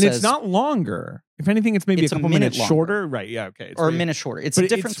It just and says- it's not longer. If anything, it's maybe It's a a couple minute minutes longer. shorter. Right. Yeah. Okay. It's or a really- minute shorter. It's but a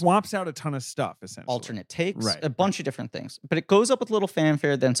different it swaps out a ton of stuff essentially. alternate takes, Right, a bunch of different things. But it goes up with little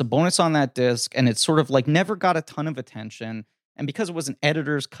fanfare, then it's a bonus on that disc, and it's sort of like never got a ton of attention. And because it was an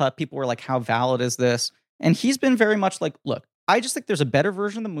editor's cut, people were like, how valid is this? And he's been very much like, look, I just think there's a better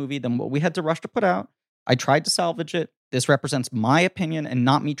version of the movie than what we had to rush to put out. I tried to salvage it. This represents my opinion and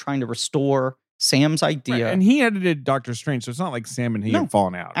not me trying to restore Sam's Right, idea. and he edited Doctor Strange, so it's not like Sam and he No, have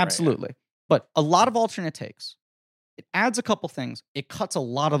fallen out. right? Absolutely. But a lot of alternate takes. It adds a couple things. It cuts a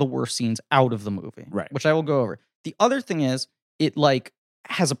lot of the worst scenes out of the movie, Right. which I will go over. The other thing is it like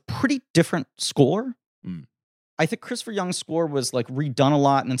has a pretty different score. Mm. I think Christopher Young's score was like redone a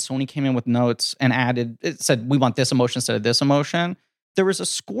lot, and then Sony came in with notes and added, it said, we want this emotion instead of this emotion. There was a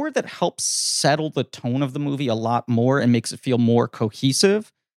score that helps settle the tone of the movie a lot more and makes it feel more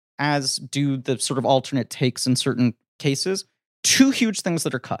cohesive, as do the sort of alternate takes in certain cases. 2 huge things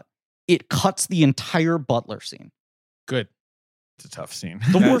that are cut. It cuts the entire Butler scene. Good. It's a tough scene.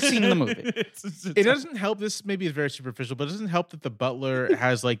 The worst scene in the movie. It doesn't help. This maybe is very superficial, but it doesn't help that the butler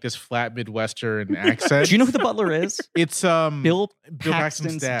has like this flat Midwestern accent. Do you know who the Butler is? It's Bill Bill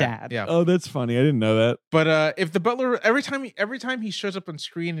Paxton's dad. Yeah. Oh, that's funny. I didn't know that. But if the butler every time he shows up on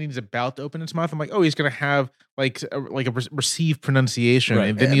screen and he's about to open his mouth, I'm like, oh, he's gonna have like a received pronunciation, Right.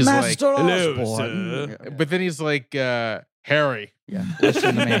 and then he's Master like, "Hello, Osborn." sir. but then he's like, Harry. Yeah.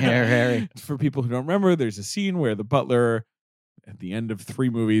 Listen to me, Harry. For people who don't remember, there's a scene where the butler, at the end of 3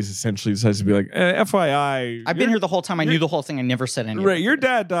 movies, essentially decides to be like, FYI, I've been here the whole time. I knew the whole thing. I never said anything. Right, your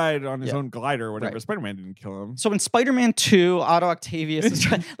dad died on his Yeah. own glider or whatever. Right. Spider-Man didn't kill him. So in Spider-Man 2, Otto Octavius is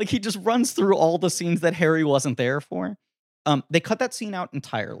trying, like he just runs through all the scenes that Harry wasn't there for. They cut that scene out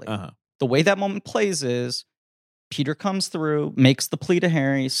entirely. Uh-huh. The way that moment plays is Peter comes through, makes the plea to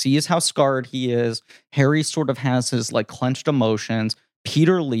Harry, sees how scarred he is. Harry sort of has his like clenched emotions.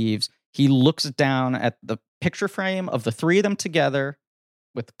 Peter leaves. He looks down at the picture frame of the 3 of them together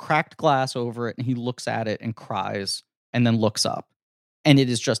with cracked glass over it, and he looks at it and cries and then looks up. And it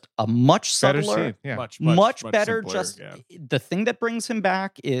is just a much Better subtler, scene. Yeah. much better. simpler, Just yeah. the thing that brings him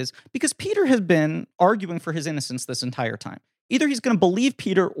back is because Peter has been arguing for his innocence this entire time. Either he's going to believe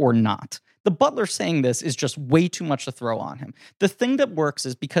Peter or not. The butler saying this is just way too much to throw on him. The thing that works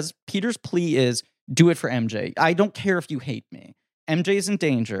is because Peter's plea is do it for MJ. I don't care if you hate me. MJ is in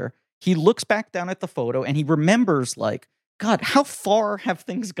danger. He looks back down at the photo and he remembers like, God, how far have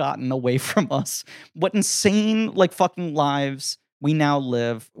things gotten away from us? What insane like fucking lives we now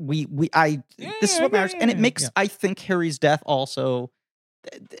live. This is what matters. And it makes, I think, Harry's death also,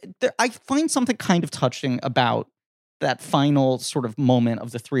 I find something kind of touching about that final sort of moment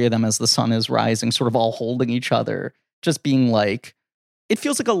of the 3 of them as the sun is rising, sort of all holding each other, just being like, it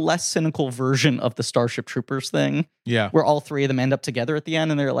feels like a less cynical version of the Starship Troopers thing, Yeah. where all 3 of them end up together at the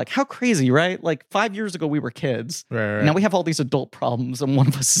end and they're like, how crazy, right? Like 5 years ago we were kids. Right. Now we have all these adult problems and one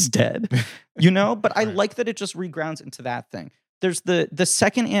of us is dead, you know? But I Right. like that it just regrounds into that thing. There's the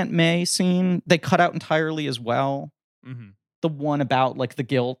second Aunt May scene they cut out entirely as well. Mm-hmm. The one about like the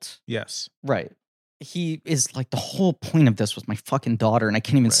guilt. Yes. Right. He is like, the whole point of this was my fucking daughter, and I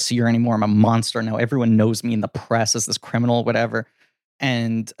can't even Right. see her anymore. I'm a monster now. Everyone knows me in the press as this criminal, whatever.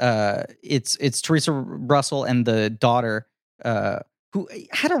 And it's Teresa Russell and the daughter who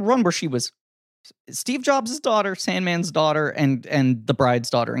had a run where she was Steve Jobs' daughter, Sandman's daughter, and the bride's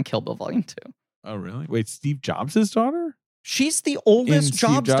daughter in Kill Bill Volume 2. Oh, really? Wait, Steve Jobs' daughter? She's the oldest In Steve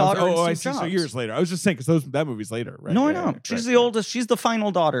Jobs daughter. Oh, in I Steve see. Jobs. So years later. I was just saying because that movie's later, right? No, I Yeah, know. yeah, She's right, the yeah. oldest. She's the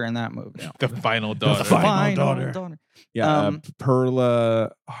final daughter in that movie. The final The daughter. final daughter. Yeah,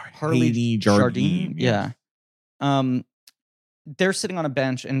 Perla Harley Haney Jardine. Yeah. They're sitting on a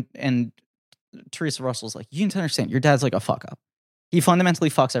bench, and Teresa Russell's like, you need to understand, your dad's like a fuck up. He fundamentally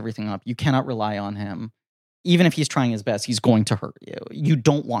fucks everything up. You cannot rely on him. Even if he's trying his best, he's going to hurt you. You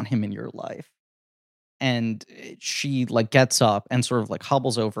don't want him in your life. And she like gets up and sort of like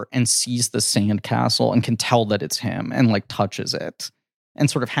hobbles over and sees the sand castle and can tell that it's him and like touches it and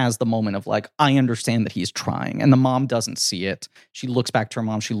sort of has the moment of like, I understand that he's trying. And the mom doesn't see it. She looks back to her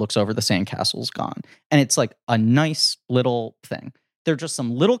mom. She looks over, the sand castle's gone. And it's like a nice little thing. There are just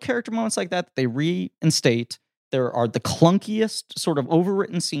some little character moments like that they reinstate. There are the clunkiest sort of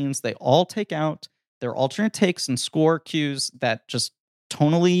overwritten scenes they all take out. There are alternate takes and score cues that just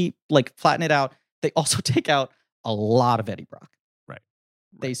tonally like flatten it out. They also take out a lot of Eddie Brock. Right.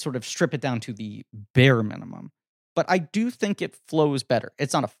 They sort of strip it down to the bare minimum. But I do think it flows better.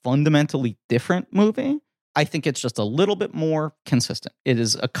 It's not a fundamentally different movie. I think it's just a little bit more consistent. It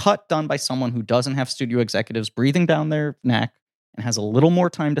is a cut done by someone who doesn't have studio executives breathing down their neck and has a little more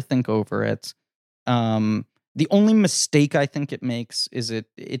time to think over it. The only mistake I think it makes is it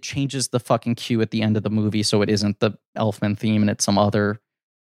changes the fucking cue at the end of the movie, so it isn't the Elfman theme and it's some other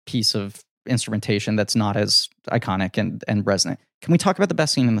piece of instrumentation that's not as iconic and resonant. Can we talk about the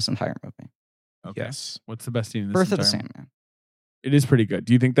best scene in this entire movie? Okay. Yes. What's the best scene in this Birth of the entire Sandman. It is pretty good.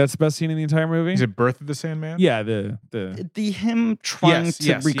 Do you think that's the best scene in the entire movie? Is it Birth of the Sandman? Yeah, the The him trying Yes, to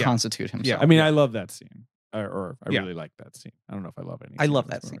yes, yeah. reconstitute himself. Yeah. I mean, I love that scene. Or I Yeah. really like that scene. I don't know if I love any. I scene love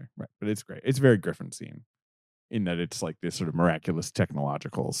in this that scene. movie. Right, but it's great. It's a very Griffin scene in that it's like this sort of miraculous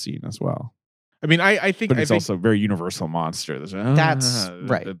technological scene as well. I mean, I think But I it's think also a very universal monster. There's That's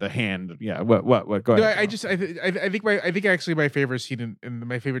right. The hand. Yeah. What? Go No, ahead. I think actually my favorite scene in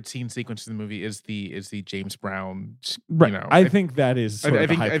my favorite scene sequence in the movie is the James Brown. right. You know, I think that is. Sort I of the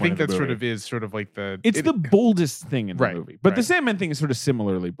think high I point think of the that sort movie. of is sort of like the It's the boldest thing in the Right, movie, but the right. Sandman thing is sort of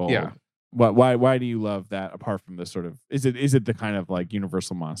similarly bold. Yeah. Why do you love that? Apart from the sort of is it the kind of like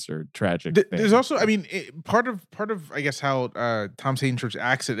universal monster tragic? thing? There's also, I mean, part of I guess how Tom Saintchurch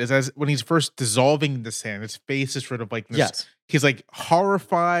acts it is as when he's first dissolving the sand, his face is sort of like this, Yes. he's like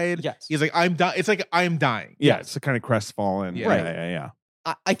horrified. Yes. He's like, I'm dying. It's like I'm dying. Yeah, it's a kind of crestfallen. Yeah. Right. Yeah.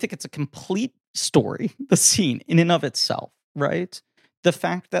 I think it's a complete story, the scene in and of itself, right? The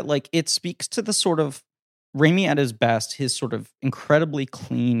fact that like it speaks to the sort of Raimi at his best, his sort of incredibly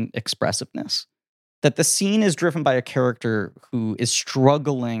clean expressiveness. That the scene is driven by a character who is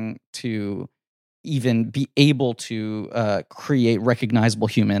struggling to even be able to create recognizable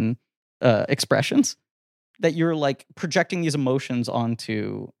human expressions. That you're like projecting these emotions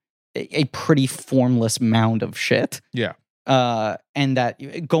onto a pretty formless mound of shit. Yeah. And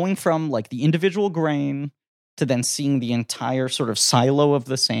that going from like the individual grain to then seeing the entire sort of silo of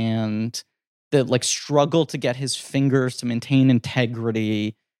the sand, the like struggle to get his fingers to maintain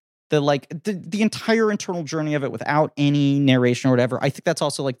integrity, the entire internal journey of it without any narration or whatever. I think that's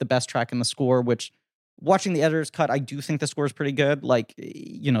also like the best track in the score, which watching the editor's cut, I do think the score is pretty good. Like,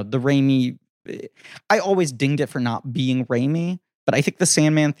 you know, the Raimi, I always dinged it for not being Raimi, but I think the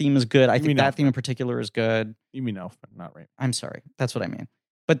Sandman theme is good. I think mean that Elfman. theme in particular is good. You mean Elfman, not right? I'm sorry. That's what I mean.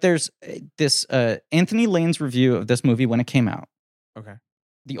 But there's this Anthony Lane's review of this movie when it came out. Okay.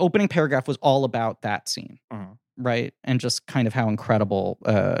 The opening paragraph was all about that scene, Uh-huh. right? And just kind of how incredible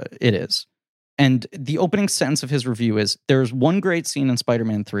it is. And the opening sentence of his review is, there's one great scene in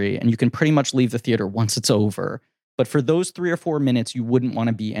Spider-Man 3, and you can pretty much leave the theater once it's over. But for those 3 or 4 minutes, you wouldn't want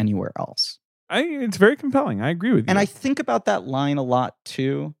to be anywhere else. It's very compelling. I agree with you. And I think about that line a lot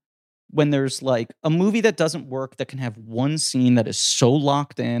too, when there's like a movie that doesn't work that can have one scene that is so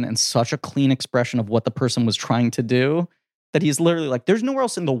locked in and such a clean expression of what the person was trying to do that he's literally like, there's nowhere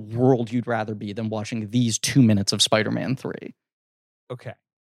else in the world you'd rather be than watching these 2 minutes of Spider-Man 3. okay.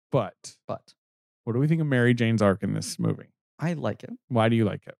 But But what do we think of Mary Jane's arc in this movie? I like it. Why do you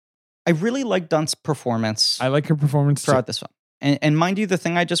like it? I really like Dunt's performance I like her performance too. throughout this film. And mind you, the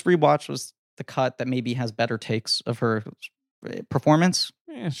thing I just rewatched was the cut that maybe has better takes of her performance.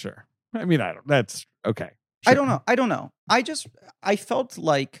 Yeah, sure. I mean, that's okay. I don't know. I felt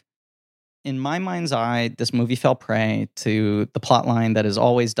like, in my mind's eye, this movie fell prey to the plot line that is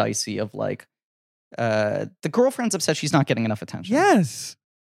always dicey of like, the girlfriend's upset she's not getting enough attention. Yes.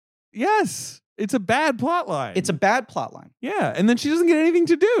 It's a bad plot line. It's a bad plot line. Yeah, and then she doesn't get anything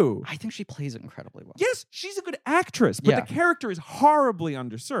to do. I think she plays it incredibly well. Yes, she's a good actress, but Yeah. the character is horribly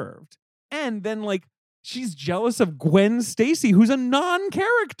underserved. And then like she's jealous of Gwen Stacy, who's a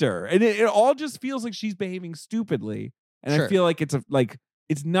non-character, and it all just feels like she's behaving stupidly. And Sure. I feel like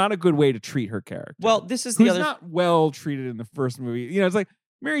it's not a good way to treat her character. Well, this is who's the other. not well treated in the first movie. You know, it's like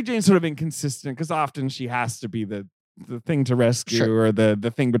Mary Jane's sort of inconsistent because often she has to be the thing to rescue Sure. or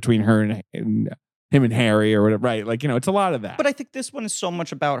the thing between her and him and Harry or whatever. Right? Like, you know, it's a lot of that. But I think this one is so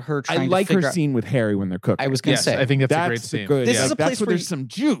much about her I trying like to her figure out. scene with Harry when they're cooking. I was going to Yes, say. I think that's a that's great the scene. good. This yeah, is like, a place that's where where there's some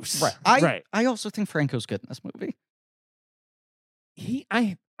juice. Right. I also think Franco's good in this movie. He's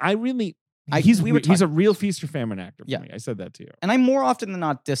we were he's a real feast or famine actor for Yeah. me. I said that to you. And I more often than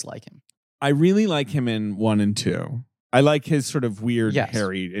not dislike him. I really like him in 1 and 2. I like his sort of weird Yes.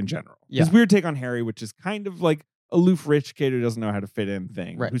 Harry in general. Yeah. His weird take on Harry, which is kind of like aloof rich kid who doesn't know how to fit in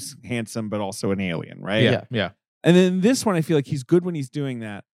thing, Right. who's handsome but also an alien, right? Yeah. Yeah. And then this one, I feel like he's good when he's doing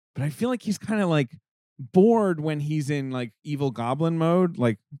that, but I feel like he's kind of like bored when he's in like evil goblin mode,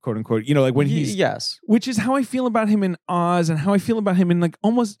 like quote unquote, you know, like when he's yes. which is how I feel about him in Oz and how I feel about him in like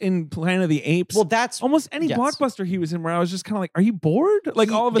almost in Planet of the Apes. Well, that's almost any yes. blockbuster he was in where I was just kind of like, are you bored?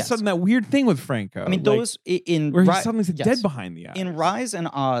 Like all of a Yes. sudden that weird thing with Franco. I mean, like, those in where he Ri- suddenly's yes. dead behind the eyes. In Rise and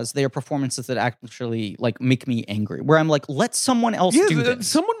Oz, they are performances that actually like make me angry. Where I'm like, let someone else do this.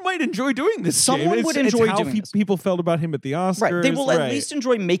 Someone might enjoy doing this. Someone James. would It's enjoy how doing this. people felt about him at the Oscars. Right. They will at least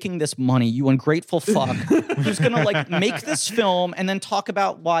enjoy making this money, you ungrateful fuck, who's going to like make this film and then talk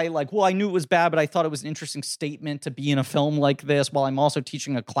about why, like, well, I knew it was bad, but I thought it was an interesting statement to be in a film like this while I'm also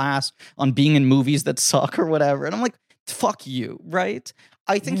teaching a class on being in movies that suck or whatever. And I'm like, fuck you, right?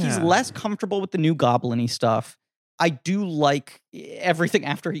 I think he's Yeah. less comfortable with the new goblin-y stuff. I do like everything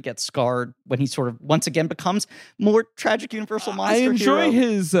after he gets scarred when he sort of once again becomes more tragic universal monster I enjoy hero.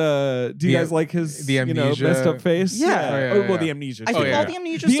 his. Do you guys like his? the amnesia? messed up face. Yeah. Oh, yeah, well, yeah. the amnesia. I too. think yeah. all the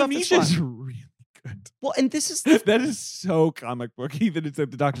amnesia The stuff is amnesia fun. is really good. Well, and this is That is so comic booky that it's like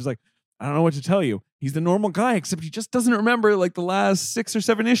the doctor's like, I don't know what to tell you. He's the normal guy, except he just doesn't remember like the last 6 or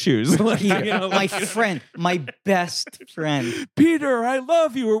 7 issues. Like, Peter, you know, my like, friend, my best friend. Peter, I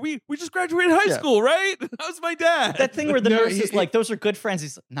love you. Or we just graduated high Yeah. school, right? How's my dad? That thing where the No, nurse is like, those are good friends.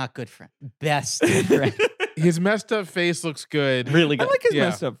 He's like, not good friend, best friend. His messed up face looks good. Really I good. like his Yeah.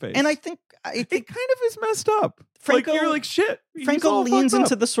 messed up face. And I think it kind of is messed up. Franco- like, you're like shit. He's Franco all leans fucked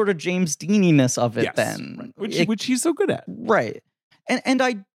into up. the sort of James Deaniness of it Yes, then. right. It- which he's so good at. right. And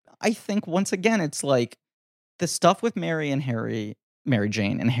I think once again, it's like the stuff with Mary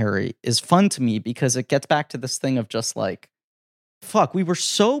Jane and Harry is fun to me because it gets back to this thing of just like, fuck, we were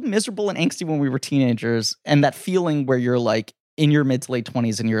so miserable and angsty when we were teenagers. And that feeling where you're like in your mid to late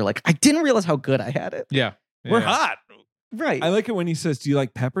 20s and you're like, I didn't realize how good I had it. Yeah. We're Yeah. hot. Right. I like it when he says, "Do you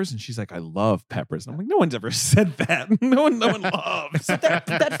like peppers?" And she's like, "I love peppers." And I'm like, no one's ever said that. No one loves.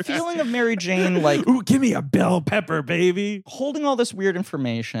 that feeling of Mary Jane, like, ooh, give me a bell pepper, baby. holding all this weird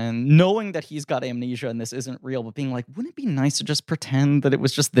information, knowing that he's got amnesia and this isn't real, but being like, wouldn't it be nice to just pretend that it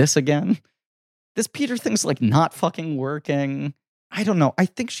was just this again? This Peter thing's like not fucking working. I don't know. I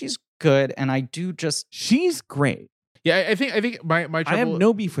think she's good, and I do just She's great. Yeah, I think my trouble I have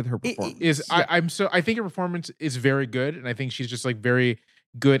no beef with her It- performance. is Yeah. I think her performance is very good, and I think she's just like very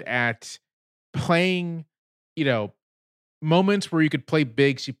good at playing, you know, moments where you could play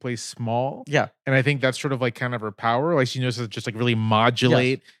big, she plays small. yeah. And I think that's sort of like kind of her power. Like she knows how to just like really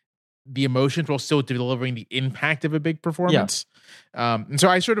modulate the emotions while still delivering the impact of a big performance. And so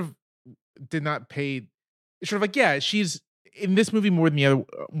I sort of did not pay sort of like, yeah, she's in this movie more than the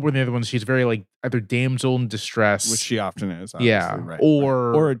other ones, she's very like either damsel in distress. which she often is. Yeah, obviously, right,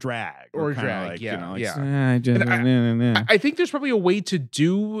 or- or a drag, or a kinda drag, like, yeah, you know, like, yeah. I just, And I think there's probably a way to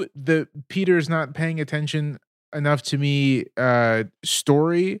do the Peter's not paying attention enough to me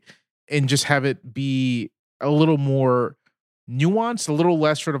story and just have it be a little more nuanced, a little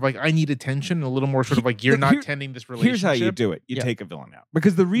less sort of like I need attention, a little more sort of like you're not tending this relationship. Here's how you do it. You Yeah. take a villain out.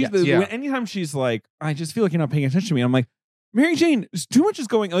 Because the reason, Yes. Yeah. when, anytime she's like, I just feel like you're not paying attention to me, I'm like, Mary Jane, too much is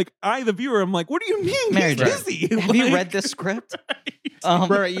going, like, I, the viewer, I'm like, what do you mean? Mary He's Jane, busy. Have you Like- read this script?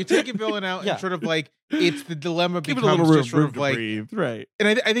 Right, you take a villain out Yeah. and sort of like it's the dilemma Give it a becomes little room, just sort room of to like breathe. Right.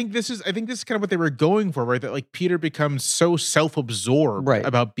 and I think this is kind of what they were going for, right? That like Peter becomes so self-absorbed Right.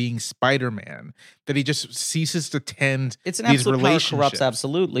 about being Spider-Man that he just ceases to tend It's an these absolute power corrupts relationships.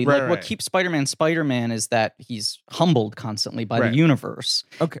 absolutely. Right, Like what right. keeps Spider-Man is that he's humbled constantly by Right. the universe.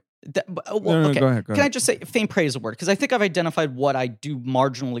 Okay. Okay. Go ahead. Go Can I ahead. just say faint praise a word? Because I think I've identified what I do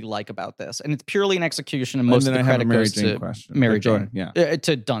marginally like about this, and it's purely an execution, and most of And the then I have a credit Mary goes Jane to question. Mary But go Jane, ahead, yeah.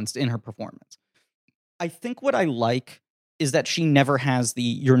 to Dunst in her performance. I think what I like is that she never has the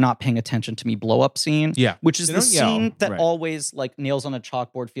 "you're not paying attention to me" blow up scene. Yeah. Which is They the don't yell, scene that right. always like nails on a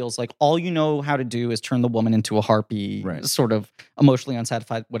chalkboard feels like all you know how to do is turn the woman into a harpy, Right. sort of emotionally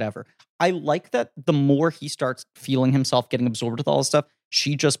unsatisfied, whatever. I like that the more he starts feeling himself getting absorbed with all this stuff,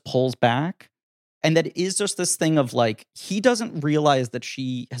 she just pulls back. And that is just this thing of like, he doesn't realize that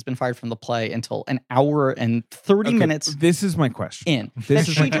she has been fired from the play until an hour and 30 Okay, minutes This is my question. in. This And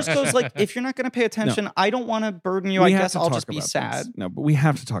is my she just question. goes like, if you're not going to pay attention, I don't want to burden you. We I have guess to I'll talk just be about this. sad. No, but we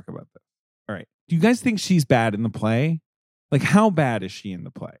have to talk about this. All right. Do you guys think she's bad in the play? Like, how bad is she in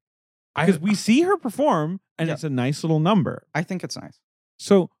the play? Because we see her perform, and Yeah. it's a nice little number. I think it's nice.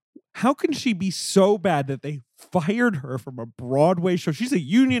 So how can she be so bad that they fired her from a Broadway show? She's a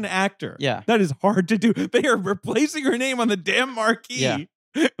union actor. Yeah. That is hard to do. They are replacing her name on the damn marquee.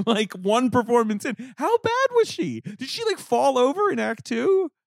 Yeah. Like one performance in. How bad was she? Did she like fall over in Act 2?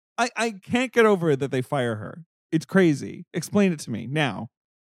 I can't get over it that they fire her. It's crazy. Explain it to me now.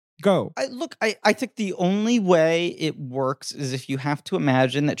 Go. I think the only way it works is if you have to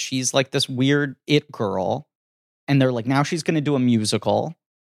imagine that she's like this weird it girl, and they're like, now she's going to do a musical.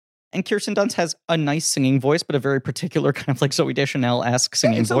 And Kirsten Dunst has a nice singing voice, but a very particular kind of like Zooey Deschanel-esque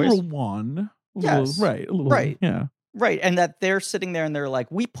singing It's voice. a little one. Yes. Right. A little, Right. Yeah. Right. And that they're sitting there and they're like,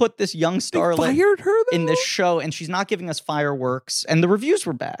 we put this young They starlet fired her though? in this show and she's not giving us fireworks. And the reviews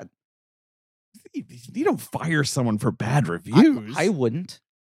were bad. You don't fire someone for bad reviews. I wouldn't.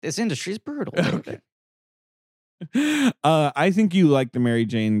 This industry is brutal. Okay. I think you like the Mary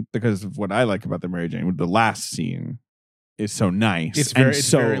Jane because of what I like about the Mary Jane. The last scene is so nice. It's and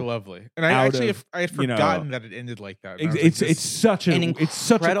very lovely. And I out actually of, I had you know, forgotten that it ended like that. And I was like, It's this- such a An it's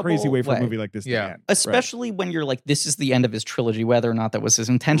such a crazy way for a incredible movie like this Yeah. to end. Especially when you're like, this is the end of his trilogy, whether or not that was his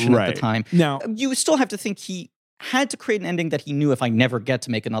intention at Right. the time. Now, You still have to think he had to create an ending that he knew if I never get to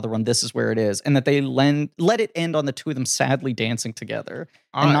make another one, this is where it is. And that they let it end on the two of them sadly dancing together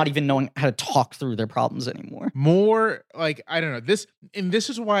and I- not even knowing how to talk through their problems anymore. more like I don't know this, and this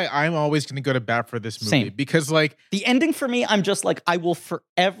is why I'm always going to go to bat for this movie Same. because like The ending for me, I'm just like, I will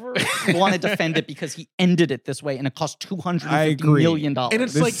forever want to defend it because he ended it this way and it cost $250 agree. million. And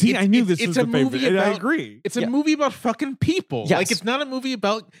it's this like scene, I knew this it's was a the favorite, movie and I about- agree. it's a Yeah. movie about fucking people. Yes. Like it's not a movie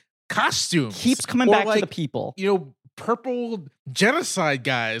about costumes. Keeps coming or back like, to the people. You know, purple genocide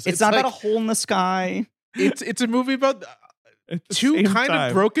guys. It's not like, about a hole in the sky. it's a movie about At the two same kind time.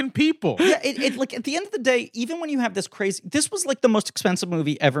 of broken people. Yeah, it like at the end of the day, even when you have this crazy, this was like the most expensive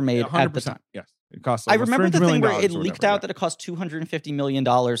movie ever made at the time. Yes, it costs. I almost remember the $300 thing million where it or leaked whatever, out that it cost $250 million,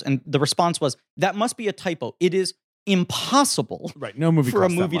 and the response was, that must be a typo. It is impossible right. No movie for a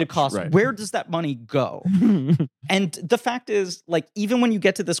costs that movie to much, cost. right. Where does that money go? And the fact is, like, even when you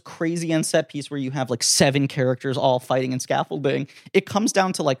get to this crazy end set piece where you have like 7 characters all fighting and scaffolding, it comes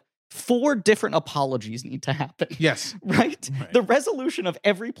down to like 4 different apologies need to happen. Yes. Right? Right. The resolution of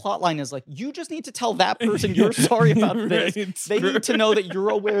every plot line is like, you just need to tell that person you're sorry about this. Right, They need to know that you're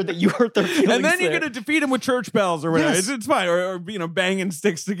aware that you hurt their feelings. and then you're there. going to defeat him with church bells or whatever. Yes. It's fine, or banging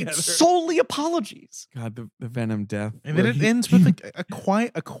sticks together. solely apologies. God, the Venom death, And then where it he- ends with like a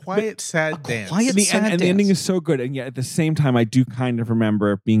quiet, sad dance. quiet- the, sad and the ending dance. is so good, and yet at the same time, I do kind of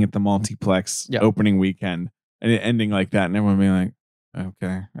remember being at the multiplex Yeah. opening weekend and it ending like that, and everyone being like,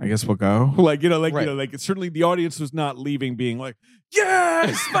 "Okay, I guess we'll go." Like Right. certainly the audience was not leaving being like,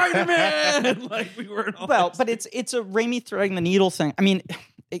 "Yes, Spider-Man!" Like we were. And all Well, that but it's a Raimi threading the needle thing. I mean,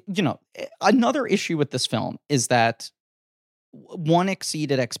 another issue with this film is that 1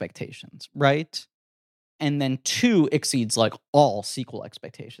 exceeded expectations, right? And then 2 exceeds like all sequel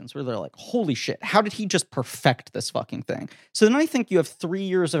expectations, where they're like, holy shit, how did he just perfect this fucking thing? So then I think you have 3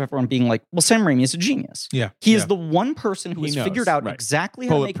 years of everyone being like, well, Sam Raimi is a genius. Yeah. He is yeah. the one person who He has knows, figured out right. exactly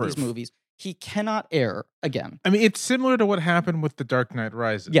how to make Bulletproof. these movies. He cannot err again. I mean, it's similar to what happened with The Dark Knight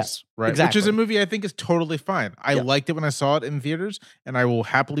Rises. Yes, right. Which is exactly. a movie I think is totally fine. I Yeah. liked it when I saw it in theaters, and I will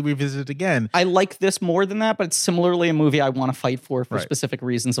happily revisit it again. I like this more than that, but it's similarly a movie I want to fight for Right. specific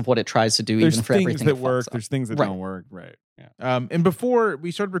reasons of what it tries to do, there's even for things everything that it fucks work. up. There's things that Right. don't work. Right. Yeah. And before we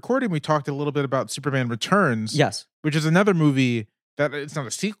started recording, we talked a little bit about Superman Returns, Yes. which is another movie that it's not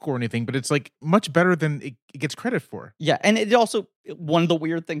a sequel or anything, but it's like much better than it gets credit for. Yeah, and it also, one of the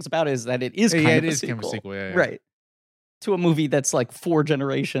weird things about it is that it is kind Yeah, of it a is sequel. kind of a sequel. Yeah, yeah. Right. To a movie that's like 4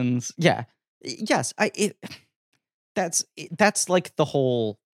 generations. Yeah. Yes, that's like the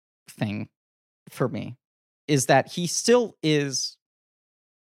whole thing for me, is that he still is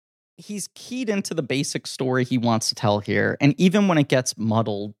he's keyed into the basic story he wants to tell here. And even when it gets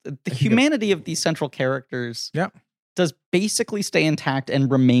muddled, the humanity of these central characters does basically stay intact and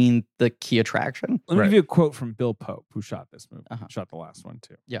remain the key attraction. Let me give you a quote from Bill Pope, who shot this movie. Shot the last one,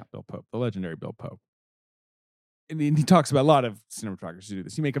 too. Yeah. Bill Pope, the legendary Bill Pope. And he talks about a lot of cinematographers who do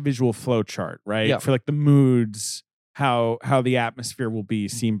this. You make a visual flow chart, right? Yeah. For like the moods, how the atmosphere will be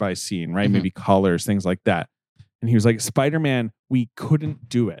scene by scene, right? Mhm. Maybe colors, things like that. And he was like, Spider-Man, we couldn't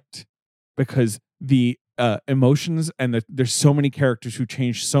do it because the emotions and there's so many characters who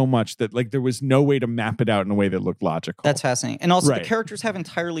change so much that like there was no way to map it out in a way that looked logical. That's fascinating. And also Right. the characters have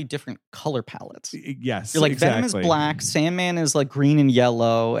entirely different color palettes. Yes. You're like exactly. Venom is black, Sandman is like green and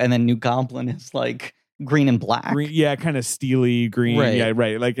yellow, and then New Goblin is like green and black. Green, yeah, kind of steely green. Right. Yeah,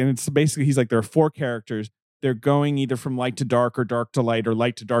 right. Like, and it's basically he's like there are 4 characters. They're going either from light to dark or dark to light or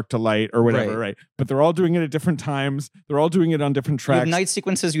light to dark to light or whatever, right? But they're all doing it at different times. They're all doing it on different You tracks. have night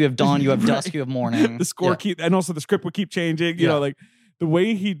sequences, you have dawn, you have dusk, you have morning. The score and also the script will keep changing. You Yeah. know, like the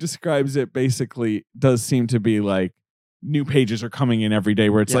way he describes it basically does seem to be like new pages are coming in every day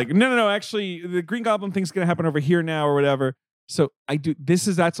where it's like, no, actually the Green Goblin thing's going to happen over here now or whatever. So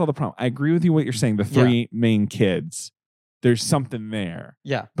that's all the problem. I agree with you what you're saying. The 3 main kids, there's something there.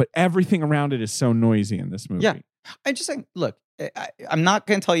 Yeah. But everything around it is so noisy in this movie. Yeah. I just think, look, I'm not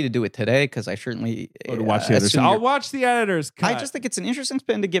going to tell you to do it today because I certainly Or to watch the editors. assume I'll you're- watch the editors. I just think it's an interesting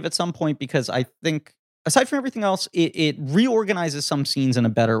spin to give at some point because I think, aside from everything else, it reorganizes some scenes in a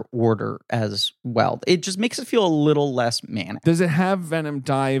better order as well. It just makes it feel a little less manic. Does it have Venom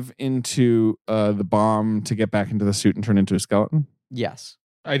dive into the bomb to get back into the suit and turn into a skeleton? Yes.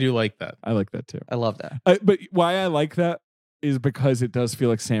 I do like that. I like that too. I love that. But why I like that is because it does feel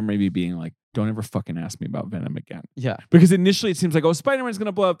like Sam Raimi being like, don't ever fucking ask me about Venom again. Yeah. Because initially it seems like, oh, Spider-Man's going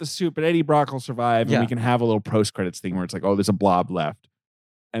to blow up the suit, but Eddie Brock will survive. And Yeah. we can have a little post-credits thing where it's like, oh, there's a blob left.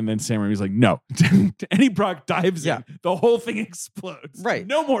 And then Sam Raimi's like, no. Eddie Brock dives in. The whole thing explodes. Right.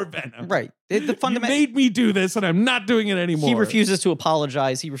 No more Venom. Right. The You fundamental. made me do this and I'm not doing it anymore. He refuses to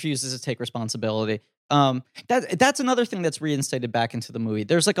apologize. He refuses to take responsibility. That's another thing that's reinstated back into the movie.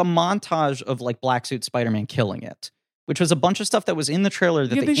 There's like a montage of like black suit Spider-Man killing it, which was a bunch of stuff that was in the trailer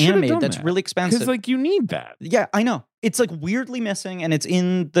that Yeah, they they should've animated done that's that. really expensive. Because like you need that. Yeah, I know. It's like weirdly missing and it's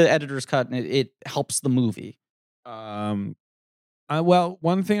in the editor's cut and it helps the movie. Well,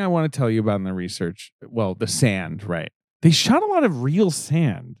 one thing I want to tell you about in the research, the sand, right? They shot a lot of real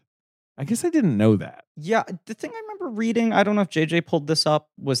sand. I guess I didn't know that. Yeah, the thing I remember reading, I don't know if JJ pulled this up,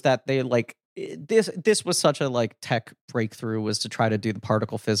 was that they like this was such a like tech breakthrough was to try to do the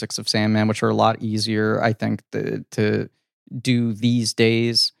particle physics of Sandman, which are a lot easier, I think, to do these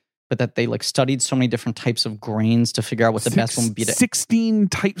days. But that they like studied so many different types of grains to figure out what the best one would be. 16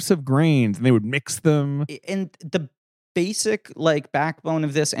 types of grains, and they would mix them. And the basic like backbone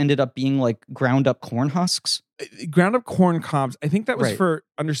of this ended up being like ground up corn husks. Ground up corn cobs. I think that was Right. for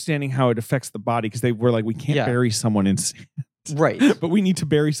understanding how it affects the body because they were like, we can't Yeah. bury someone in sand, Right. but we need to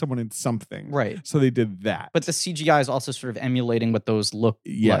bury someone in something. Right. So they did that. But the CGI is also sort of emulating what those look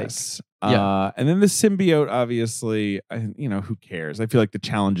yes. Yeah. And then the symbiote, obviously, who cares? I feel like the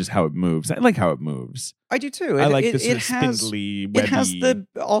challenge is how it moves. I like how it moves. like. I do too. I like it, this sort it of has spindly, webby. it has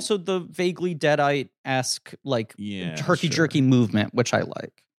the vaguely Deadite-esque like herky jerky movement, which I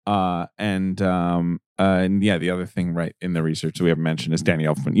like. And the other thing right in the research that we haven't mentioned is Danny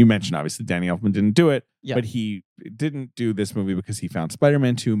Elfman. You mentioned obviously Danny Elfman didn't do it, Yeah. but he didn't do this movie because he found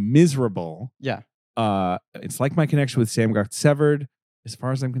Spider-Man 2 miserable. Yeah. It's like my connection with Sam got severed. As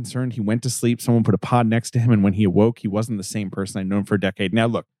far as I'm concerned, he went to sleep. Someone put a pod next to him, and when he awoke, he wasn't the same person I'd known for a decade. Now,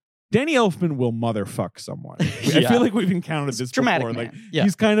 look, Danny Elfman will motherfuck someone. I Yeah. feel like we've encountered this Dramatic before. man. Like, Yeah.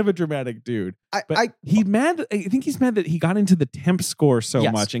 he's kind of a dramatic dude. I He's mad. I think he's mad that he got into the temp score so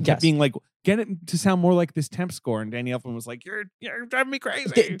Yes, much and kept yes. being like, get it to sound more like this temp score. And Danny Elfman was like, you're driving me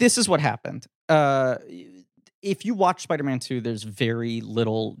crazy. this is what happened. If you watch Spider-Man 2, there's very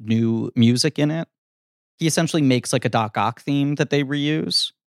little new music in it. He essentially makes like a Doc Ock theme that they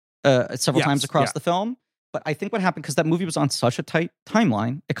reuse several Yes, times across yeah. the film. But I think what happened, because that movie was on such a tight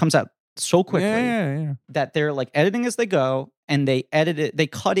timeline, it comes out so quickly Yeah. that they're like editing as they go, and they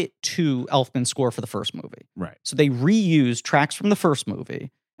cut it to Elfman's score for the first movie. Right. So they reused tracks from the first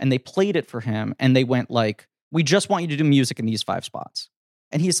movie and they played it for him, and they went like, we just want you to do music in these 5 spots.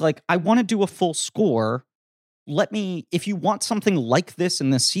 And he's like, I want to do a full score. If you want something like this in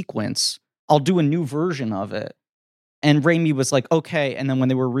this sequence, I'll do a new version of it. And Raimi was like, okay. And then when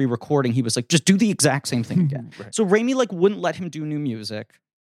they were re-recording, he was like, just do the exact same thing again. Right. So Raimi like wouldn't let him do new music.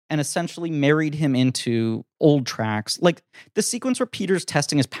 and essentially married him into old tracks. Like the sequence where Peter's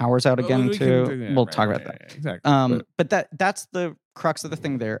testing his powers out again we'll talk about that. Yeah, exactly. But that's the crux of the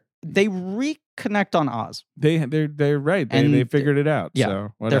thing there. They reconnect on Oz. They're right. And they figured it out. yeah,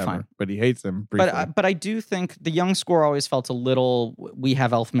 so whatever. they're fine. But he hates them briefly. But I do think the young score always felt a little we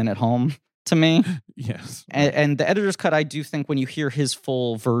have Elfman at home to me. yes. And the editor's cut, I do think when you hear his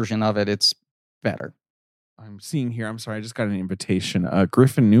full version of it, it's better. I'm seeing here. I'm sorry. I just got an invitation.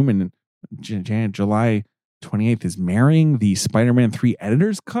 Griffin Newman, July 28th, is marrying the Spider-Man 3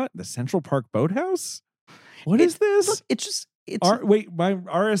 editor's cut, the Central Park Boathouse. What is this? Look, it's my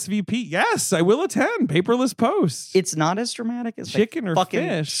RSVP. Yes, I will attend. Paperless post. It's not as dramatic as chicken or fucking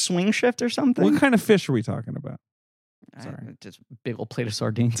fish. Swing Shift or something. What kind of fish are we talking about? Sorry. Just big old plate of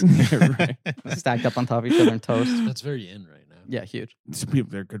sardines Yeah, right. stacked up on top of each other in toast. That's very in right now. Yeah, huge.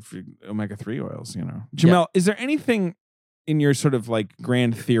 They're good for omega-3 oils, you know. Jamel, is there anything in your sort of like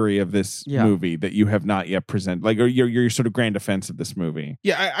grand theory of this movie that you have not yet presented? Like, or your sort of grand defense of this movie?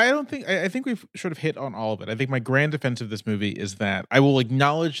 Yeah, I think we've sort of hit on all of it. I think my grand defense of this movie is that I will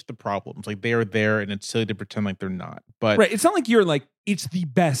acknowledge the problems. Like they are there and it's silly to pretend like they're not. But right, it's not like you're like, it's the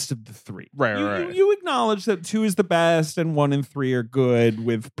best of the three. Right. You acknowledge that 2 is the best and 1 and 3 are good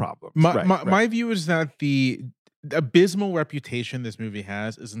with problems. My view is that the abysmal reputation this movie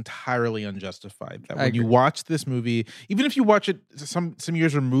has is entirely unjustified. That when you watch this movie, even if you watch it some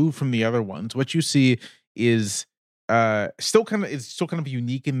years removed from the other ones, what you see is still kind of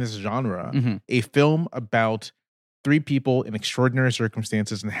unique in this genre. Mm-hmm. A film about 3 people in extraordinary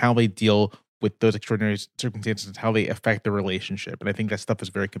circumstances and how they deal with those extraordinary circumstances and how they affect the relationship. And I think that stuff is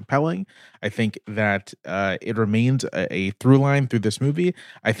very compelling. I think that it remains a through line through this movie.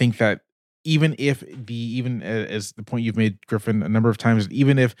 I think that even as the point you've made, Griffin, a number of times,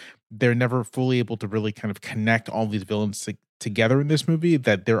 even if they're never fully able to really kind of connect all these villains together in this movie,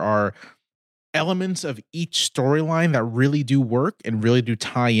 that there are elements of each storyline that really do work and really do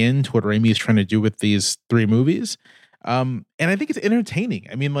tie in to what Raimi is trying to do with these 3 movies. And I think it's entertaining.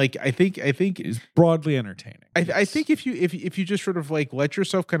 I mean, like, I think it's broadly entertaining. I think if you just sort of like let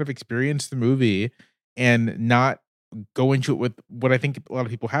yourself kind of experience the movie and not go into it with what I think a lot of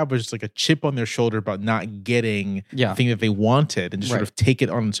people have, was just like a chip on their shoulder about not getting the thing that they wanted, and just sort of take it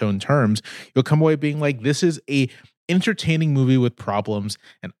on its own terms, you'll come away being like, this is a entertaining movie with problems.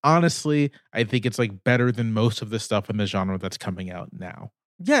 And honestly, I think it's like better than most of the stuff in the genre that's coming out now.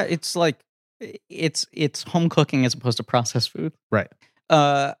 Yeah, it's like it's home cooking as opposed to processed food. Right.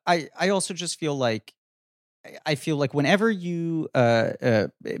 I also just feel like whenever you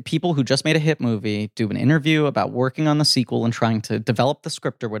people who just made a hit movie do an interview about working on the sequel and trying to develop the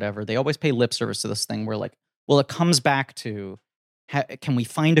script or whatever, they always pay lip service to this thing where like, well, it comes back to can we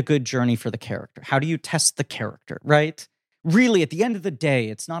find a good journey for the character? How do you test the character, right? Really, at the end of the day,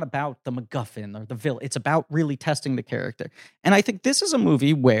 it's not about the MacGuffin or the villain. It's about really testing the character. And I think this is a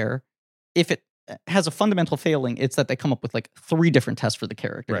movie where if it has a fundamental failing, it's that they come up with like 3 different tests for the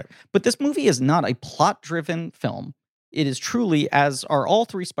character. Right. But this movie is not a plot-driven film. It is truly, as are all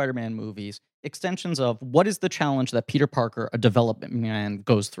 3 Spider-Man movies, extensions of what is the challenge that Peter Parker, a development man,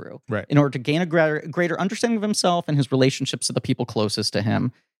 goes through in order to gain a greater understanding of himself and his relationships to the people closest to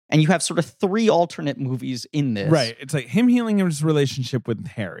him. And you have sort of 3 alternate movies in this. Right. It's like him healing his relationship with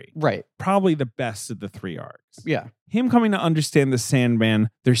Harry. Right. Probably the best of the 3 arcs. Yeah. Him coming to understand the Sandman.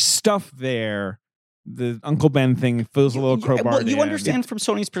 There's stuff there. The Uncle Ben thing feels a little crowbar. Well, you understand from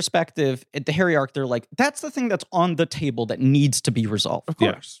Sony's perspective, at the Harry arc, they're like, that's the thing that's on the table that needs to be resolved. Of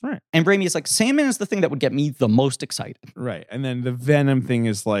course. Yeah. Right. And Raimi is like, Sandman is the thing that would get me the most excited. Right. And then the Venom thing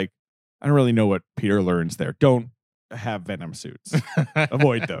is like, I don't really know what Peter learns there. Don't have Venom suits.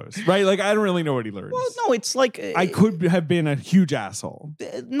 Avoid those. Right? Like, I don't really know what he learns. Well, no, it's like I could have been a huge asshole.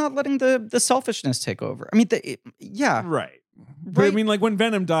 Not letting the selfishness take over. I mean, yeah. Right. But I mean, like when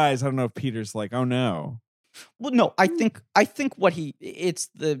Venom dies, I don't know if Peter's like, oh no. Well, no, I think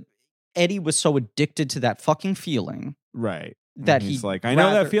Eddie was so addicted to that fucking feeling. Right. That he's like, I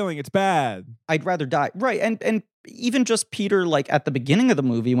know that feeling, it's bad. I'd rather die. Right. And even just Peter, like at the beginning of the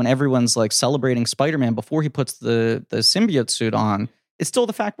movie, when everyone's like celebrating Spider-Man before he puts the symbiote suit on, it's still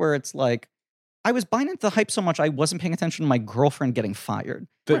the fact where it's like, I was buying into the hype so much I wasn't paying attention to my girlfriend getting fired.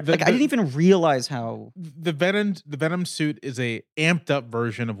 I didn't even realize how the Venom suit is a amped up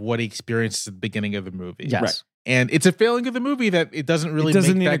version of what he experienced at the beginning of the movie. Yes. Right. And it's a failing of the movie that it doesn't really make that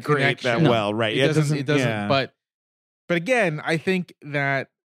integrate connection that well, right? It doesn't. Yeah. But again, I think that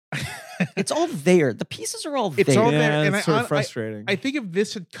it's all there. The pieces are all there. It's all there, and it's sort of frustrating. I think if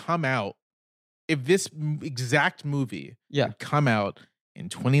this had come out, if this exact movie had come out in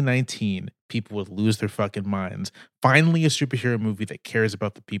 2019, people would lose their fucking minds. Finally, a superhero movie that cares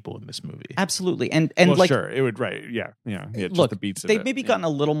about the people in this movie. Absolutely. And well, like, sure, it would, right. Yeah. Just look, the beats of they've it. maybe Yeah. gotten a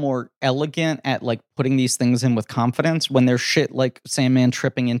little more elegant at like putting these things in with confidence when there's shit like Sandman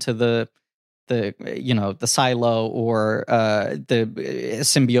tripping into the silo or the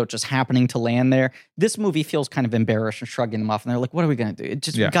symbiote just happening to land there. This movie feels kind of embarrassed and shrugging them off, and they're like, "What are we going to do? It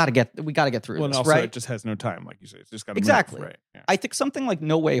just we got to get through Well, and this, also right?" it just has no time, like you say. It's just got to Exactly. move, right? Yeah. I think something like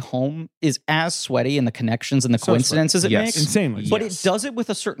No Way Home is as sweaty in the connections and the So sweaty. coincidences it Yes. makes. Insanely. But Yes. it does it with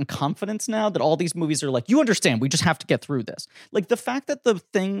a certain confidence now that all these movies are like, you understand, we just have to get through this. Like the fact that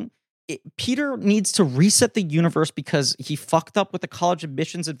Peter needs to reset the universe because he fucked up with the college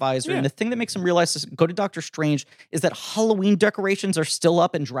admissions advisor. Yeah. And the thing that makes him realize to go to Doctor Strange is that Halloween decorations are still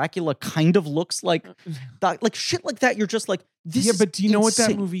up and Dracula kind of looks like shit like that. You're just like, this Yeah, is but do you know what that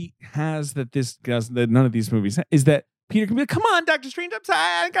insane. movie has that this does, that none of these movies is that Peter can be like, come on, Doctor Strange,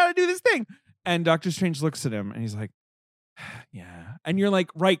 I gotta do this thing. And Doctor Strange looks at him and he's like, yeah. And you're like,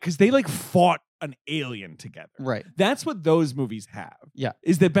 right, because they like fought an alien together. Right. That's what those movies have. Yeah.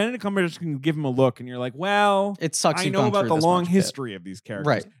 Is that Benedict Cumberbatch can give him a look and you're like, well, It sucks. I you've know gone about through the this long much bit. history of these characters.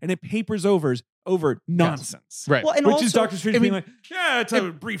 Right. And it papers over nonsense. Right. Well, and Which also, is Doctor Strange I mean, being like, yeah, it's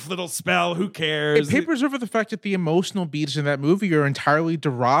a brief little spell. Who cares? It papers over the fact that the emotional beats in that movie are entirely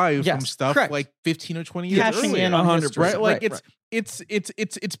derived from Yes, stuff correct. like 15 or 20 years Cashing earlier. in on 100%. history. right? Like right.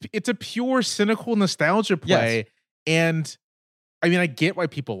 it's a pure cynical nostalgia play, and I mean I get why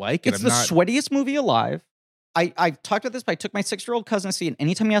people like it. It's the sweatiest movie alive. I've talked about this, but I took my 6-year-old cousin to see it. And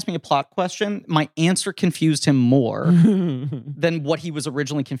anytime he asked me a plot question, my answer confused him more than what he was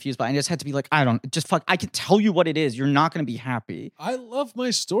originally confused by. And I just had to be like, I can tell you what it is. You're not going to be happy. I love my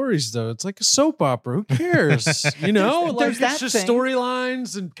stories though. It's like a soap opera. Who cares? You know, like There's it's that just thing.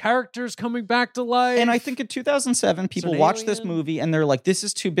 storylines and characters coming back to life. And I think in 2007, people an watched this alien. movie and they're like, this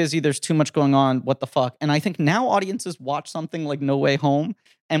is too busy. There's too much going on. What the fuck? And I think now audiences watch something like No Way Home.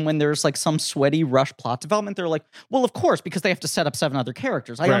 And when there's like some sweaty rush plot development, they're like, well, of course, because they have to set up 7 other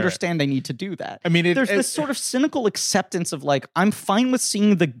characters. I Right. understand they need to do that. I mean, There's this sort of cynical acceptance of like, I'm fine with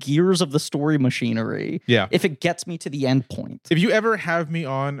seeing the gears of the story machinery Yeah. if it gets me to the end point. If you ever have me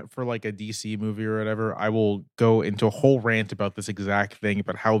on for like a DC movie or whatever, I will go into a whole rant about this exact thing,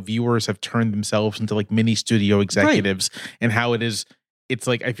 about how viewers have turned themselves into like mini studio executives and how it's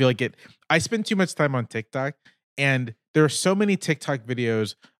like, I feel like I spend too much time on TikTok, and there are so many TikTok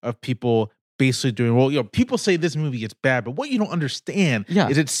videos of people basically doing, well, people say this movie is bad, but what you don't understand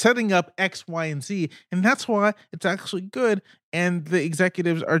is it's setting up X, Y, and Z, and that's why it's actually good, and the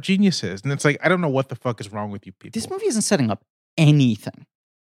executives are geniuses. And it's like, I don't know what the fuck is wrong with you people. This movie isn't setting up anything.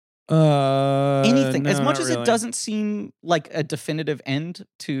 Anything. As No, much not as really. it doesn't seem like a definitive end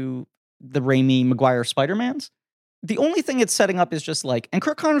to the Raimi Maguire Spider-Mans, the only thing it's setting up is just like, and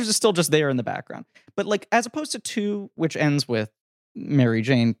Kirk Connors is still just there in the background. But like, as opposed to 2, which ends with Mary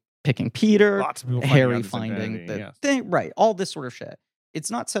Jane picking Peter, Lots of people Harry out his finding identity, the yes. thing, right? All this sort of shit. It's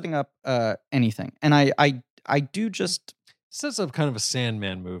not setting up anything. And I do just, sets up kind of a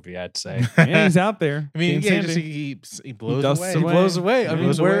Sandman movie, I'd say. Yeah, he's out there. I mean, Being yeah, just, Sandy. he blows dusts away. He blows away. I He mean,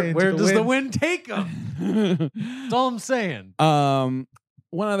 blows away where into the does the wind. wind take him? That's all I'm saying.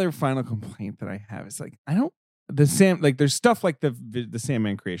 One other final complaint that I have is like, I don't there's stuff like the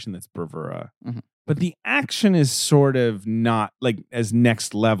Sandman creation that's bravura, Mhm. but the action is sort of not like as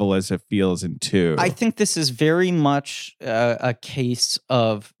next level as it feels in 2. I think this is very much a case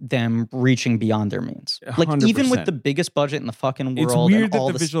of them reaching beyond their means. Like, even with 100%. the biggest budget in the fucking world, it's weird and that all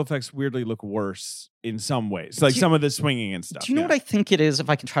the this, visual effects weirdly look worse in some ways, like Do you- some of the swinging and stuff. do you know what I think it is? If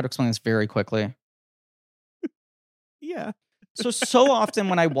I can try to explain this very quickly. Yeah. So often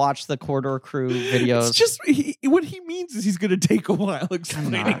when I watch the Corridor Crew videos, It's just what he means is he's going to take a while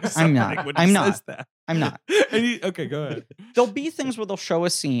explaining not. something I'm not. when he I'm not. says that. I'm not. Okay, go ahead. There'll be things where they'll show a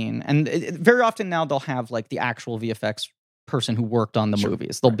scene, and very often now they'll have like the actual VFX person who worked on the Sure.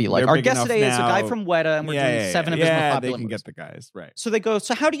 movies. They'll be like, They're our big guest enough today is a guy now. from Weta, and we're doing 7 of his most they popular can movies. get the guys right. So they go,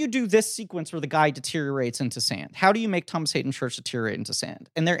 so how do you do this sequence where the guy deteriorates into sand? How do you make Thomas Hayden Church deteriorate into sand?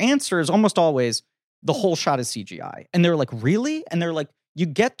 And their answer is almost always, the whole shot is CGI. And they're like, really? And they're like, you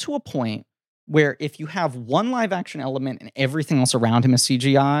get to a point where if you have one live action element and everything else around him is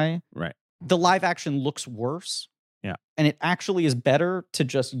CGI, Right. the live action looks worse. Yeah. And it actually is better to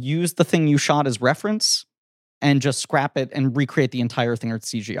just use the thing you shot as reference and just scrap it and recreate the entire thing with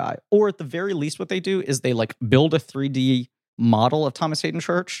CGI. Or at the very least, what they do is they like build a 3D model of Thomas Hayden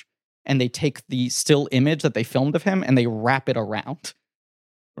Church and they take the still image that they filmed of him and they wrap it around.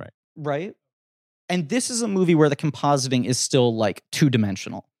 Right. Right? And this is a movie where the compositing is still like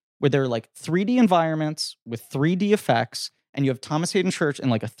 2-dimensional, where they're like 3D environments with 3D effects, and you have Thomas Hayden Church in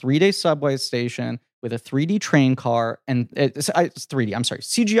like a 3-day subway station with a 3D train car, and it's 3D. I'm sorry,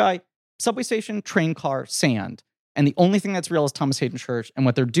 CGI subway station, train car, sand, and the only thing that's real is Thomas Hayden Church. And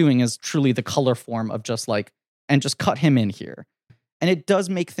what they're doing is truly the color form of just cut him in here. And it does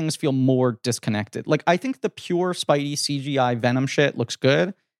make things feel more disconnected. Like, I think the pure Spidey CGI Venom shit looks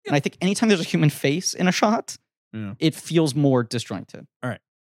good. And I think anytime there's a human face in a shot, it feels more disjointed. All right.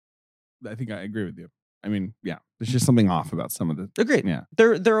 I think I agree with you. I mean, yeah, there's just something off about some of the... Agreed. Yeah.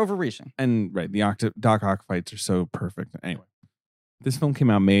 They're overreaching. And, right, the Doc Ock fights are so perfect. Anyway, this film came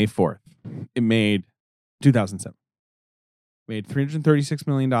out May 4th. It made 2007. Made $336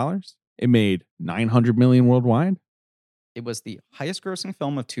 million. It made $900 million worldwide. It was the highest grossing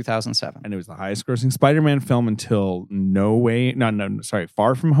film of 2007. And it was the highest grossing Spider-Man film until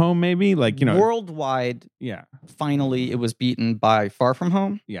Far From Home, maybe? Like, worldwide, yeah. Finally, it was beaten by Far From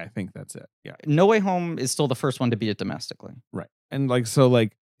Home. Yeah, I think that's it. Yeah. No Way Home is still the first one to beat it domestically. Right. And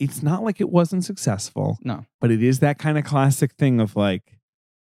it's not like it wasn't successful. No. But it is that kind of classic thing of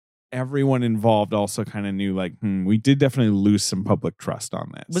everyone involved also kind of knew we did definitely lose some public trust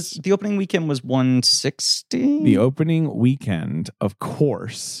on this. The opening weekend was 160? The opening weekend, of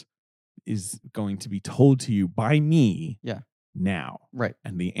course, is going to be told to you by me now. Right.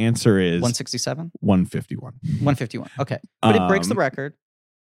 And the answer is 167? 151. 151. Okay. But it breaks the record.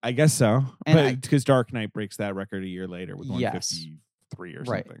 I guess so. And because Dark Knight breaks that record a year later with 153 or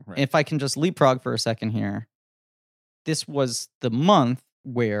something. Right. If I can just leapfrog for a second here. This was the month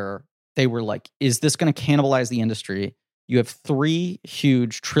where they were like, is this going to cannibalize the industry? You have 3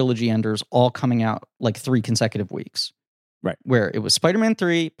 huge trilogy enders all coming out 3 consecutive weeks. Right. Where it was Spider-Man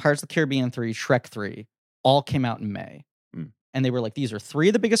 3, Pirates of the Caribbean 3, Shrek 3, all came out in May. And they were like, these are 3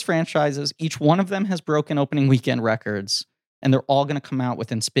 of the biggest franchises. Each one of them has broken opening weekend records, and they're all going to come out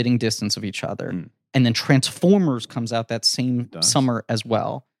within spitting distance of each other. And then Transformers comes out that same summer as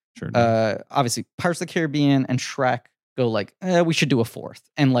well. Sure. Obviously, Pirates of the Caribbean and Shrek go we should do a 4th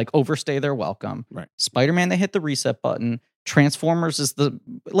and overstay their welcome. Right. Spider-Man, they hit the reset button. Transformers is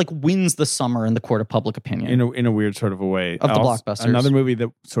wins the summer in the court of public opinion. In a weird sort of a way. Of the blockbusters. Another movie that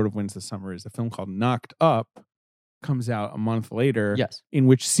sort of wins the summer is a film called Knocked Up. Comes out a month later. Yes. In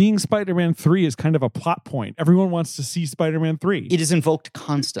which seeing Spider-Man 3 is kind of a plot point. Everyone wants to see Spider-Man 3. It is invoked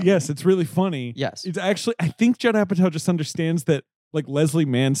constantly. Yes, it's really funny. Yes. It's actually, I think Judd Apatow just understands that Leslie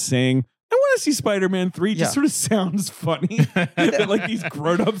Mann saying, I want to see Spider-Man 3 just sort of sounds funny. That these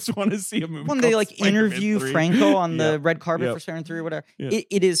grown-ups want to see a movie. When they Spider-Man interview 3. Franco on the red carpet for Spider-Man 3 or whatever. Yeah.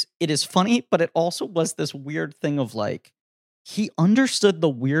 It is funny, but it also was this weird thing of he understood the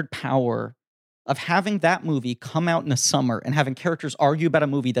weird power of having that movie come out in the summer and having characters argue about a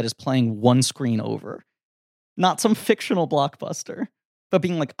movie that is playing one screen over. Not some fictional blockbuster, but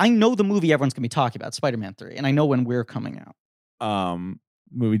being I know the movie everyone's going to be talking about, Spider-Man 3, and I know when we're coming out.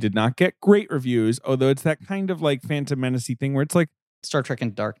 Movie did not get great reviews, although it's that kind of Phantom Menace-y thing where it's Star Trek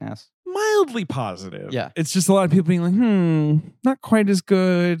Into Darkness. Mildly positive. Yeah. It's just a lot of people being not quite as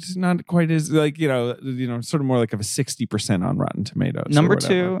good, not quite as sort of more of a 60% on Rotten Tomatoes. Number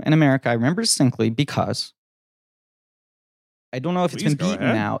 2 in America, I remember distinctly because I don't know if it's been beaten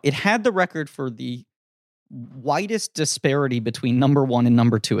now. It had the record for the widest disparity between number 1 and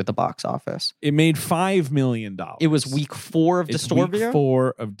number 2 at the box office. It made $5 million. It was week 4 of Disturbia. Week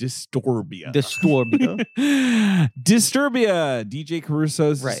 4 of Disturbia. Disturbia. DJ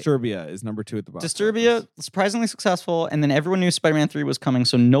Caruso's Disturbia is number 2 at the box Disturbia, office. Surprisingly successful, and then everyone knew Spider-Man 3 was coming,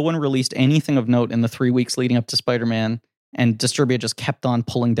 so no one released anything of note in the 3 weeks leading up to Spider-Man, and Disturbia just kept on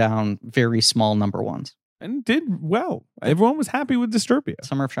pulling down very small number 1s. And did well. Everyone was happy with Disturbia.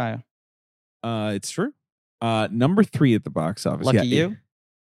 Summer of Shia. It's true. Number 3 at the box office. Lucky You?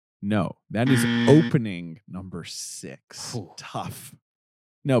 No, that is opening number 6. Ooh. Tough.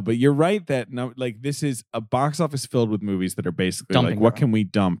 No, but you're right that this is a box office filled with movies that are basically Dumping what can we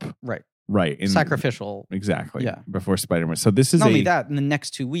dump? Right. Right. Sacrificial. Exactly. Yeah. Before Spider-Man. So this is not only that, in the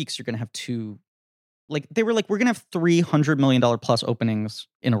next 2 weeks, you're going to have 2. They were we're going to have $300 million plus openings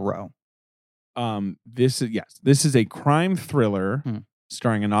in a row. This is a crime thriller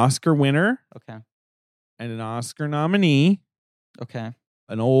starring an Oscar winner. Okay. And an Oscar nominee. Okay.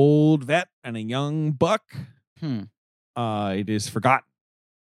 An old vet and a young buck. It is Forgotten.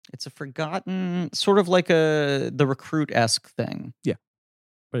 It's a forgotten, sort of the Recruit-esque thing. Yeah.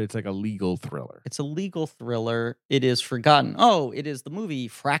 But it's a legal thriller. It's a legal thriller. It is Forgotten. Oh, it is the movie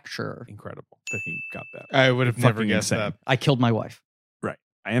Fracture. Incredible that he got that. I would have never guessed insane. that. I Killed My Wife. Right.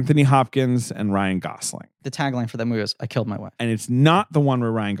 Anthony Hopkins and Ryan Gosling. The tagline for that movie is I Killed My Wife. And it's not the one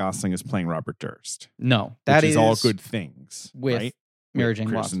where Ryan Gosling is playing Robert Durst. No. That is all good things. With right? Mary Jane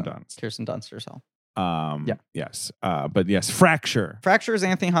Kirsten Watson. Dunst. Kirsten Dunst herself. Yes. But yes, Fracture. Fractures.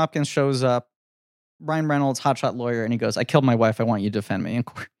 Anthony Hopkins shows up. Ryan Reynolds, hotshot lawyer, and he goes, "I killed my wife. I want you to defend me."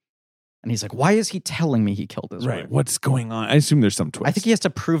 And he's like, "Why is he telling me he killed his Right. wife?" What's going on? I assume there's some twist. I think he has to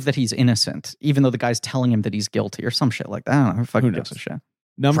prove that he's innocent, even though the guy's telling him that he's guilty or some shit like that. I don't know. Who fucking gives a shit?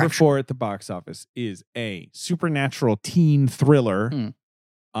 Number Fracture. 4 at the box office is a supernatural teen thriller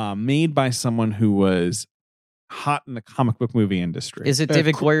made by someone who was hot in the comic book movie industry. Is it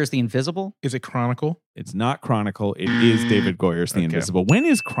David Goyer's The Invisible? Is it Chronicle? It's not Chronicle. It is David Goyer's The Okay. Invisible. When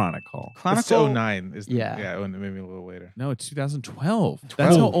is Chronicle? It's Chronicle. 09. Yeah. Yeah, maybe a little later. No, it's 2012.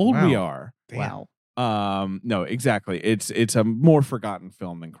 That's how 12. old we Wow. are. Damn. Wow. No, exactly. It's a more forgotten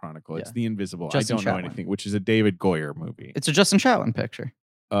film than Chronicle. It's Yeah. The Invisible. Justin I don't know Chatwin. anything, which is a David Goyer movie. It's a Justin Chatwin picture.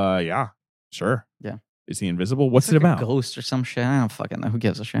 Yeah, sure. Yeah. Is he invisible? What's It's it like about? A ghost or some shit. I don't fucking know. Who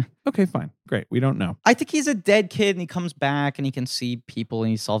gives a shit? Okay, fine. Great. We don't know. I think he's a dead kid and he comes back and he can see people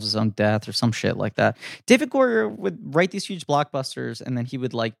and he solves his own death or some shit like that. David Goyer would write these huge blockbusters and then he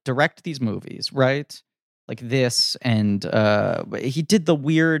would like direct these movies, right? Like this. And he did the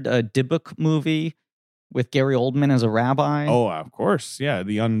weird Dybbuk movie with Gary Oldman as a rabbi. Oh, of course. Yeah.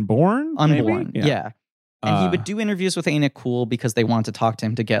 The Unborn? Unborn. maybe? Yeah. And he would do interviews with Ain't It Cool because they wanted to talk to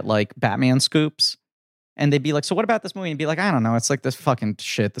him to get like Batman scoops. And they'd be like, "So what about this movie?" And he'd be like, "I don't know. It's like this fucking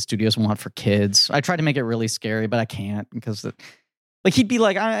shit the studios want for kids. I tried to make it really scary, but I can't because like he'd be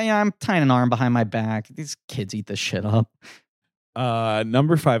like, I'm tying an arm behind my back. These kids eat this shit up."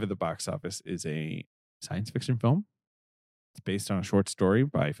 Number 5 at the box office is a science fiction film. It's based on a short story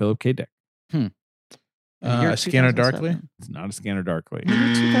by Philip K. Dick. In the year Scanner 2007. Darkly? It's not a Scanner Darkly. In the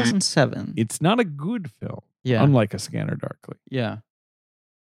year 2007. It's not a good film. Yeah. Unlike a Scanner Darkly. Yeah.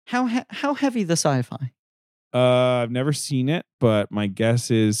 How heavy the sci-fi? I've never seen it, but my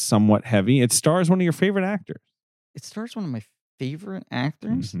guess is somewhat heavy. It stars one of your favorite actors. It stars one of my favorite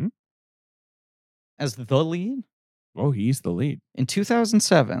actors Mhm. as the lead Oh, he's the lead. in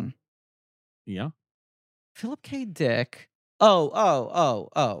 2007. Yeah. Philip K. Dick. Oh.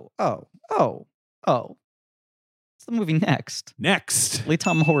 It's the movie Next. Next. Lee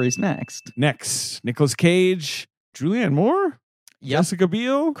Tom Horry's Next. Nicolas Cage, Julianne Moore, Yep. Jessica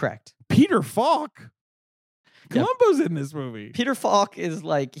Biel, Correct. Peter Falk. Yep. Columbo's in this movie. Peter Falk is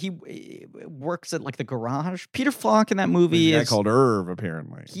like, he works at like the garage. Peter Falk in that movie There's a guy is, called Irv,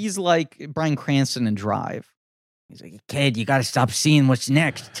 apparently. he's like Bryan Cranston in Drive. He's like, "Kid, you got to stop seeing what's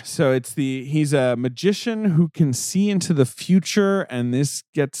next." So he's a magician who can see into the future, and this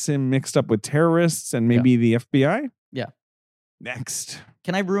gets him mixed up with terrorists and maybe the FBI. Yeah. Next.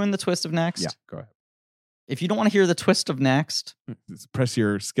 Can I ruin the twist of Next? Yeah, go ahead. If you don't want to hear the twist of Next, Just press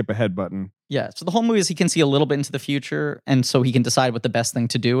your skip ahead button. yeah. So the whole movie is he can see a little bit into the future, and so he can decide what the best thing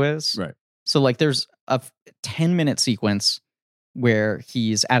to do is. Right. So like there's a 10-minute sequence where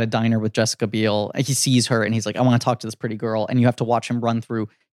he's at a diner with Jessica Biel. He sees her and he's like, "I want to talk to this pretty girl." And you have to watch him run through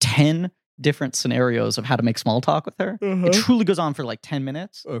 10 different scenarios of how to make small talk with her. It truly goes on for like 10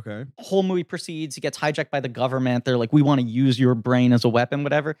 minutes. Okay. Whole movie proceeds. He gets hijacked by the government. They're like, "We want to use your brain as a weapon,"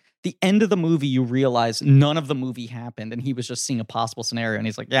 whatever. The end of the movie, you realize none of the movie happened. And he was just seeing a possible scenario. And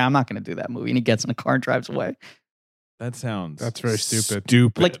he's like, "Yeah, I'm not going to do that movie." And he gets in a car and drives away. That sounds That's very stupid.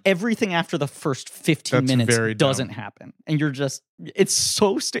 Stupid. Like everything after the first 15 That's minutes very doesn't dumb. happen. And you're just, it's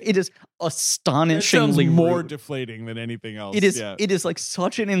so, it is it sounds astonishingly more rude. deflating than anything else. It is, Yeah. it is like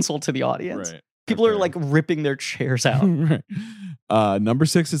such an insult to the audience. Right. People are Okay. like ripping their chairs out. Right. Number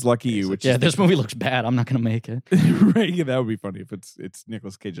 6 is Lucky You, which Yeah, is this movie looks bad. I'm not going to make it. right. Yeah, that would be funny if it's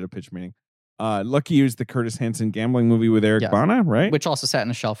Nicolas Cage at a pitch meeting. Lucky You is the Curtis Hanson gambling movie with Eric Yeah. Bana, right? Which also sat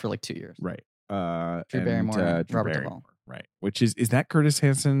in a shelf for like 2 years. Right. Drew Barrymore and Drew Robert Barrymore, Duvall. Right. Which is that Curtis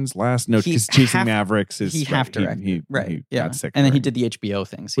Hanson's last? No, He because Chasing half- Mavericks is He half directed. He right. Yeah. got sick And then he right? did the HBO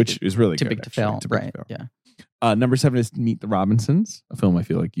things. He which did is really Too good. Big to actually. Fail. Too Big Right. to Fail. Yeah. Number 7 is Meet the Robinsons, a film I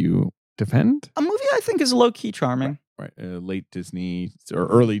feel like you defend. A movie I think is low key charming. Right. Late Disney or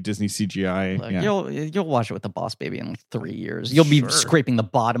early Disney CGI. Like, yeah. you'll watch it with the Boss Baby in like 3 years. You'll be Sure. scraping the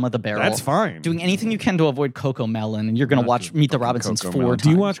bottom of the barrel. That's fine. Doing anything you can to avoid Coco Melon, and you're going to Not watch just Meet the fucking Robinsons Coco 4 Melon. times. Do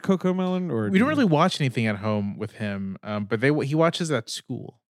you watch Coco Melon or We don't really watch anything at home with him, but he watches at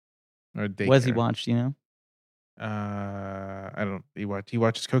school or daycare. What has he watched, you know? I don't. He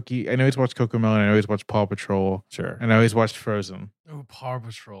watches Cookie. I know he's watched Coco Melon. I know he's watched Paw Patrol. Sure. I know he's watched Frozen. Oh, Paw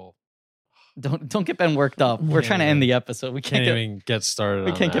Patrol. Don't get Ben worked up. We're trying to end the episode. We Can't can't even get started.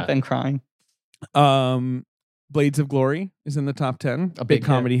 we on can't that. get Ben crying. Blades of Glory is in the top 10. A big big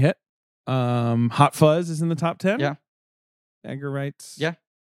comedy hit. Hot Fuzz is in the top 10. Yeah. Edgar Wright's Yeah.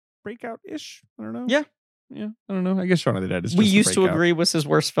 breakout-ish. I don't know. Yeah. Yeah, I don't know. I guess Shaun of the Dead is. We just a used to breakout. agree was his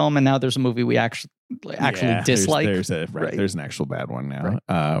worst film, and now there's a movie we actually Yeah, dislike. There's Right. there's an actual bad one now,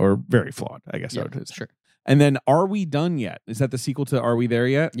 or very flawed. I guess I Yeah, would say. sure. And then, Are We Done Yet? Is that the sequel to Are We There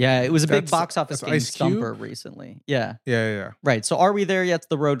Yet? Yeah, it was a big That's- box office that's game Ice Cube? stumper recently. Yeah, Yeah. right. So Are We There Yet's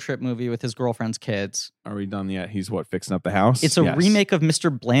the road trip movie with his girlfriend's kids. Are We Done Yet? He's what, fixing up the house? It's a Yes. remake of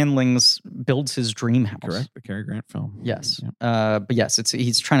Mr. Blandling's Builds His Dream House. Correct, the Cary Grant film. Yes. Yeah, But yes,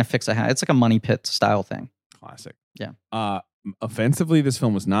 he's trying to fix a house. It's like a Money Pit style thing. classic. Yeah. Offensively, this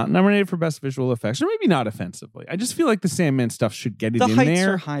film was not nominated for Best Visual Effects, or maybe not offensively. I just feel like the Sandman stuff should get it The in heights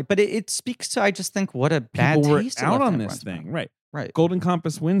there. are high, but it speaks to, I just think, what a bad People were taste it out left on in this everyone's thing, mouth. right? Right. Golden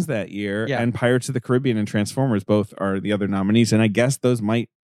Compass wins that year, Yeah. and Pirates of the Caribbean and Transformers both are the other nominees, and I guess those might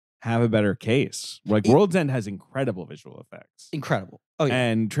have a better case. Like World's End has incredible visual effects, Incredible. Oh, yeah.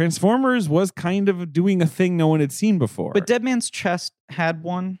 and Transformers was kind of doing a thing no one had seen before. But Dead Man's Chest had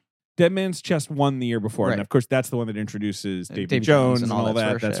one. Dead Man's Chest won the year before, Right. and of course that's the one that introduces Davy Davy Jones Jones and all that.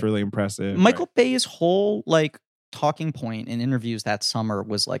 sort of That's shit. really impressive. Michael Bay's whole talking point in interviews that summer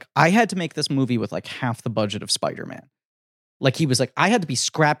was like, I had to make this movie with like half the budget of Spider-Man. Like he was like, I had to be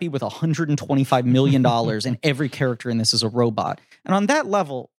scrappy with $125 million and every character in this is a robot. And on that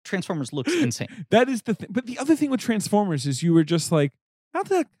level, Transformers looks insane. That is the thing. But the other thing with Transformers is you were just like, how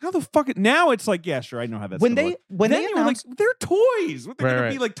the fuck it now it's like, yeah, sure, I know how that's When gonna they work. when Then they you were announced like, they're toys. What, they're Right, gonna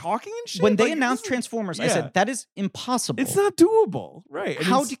right. be like talking and shit? when they Like, announced this is- Transformers, I yeah. said that is impossible. It's not doable. Right. And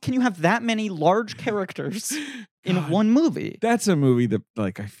How it's- can you have that many large characters in God, one movie? That's a movie that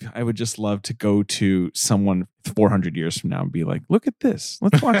like I would just love to go to someone 400 years from now and be like, look at this.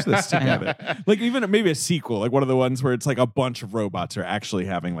 Let's watch this together. Like even maybe a sequel, like one of the ones where it's like a bunch of robots are actually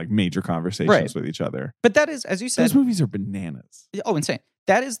having like major conversations Right. with each other. But that is, as you said, Those movies are bananas. oh, insane.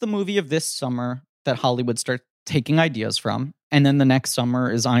 That is the movie of this summer that Hollywood starts taking ideas from. And then the next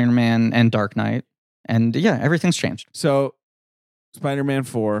summer is Iron Man and Dark Knight. And yeah, everything's changed. So Spider-Man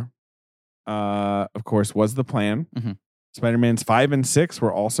 4, of course, was the plan. Mhm. Spider-Man's 5 and 6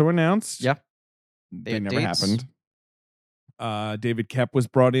 were also announced. Yeah. They had never dates. happened. David Koepp was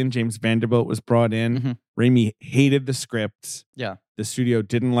brought in. James Vanderbilt was brought in. Mhm. Raimi hated the script. Yeah. The studio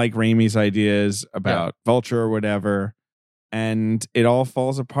didn't like Raimi's ideas about Vulture or whatever. And it all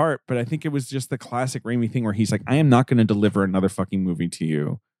falls apart. But I think it was just the classic Raimi thing where he's like, I am not going to deliver another fucking movie to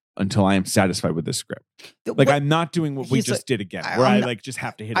you until I am satisfied with this script. Like, I'm not doing what we He's just like, did again, I- where I'm I not- like just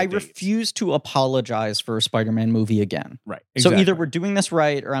have to hit a I date. refuse to apologize for a Spider-Man movie again. Right. So either exactly. we're doing this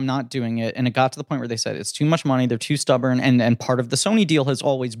right or I'm not doing it. And it got to the point where they said it's too much money, they're too stubborn. And part of the Sony deal has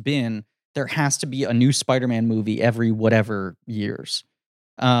always been there has to be a new Spider-Man movie every whatever years.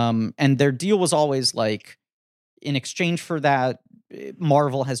 And their deal was always like, in exchange for that,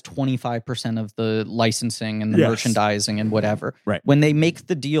 Marvel has 25% of the licensing and the Yes. merchandising and whatever. Right. When they make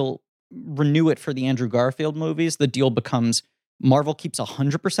the deal, renew it for the Andrew Garfield movies, the deal becomes Marvel keeps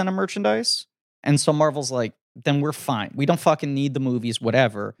 100% of merchandise. And so Marvel's like, then we're fine. We don't fucking need the movies,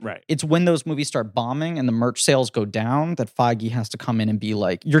 whatever. Right. It's when those movies start bombing and the merch sales go down that Feige has to come in and be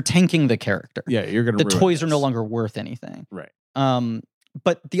like, you're tanking the character. Yeah, you're going to The toys are no longer worth anything. Right.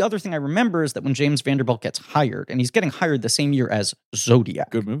 But the other thing I remember is that when James Vanderbilt gets hired, and he's getting hired the same year as Zodiac,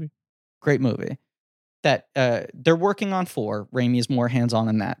 Good movie. great movie, that they're working on 4. Raimi is more hands-on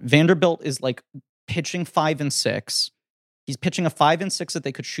in that. Vanderbilt is like pitching 5 and 6. He's pitching a 5 and 6 that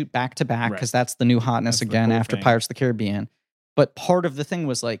they could shoot back to back Right. because that's the new hotness That's the again cool after thing. Pirates of the Caribbean. But part of the thing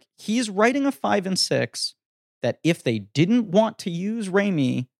was like, he's writing a 5 and 6 that if they didn't want to use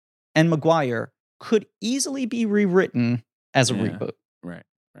Raimi and Maguire, could easily be rewritten as a Yeah. reboot.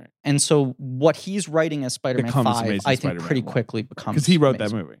 Right. And so what he's writing as Spider-Man Becomes 5, Amazing I think Spider-Man pretty 1. quickly becomes Because he wrote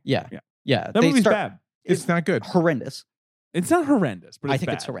that amazing. movie. Yeah. Yeah. Yeah. That movie's bad. It's not good. Horrendous. It's not horrendous, but it's I think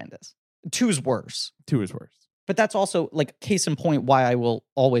bad. it's horrendous. 2's worse. 2 is worse. But that's also like case in point why I will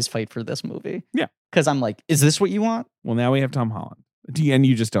always fight for this movie. Yeah. Because I'm like, is this what you want? Well, now we have Tom Holland. And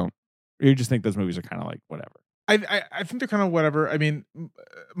you just don't. You just think those movies are kind of like whatever. I think they're kind of whatever. I mean,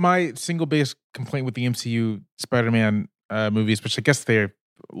 my single biggest complaint with the MCU Spider-Man movies, which I guess they're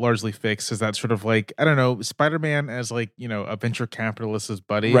largely fixed, is that sort of like, I don't know, Spider-Man as like, you know, a venture capitalist's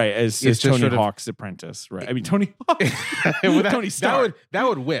buddy. Right. As It's just Tony sort of- Hawk's apprentice. Right. I mean, Tony Hawk. Well, Tony Stark. That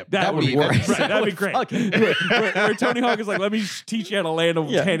would whip. That would be work. that'd be- Right, that'd be great. Fucking- where Tony Hawk is like, let me teach you how to land a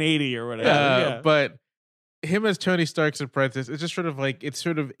Yeah. 1080 or whatever. Yeah. But him as Tony Stark's apprentice, it's just sort of like, it's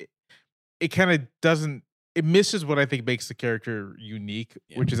sort of, it kind of doesn't, it misses what I think makes the character unique,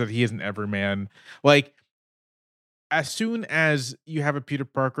 Yeah. which is that he is an everyman. Like, as soon as you have a Peter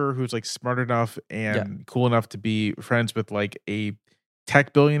Parker who's like smart enough and cool enough to be friends with like a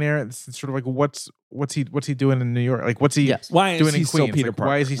tech billionaire. It's sort of like what's he doing in New York? Like what's he Yes. Why doing is in he still Queens? Peter Like, Parker?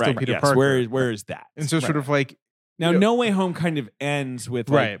 why is he still Right, Peter yes. Parker? Where is that? And so sort of like Now, you know- No Way Home kind of ends with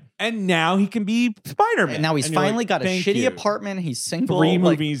like, Right. and now he can be Spider-Man. And now he's And you're finally like, got a thank shitty you. apartment. He's single. 3 like,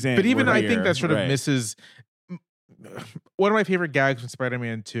 movies in. but even we're I think here. that sort of Right. misses one of my favorite gags from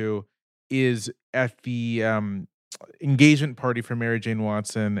Spider-Man 2 is at the engagement party for Mary Jane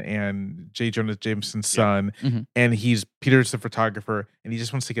Watson and J. Jonah Jameson's son, Mhm. and Peter's the photographer, and he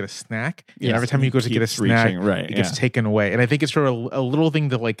just wants to get a snack. And Yes. every time he goes to get a Keeps snack, reaching, right? it gets taken away. And I think it's sort of a little thing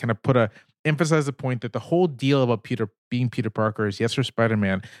to like kind of emphasize the point that the whole deal about being Peter Parker is yes, you're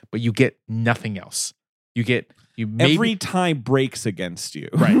Spider-Man, but you get nothing else. You maybe Every tie breaks against you.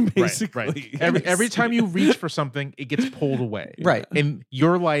 right, basically. right. Every time you reach for something, it gets pulled away. Right. And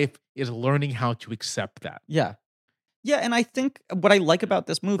your life is learning how to accept that. Yeah. Yeah, and I think what I like about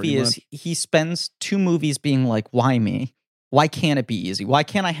this movie Pretty is he spends 2 movies being like, why me? Why can't it be easy? Why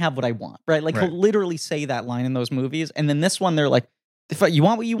can't I have what I want? Right? Like Right. he'll literally say that line in those movies. And then this one, they're like, if you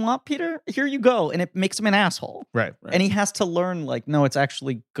want what you want, Peter, here you go. And it makes him an asshole. Right. And he has to learn, like, no, it's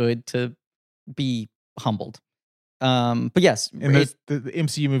actually good to be humbled. But yes, And the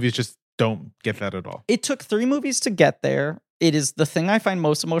MCU movies just don't get that at all. it took 3 movies to get there. It is the thing I find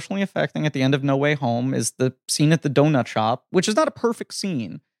most emotionally affecting at the end of No Way Home is the scene at the donut shop, which is not a perfect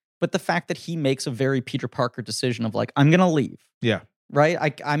scene, but the fact that he makes a very Peter Parker decision of like, I'm going to leave. Yeah.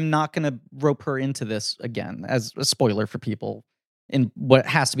 Right? I'm not going to rope her into this again, as a spoiler for people in what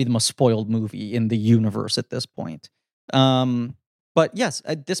has to be the most spoiled movie in the universe at this point. But yes,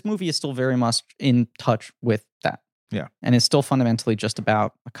 this movie is still very much in touch with that. Yeah. And it's still fundamentally just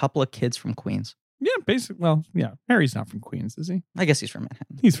about a couple of kids from Queens. Yeah, basically. Well, yeah. Harry's not from Queens, is he? I guess he's from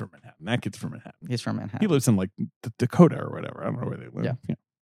Manhattan. He's from Manhattan. That kid's from Manhattan. He's from Manhattan. He lives in like Dakota or whatever. I don't know where they live. Yeah.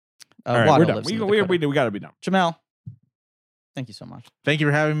 All right, Watto we're done. lives We in got Dakota. to be done. Jamel, thank you so much. Thank you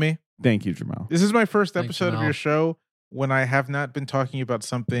for having me. Thank you, Jamal. This is my first Thanks, episode of Jamal. your show when I have not been talking about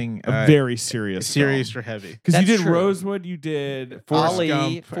something A very serious serious or heavy. Because you That's did true. Rosewood, you did Forrest Ali,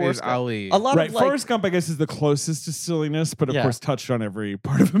 Gump Forrest is Gump. Ali. A lot Right, of like, Forrest Gump, I guess, is the closest to silliness, but of Yeah. course touched on every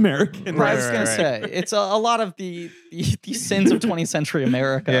part of American. I Right, was gonna say it's a lot of the sins of 20th century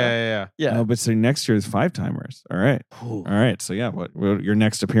America. Yeah. Yeah. Oh, but so next year is 5-timers. All right. Ooh. All right. So yeah, what your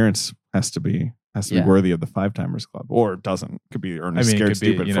next appearance has to be Yeah. worthy of the 5-timers club, or it doesn't. Could be Ernest I mean, it Scared could be,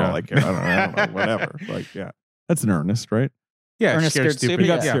 Stupid you for know. all I care. I don't know. Whatever. Like, yeah, that's an Ernest, right? Yeah, Ernest Scared Stupid, We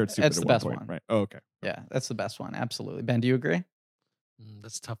got yeah. Scared Stupid That's at the one best point, one. right? Oh, okay. Yeah, that's the best one. Absolutely. Ben, do you agree?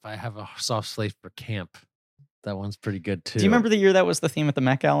 That's tough. I have a soft slate for camp. That one's pretty good too. Do you remember the year that was the theme at the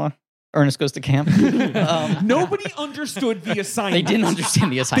Met Gala? Ernest Goes to Camp. Nobody understood the assignment. They didn't understand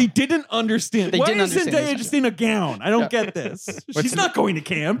the They assignment. didn't understand. They Why didn't is understand the Zendaya assignment. just in a gown? I don't get this. She's not going to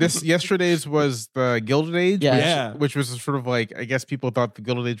camp. This yesterday's was the Gilded Age, Yeah. Yeah. which was sort of like I guess people thought the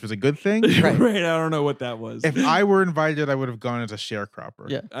Gilded Age was a good thing. Right. right. I don't know what that was. If I were invited, I would have gone as a sharecropper.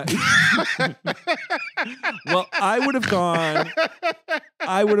 Yeah. Well, I would have gone.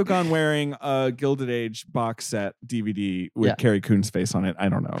 I would have gone wearing a Gilded Age box set DVD with Yeah. Carrie Coon's face on it. I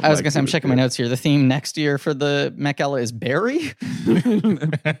don't know. I was gonna say, I'm checking my notes here. The theme next year for the Met Gala is Barry.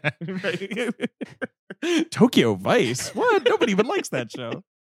 Tokyo Vice. What? Nobody even likes that show.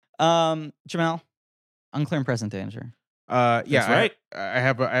 Jamel, Unclear and Present Danger. Yeah, That's right. I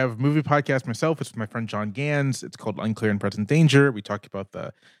have a movie podcast myself. It's with my friend John Gans. It's called Unclear and Present Danger. We talk about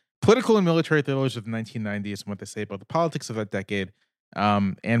the political and military thrillers of the 1990s and what they say about the politics of that decade.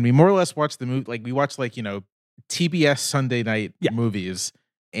 And we more or less watch the movie. Like we watch TBS Sunday night Yeah. movies.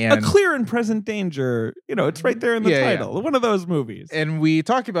 A And Clear and Present Danger. It's right there in the Yeah, title. One of those movies. And we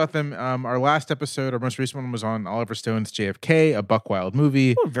talked about them. Our last episode, our most recent one, was on Oliver Stone's JFK, a Buck Wild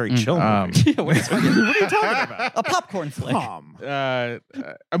movie. Oh, very chill Um, movie. Yeah, what is What are you talking about? a popcorn flick. Tom. A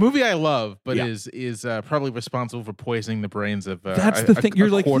movie I love, but Yeah. is probably responsible for poisoning the brains of. That's the thing. You're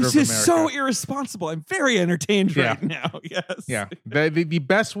like, quarter this of is so America. irresponsible. I'm very entertained Yeah. right now. Yes. Yeah, the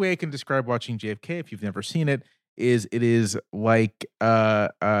best way I can describe watching JFK, if you've never seen it, is it is like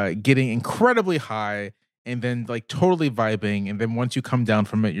getting incredibly high and then like totally vibing, and then once you come down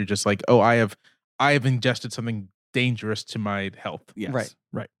from it, you're just like, oh, I have ingested something dangerous to my health. Yes. Right.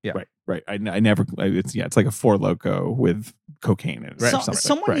 Right. Yeah. Right. I never. It's like a Four Loko with cocaine in it. or something.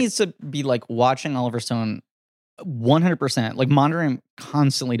 Someone Right. needs to be like watching Oliver Stone 100%, like monitoring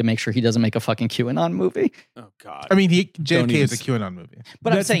constantly to make sure he doesn't make a fucking QAnon movie. Oh God. I mean, Don't JFK even is a QAnon movie.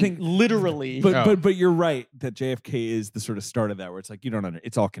 But I'm That's the saying thing. literally. But you're right that JFK is the sort of start of that, where it's like you don't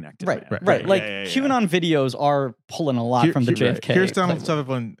it's all connected. Right, man. right. Like Yeah. QAnon videos are pulling a lot from the JFK. Here's Donald playbook.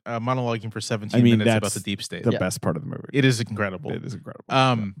 Sutherland monologuing for 17 I mean, minutes about that's the deep state. the Yeah. best part of the movie. It is incredible. It is incredible.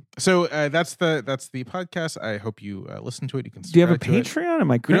 So that's the podcast. I hope you listen to it. You can. Do you have a subscribe to it. Patreon? Am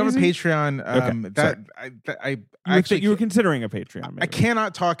I We crazy? don't have a Patreon. Okay, I actually you were considering a Patreon. I maybe.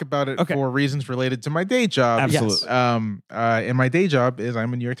 cannot talk about it Okay. for reasons related to my day job. Absolutely. And my day job is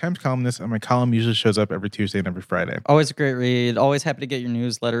I'm a New York Times columnist, and my column usually shows up every Tuesday and every Friday. Always a great read. Always happy to get your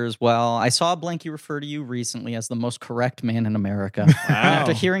newsletter as well. I saw Blanky refer to you recently as the most correct man in America. And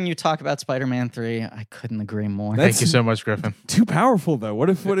after hearing you talk about Spider-Man 3, I couldn't agree more. That's- Thank you so much, Griffin. Too powerful though. What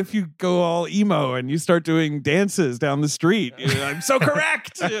if you go all emo and you start doing dances down the street? I'm so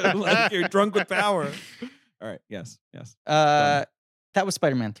correct. Like you're drunk with power. All right. Yes. That was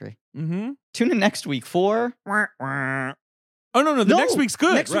Spider-Man 3. Mm-hmm. Tune in next week for... Oh no, the next week's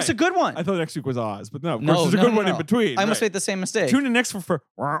good. Next week's a good one. I thought next week was Oz, but no, of No, course there's a no, good no, one no. in between. I almost right. made the same mistake. Tune in next for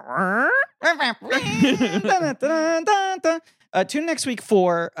Tune in next week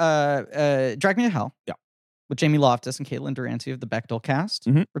for Drag Me to Hell. Yeah. With Jamie Loftus and Caitlin Durante of the Bechtel cast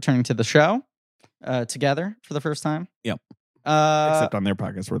Mhm. returning to the show together for the first time. Yep. Except except on their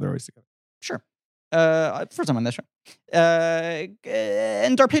podcast where they're always together. sure. First time on this show.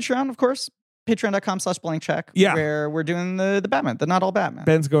 And our Patreon, of course. Patreon.com/blankcheck. Yeah. Where we're doing the Batman, the Not All Batman.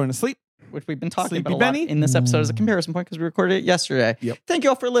 Ben's going to sleep. Which we've been talking Sleepy about a Benny? lot in this episode as a comparison point because we recorded it yesterday. Yep. Thank you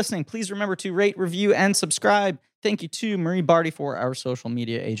all for listening. Please remember to rate, review, and subscribe. Thank you to Marie Barty for our social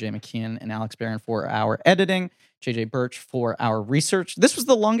media, AJ McKeon and Alex Barron for our editing, JJ Birch for our research. This was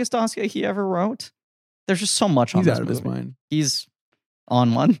the longest dossier he ever wrote. There's just so much on He's this out of his movie. mind. He's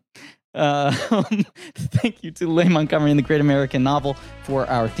on one. Thank you to Leigh Montgomery and the Great American Novel for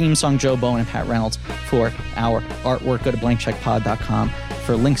our theme song, Joe Bowen and Pat Reynolds for our artwork. Go to blankcheckpod.com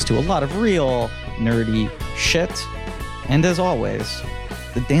for links to a lot of real nerdy shit. And as always,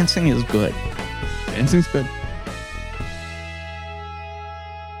 the dancing is good. Dancing's good.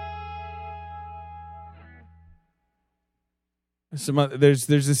 There's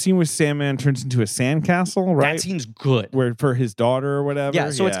a scene where Sandman turns into a sandcastle, right? That scene's good. Where for his daughter or whatever. Yeah,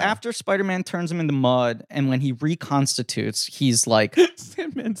 so it's after Spider-Man turns him into mud, and when he reconstitutes, he's like,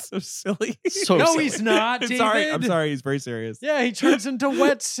 Sandman's so silly. So No, silly. he's not, David. I'm sorry. He's very serious. Yeah, he turns into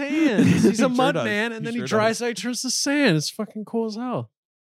wet sand. He's He a sure mud does. man, and He then sure he dries out, he turns to sand. It's fucking cool as hell.